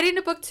go right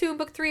into book 2 and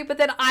book 3, but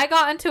then I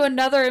got into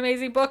another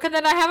amazing book, and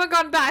then I haven't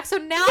gone back. So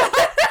now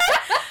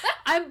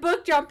I'm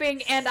book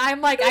jumping, and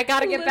I'm like, I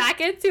gotta get back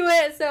into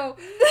it. So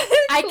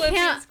I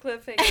can't.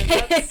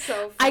 Cliffhanger. That's so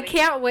funny. I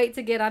can't wait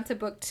to get onto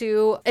book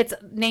 2. It's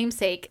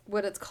Namesake,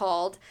 what it's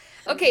called.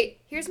 Okay,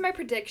 here's my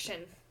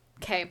prediction.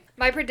 Okay.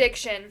 My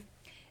prediction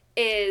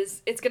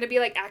is it's going to be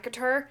like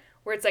ACOTAR,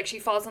 where it's like she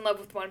falls in love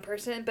with one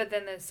person, but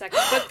then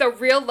but the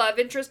real love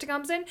interest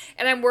comes in,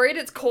 and I'm worried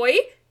it's Koi.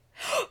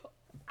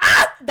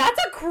 That's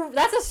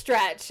a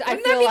stretch.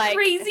 Wouldn't that be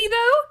crazy,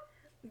 though?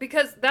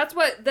 Because that's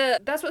what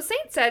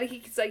Saint said.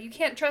 He's like, you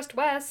can't trust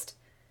West.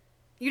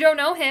 You don't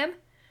know him.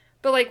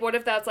 But, like, what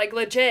if that's, like,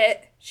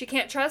 legit? She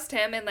can't trust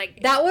him, and,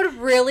 like... That would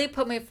really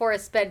put me for a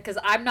spin, because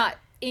I'm not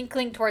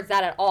inkling towards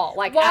that at all.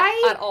 Like,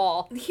 at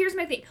all. Here's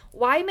my thing.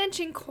 Why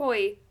mention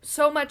Koi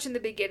so much in the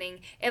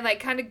beginning and, like,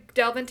 kind of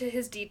delve into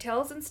his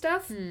details and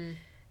stuff?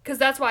 Because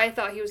that's why I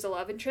thought he was a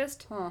love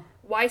interest. Huh.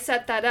 Why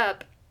set that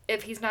up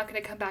if he's not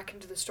going to come back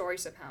into the story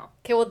somehow?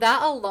 Okay, well,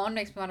 that alone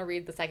makes me want to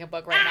read the second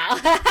book right now.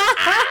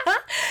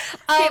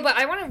 Okay, but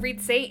I want to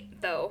read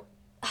Saint, though.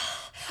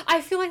 I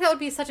feel like that would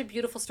be such a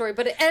beautiful story,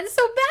 but it ends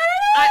so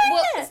bad.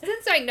 Well,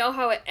 since I know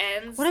how it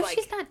ends... What if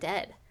she's not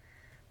dead?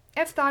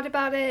 I've thought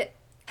about it.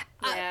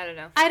 Yeah, I don't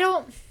know.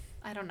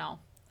 I don't know.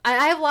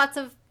 I have lots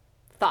of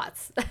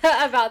thoughts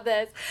about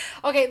this.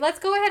 Okay, let's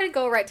go ahead and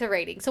go right to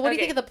rating. So what do you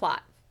think of the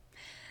plot?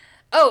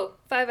 Oh,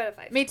 5 out of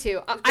 5. Me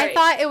too. I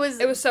thought it was...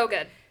 It was so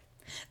good.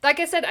 Like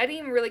I said, I didn't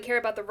even really care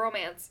about the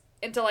romance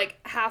until, like,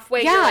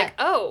 halfway. Yeah. You're like,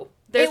 oh,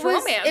 there's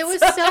romance. It was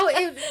so...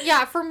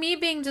 yeah, for me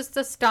being just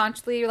a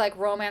staunchly, like,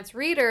 romance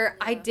reader,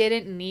 I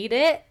didn't need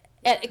it.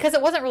 Because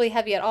it wasn't really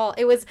heavy at all.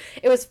 It was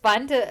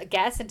fun to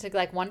guess and to,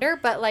 like, wonder,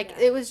 but, like,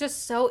 it was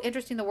just so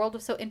interesting. The world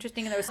was so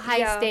interesting, and there was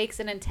high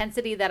stakes and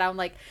intensity that I'm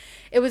like,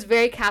 it was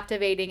very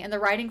captivating, and the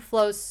writing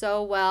flows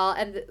so well,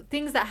 and the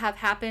things that have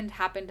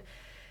happened.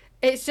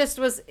 It just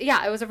was,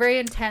 it was a very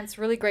intense,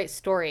 really great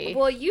story.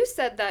 Well, you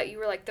said that. You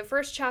were like, the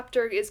first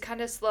chapter is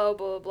kind of slow,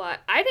 blah, blah, blah.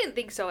 I didn't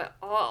think so at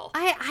all.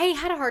 I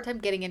had a hard time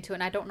getting into it,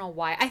 and I don't know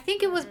why. I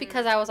think it was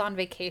because I was on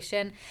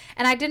vacation,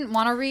 and I didn't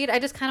want to read. I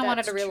just kind of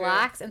wanted to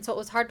relax, and so it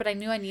was hard, but I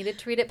knew I needed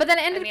to read it. But then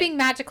it ended up being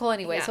magical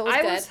anyway, so it was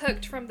good. I was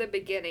hooked from the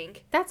beginning.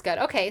 That's good.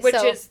 Okay, Which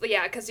is,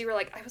 because you were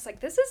like, I was like,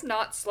 this is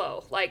not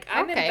slow. Like,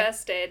 I'm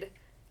invested.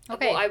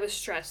 Okay. Well, I was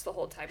stressed the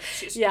whole time.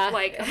 She's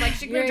like, I'm like,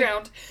 she could have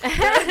drowned.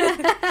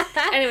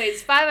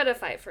 Anyways, 5 out of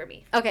 5 for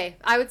me. Okay,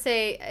 I would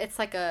say it's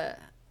like a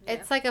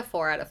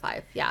 4 out of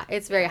 5. Yeah,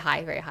 it's very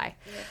high, very high.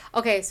 Yeah.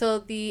 Okay, so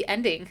the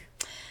ending.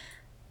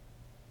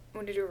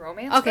 Want to do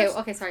romance? Okay, first?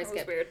 Okay, sorry,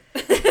 skip. Weird.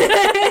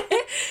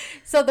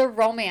 So the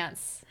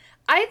romance.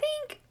 I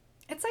think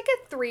it's like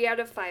a 3 out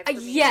of 5 for me.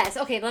 Yes.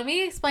 Okay, let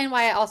me explain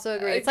why I also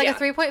agree. It's like a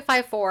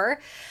 3.54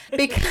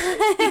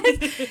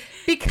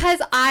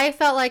 because I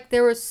felt like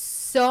there was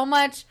so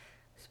much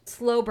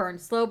slow burn,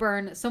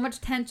 so much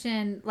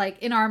tension, like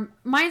in our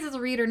minds as a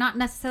reader, not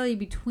necessarily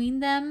between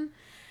them,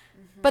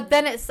 but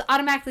then it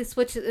automatically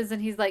switches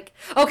and he's like,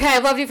 okay, I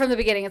loved you from the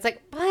beginning. It's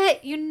like,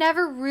 but you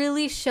never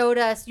really showed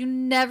us,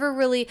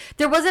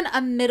 there wasn't a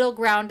middle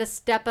ground to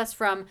step us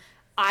from,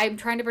 I'm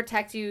trying to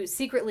protect you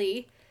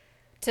secretly,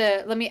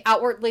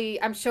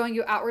 I'm showing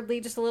you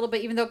outwardly just a little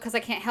bit, even though, because I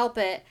can't help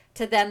it,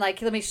 to then,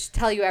 like, let me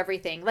tell you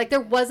everything. Like, there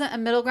wasn't a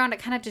middle ground. It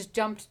kind of just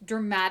jumped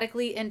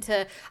dramatically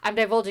into, I'm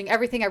divulging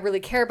everything. I really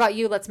care about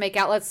you. Let's make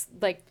out. Let's,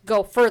 like,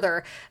 go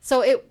further.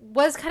 So it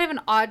was kind of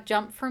an odd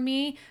jump for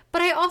me,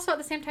 but I also at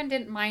the same time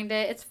didn't mind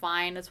it. It's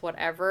fine. It's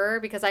whatever,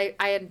 because I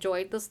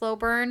enjoyed the slow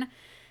burn.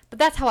 But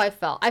that's how I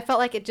felt. I felt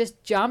like it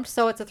just jumped,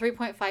 so it's a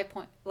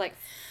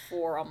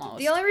 4 almost.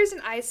 The only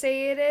reason I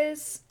say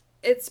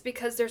it's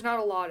because there's not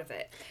a lot of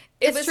it.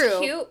 It's true.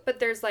 Cute, but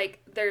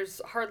there's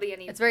hardly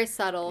any. It's very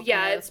subtle.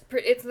 Yeah,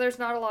 there's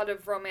not a lot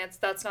of romance.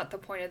 That's not the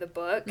point of the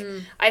book.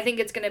 I think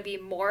it's going to be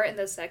more in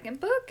the second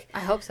book. I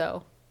hope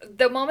so.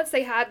 The moments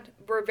they had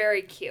were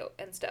very cute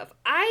and stuff.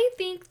 I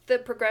think the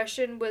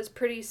progression was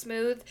pretty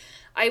smooth.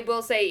 I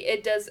will say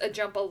it does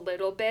jump a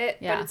little bit,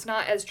 but it's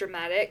not as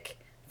dramatic.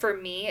 For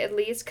me, at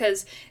least,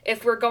 because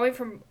if we're going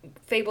from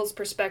Fable's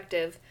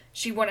perspective,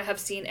 she wouldn't have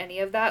seen any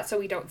of that, so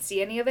we don't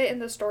see any of it in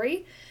the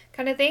story,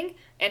 kind of thing.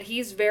 And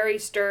he's very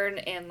stern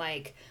and,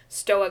 like,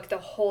 stoic the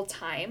whole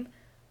time.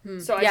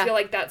 So I feel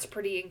like that's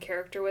pretty in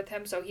character with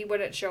him, so he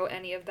wouldn't show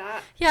any of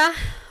that. Yeah,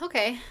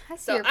 okay. I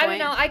see your point. I don't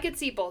know. I could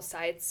see both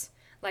sides.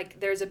 Like,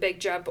 there's a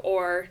big jump,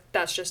 or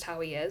that's just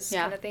how he is,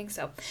 kind of thing.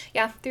 So,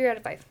 yeah, 3 out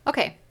of 5.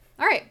 Okay.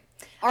 All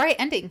right,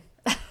 ending.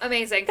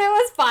 Amazing. That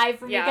was 5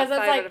 for me, because that's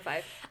 5 like, out of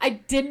 5.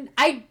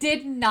 I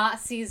did not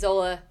see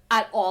Zola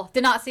at all.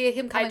 Did not see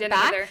him coming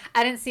back. Either.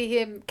 I didn't see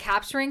him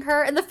capturing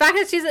her, and the fact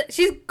that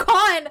she's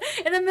gone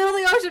in the middle of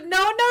the ocean.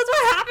 No one knows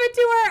what happened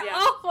to her. Yeah.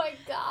 Oh my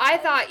god. I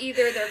thought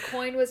either their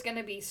coin was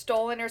gonna be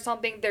stolen or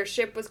something, their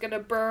ship was gonna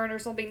burn or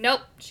something.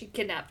 Nope, she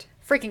kidnapped.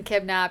 Freaking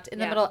kidnapped in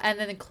the middle, and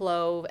then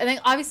Clove, and then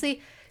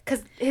obviously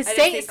because his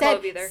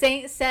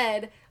Saint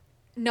said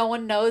no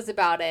one knows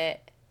about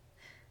it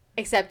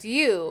except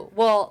you.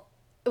 Well,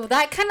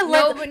 that kind of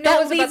leads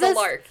about the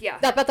lark,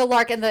 about the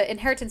lark and the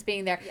inheritance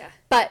being there. Yeah.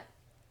 But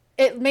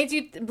it leads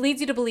you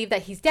to believe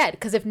that he's dead,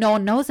 because if no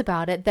one knows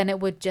about it, then it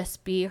would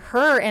just be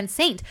her and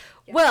Saint.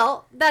 Yeah.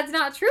 Well, that's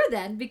not true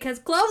then, because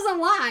Clove's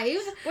alive,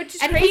 which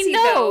is and crazy, he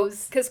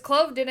knows, because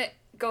Clove didn't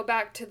go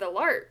back to the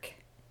lark.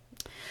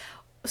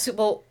 So,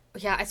 well,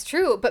 yeah, it's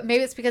true, but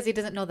maybe it's because he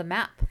doesn't know the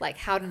map, like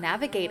how to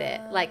navigate it,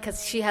 like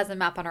because she has the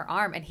map on her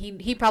arm, and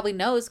he probably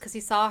knows because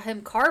he saw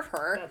him carve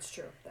her. That's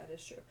true. That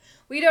is true.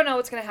 We don't know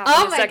what's going to happen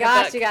in the second book. Oh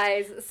my gosh, you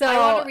guys. So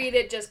I want to read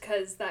it just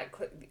because that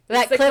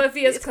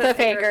Cliffiest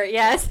cliffhanger.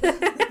 Yes.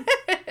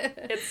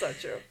 It's so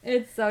true.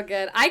 It's so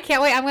good. I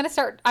can't wait. I'm going to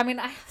start. I mean,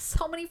 I have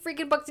so many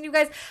freaking books, and you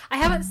guys, I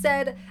haven't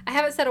said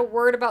a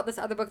word about this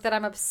other book that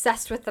I'm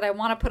obsessed with that I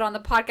want to put on the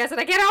podcast, and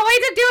I cannot wait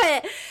to do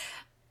it.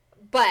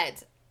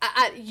 But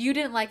you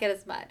didn't like it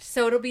as much,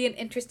 so it'll be an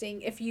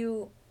interesting if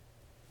you.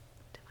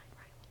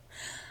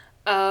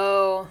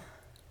 Oh.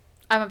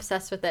 I'm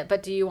obsessed with it,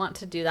 but do you want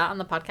to do that on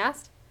the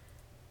podcast?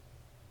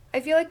 I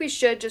feel like we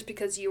should, just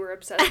because you were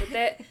obsessed with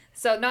it.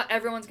 So not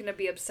everyone's going to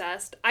be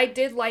obsessed. I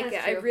did like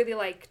it. True. I really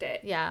liked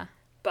it. Yeah.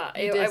 But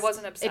I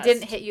wasn't obsessed. It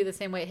didn't hit you the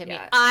same way it hit me.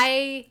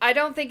 I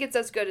don't think it's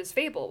as good as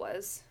Fable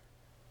was.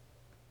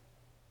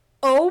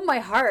 Oh, my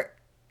heart.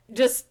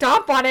 Just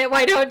stomp on it.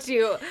 Why don't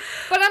you?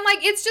 But I'm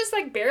like, it's just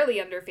like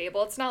barely under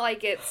Fable. It's not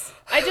like it's...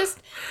 I just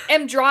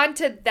am drawn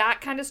to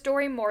that kind of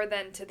story more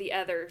than to the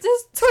other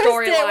just twist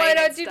it. Why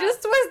don't you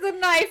just twist the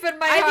knife in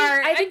my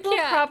heart? I think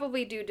we'll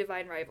probably do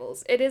Divine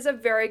Rivals. It is a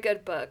very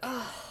good book.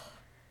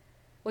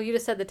 Well, you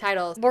just said the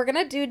titles. We're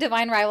going to do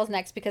Divine Rivals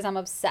next because I'm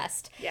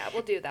obsessed. Yeah,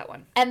 we'll do that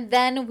one. And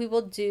then we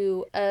will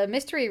do a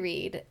mystery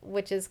read,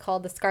 which is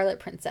called The Scarlet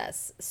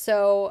Princess.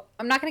 So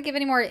I'm not going to give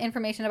any more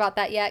information about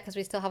that yet because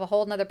we still have a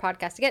whole nother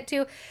podcast to get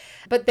to.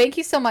 But thank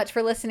you so much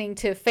for listening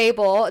to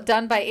Fable,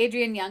 done by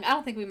Adrienne Young. I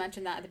don't think we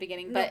mentioned that at the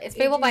beginning, but it's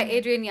Fable by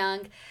Adrienne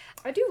Young.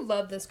 I do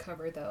love this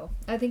cover, though.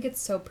 I think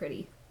it's so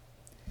pretty.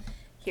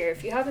 Here,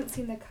 if you haven't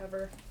seen the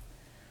cover,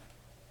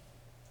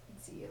 you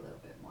can see a little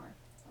bit more.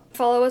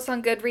 Follow us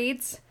on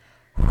Goodreads.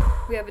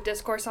 We have a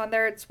discourse on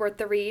there. It's Worth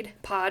the Read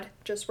Pod.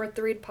 Just Worth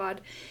the Read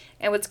Pod.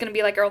 And it's going to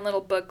be like our own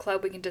little book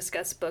club. We can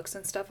discuss books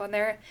and stuff on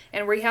there.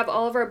 And we have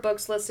all of our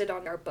books listed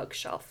on our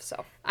bookshelf.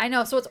 So I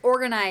know. So it's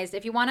organized.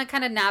 If you want to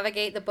kind of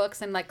navigate the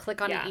books and like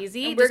click on it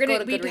easy, and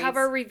we have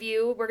our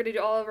review. We're going to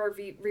do all of our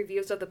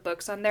reviews of the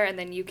books on there. And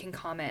then you can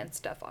comment and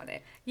stuff on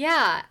it.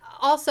 Yeah.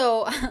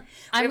 Also,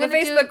 we're going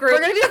to do a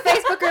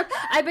Facebook group.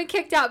 I've been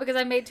kicked out because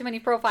I made too many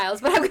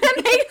profiles. But I'm going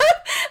to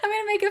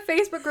make a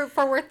Facebook group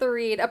for Worth the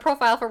Read. A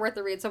profile for Worth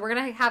the Read. So we're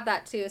going to have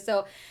that too.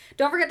 So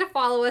don't forget to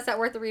follow us at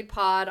Worth the Read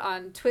Pod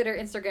on Twitter,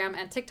 Instagram,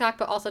 and TikTok,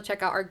 but also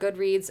check out our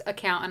Goodreads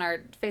account and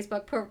our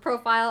Facebook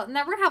profile. And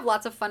then we're going to have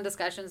lots of fun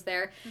discussions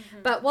there.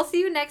 Mm-hmm. But we'll see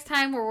you next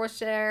time where we'll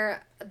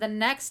share the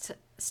next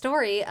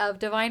story of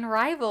Divine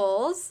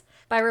Rivals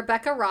by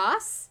Rebecca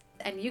Ross.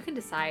 And you can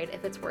decide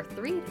if it's worth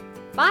the read.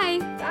 Bye.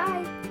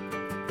 Bye.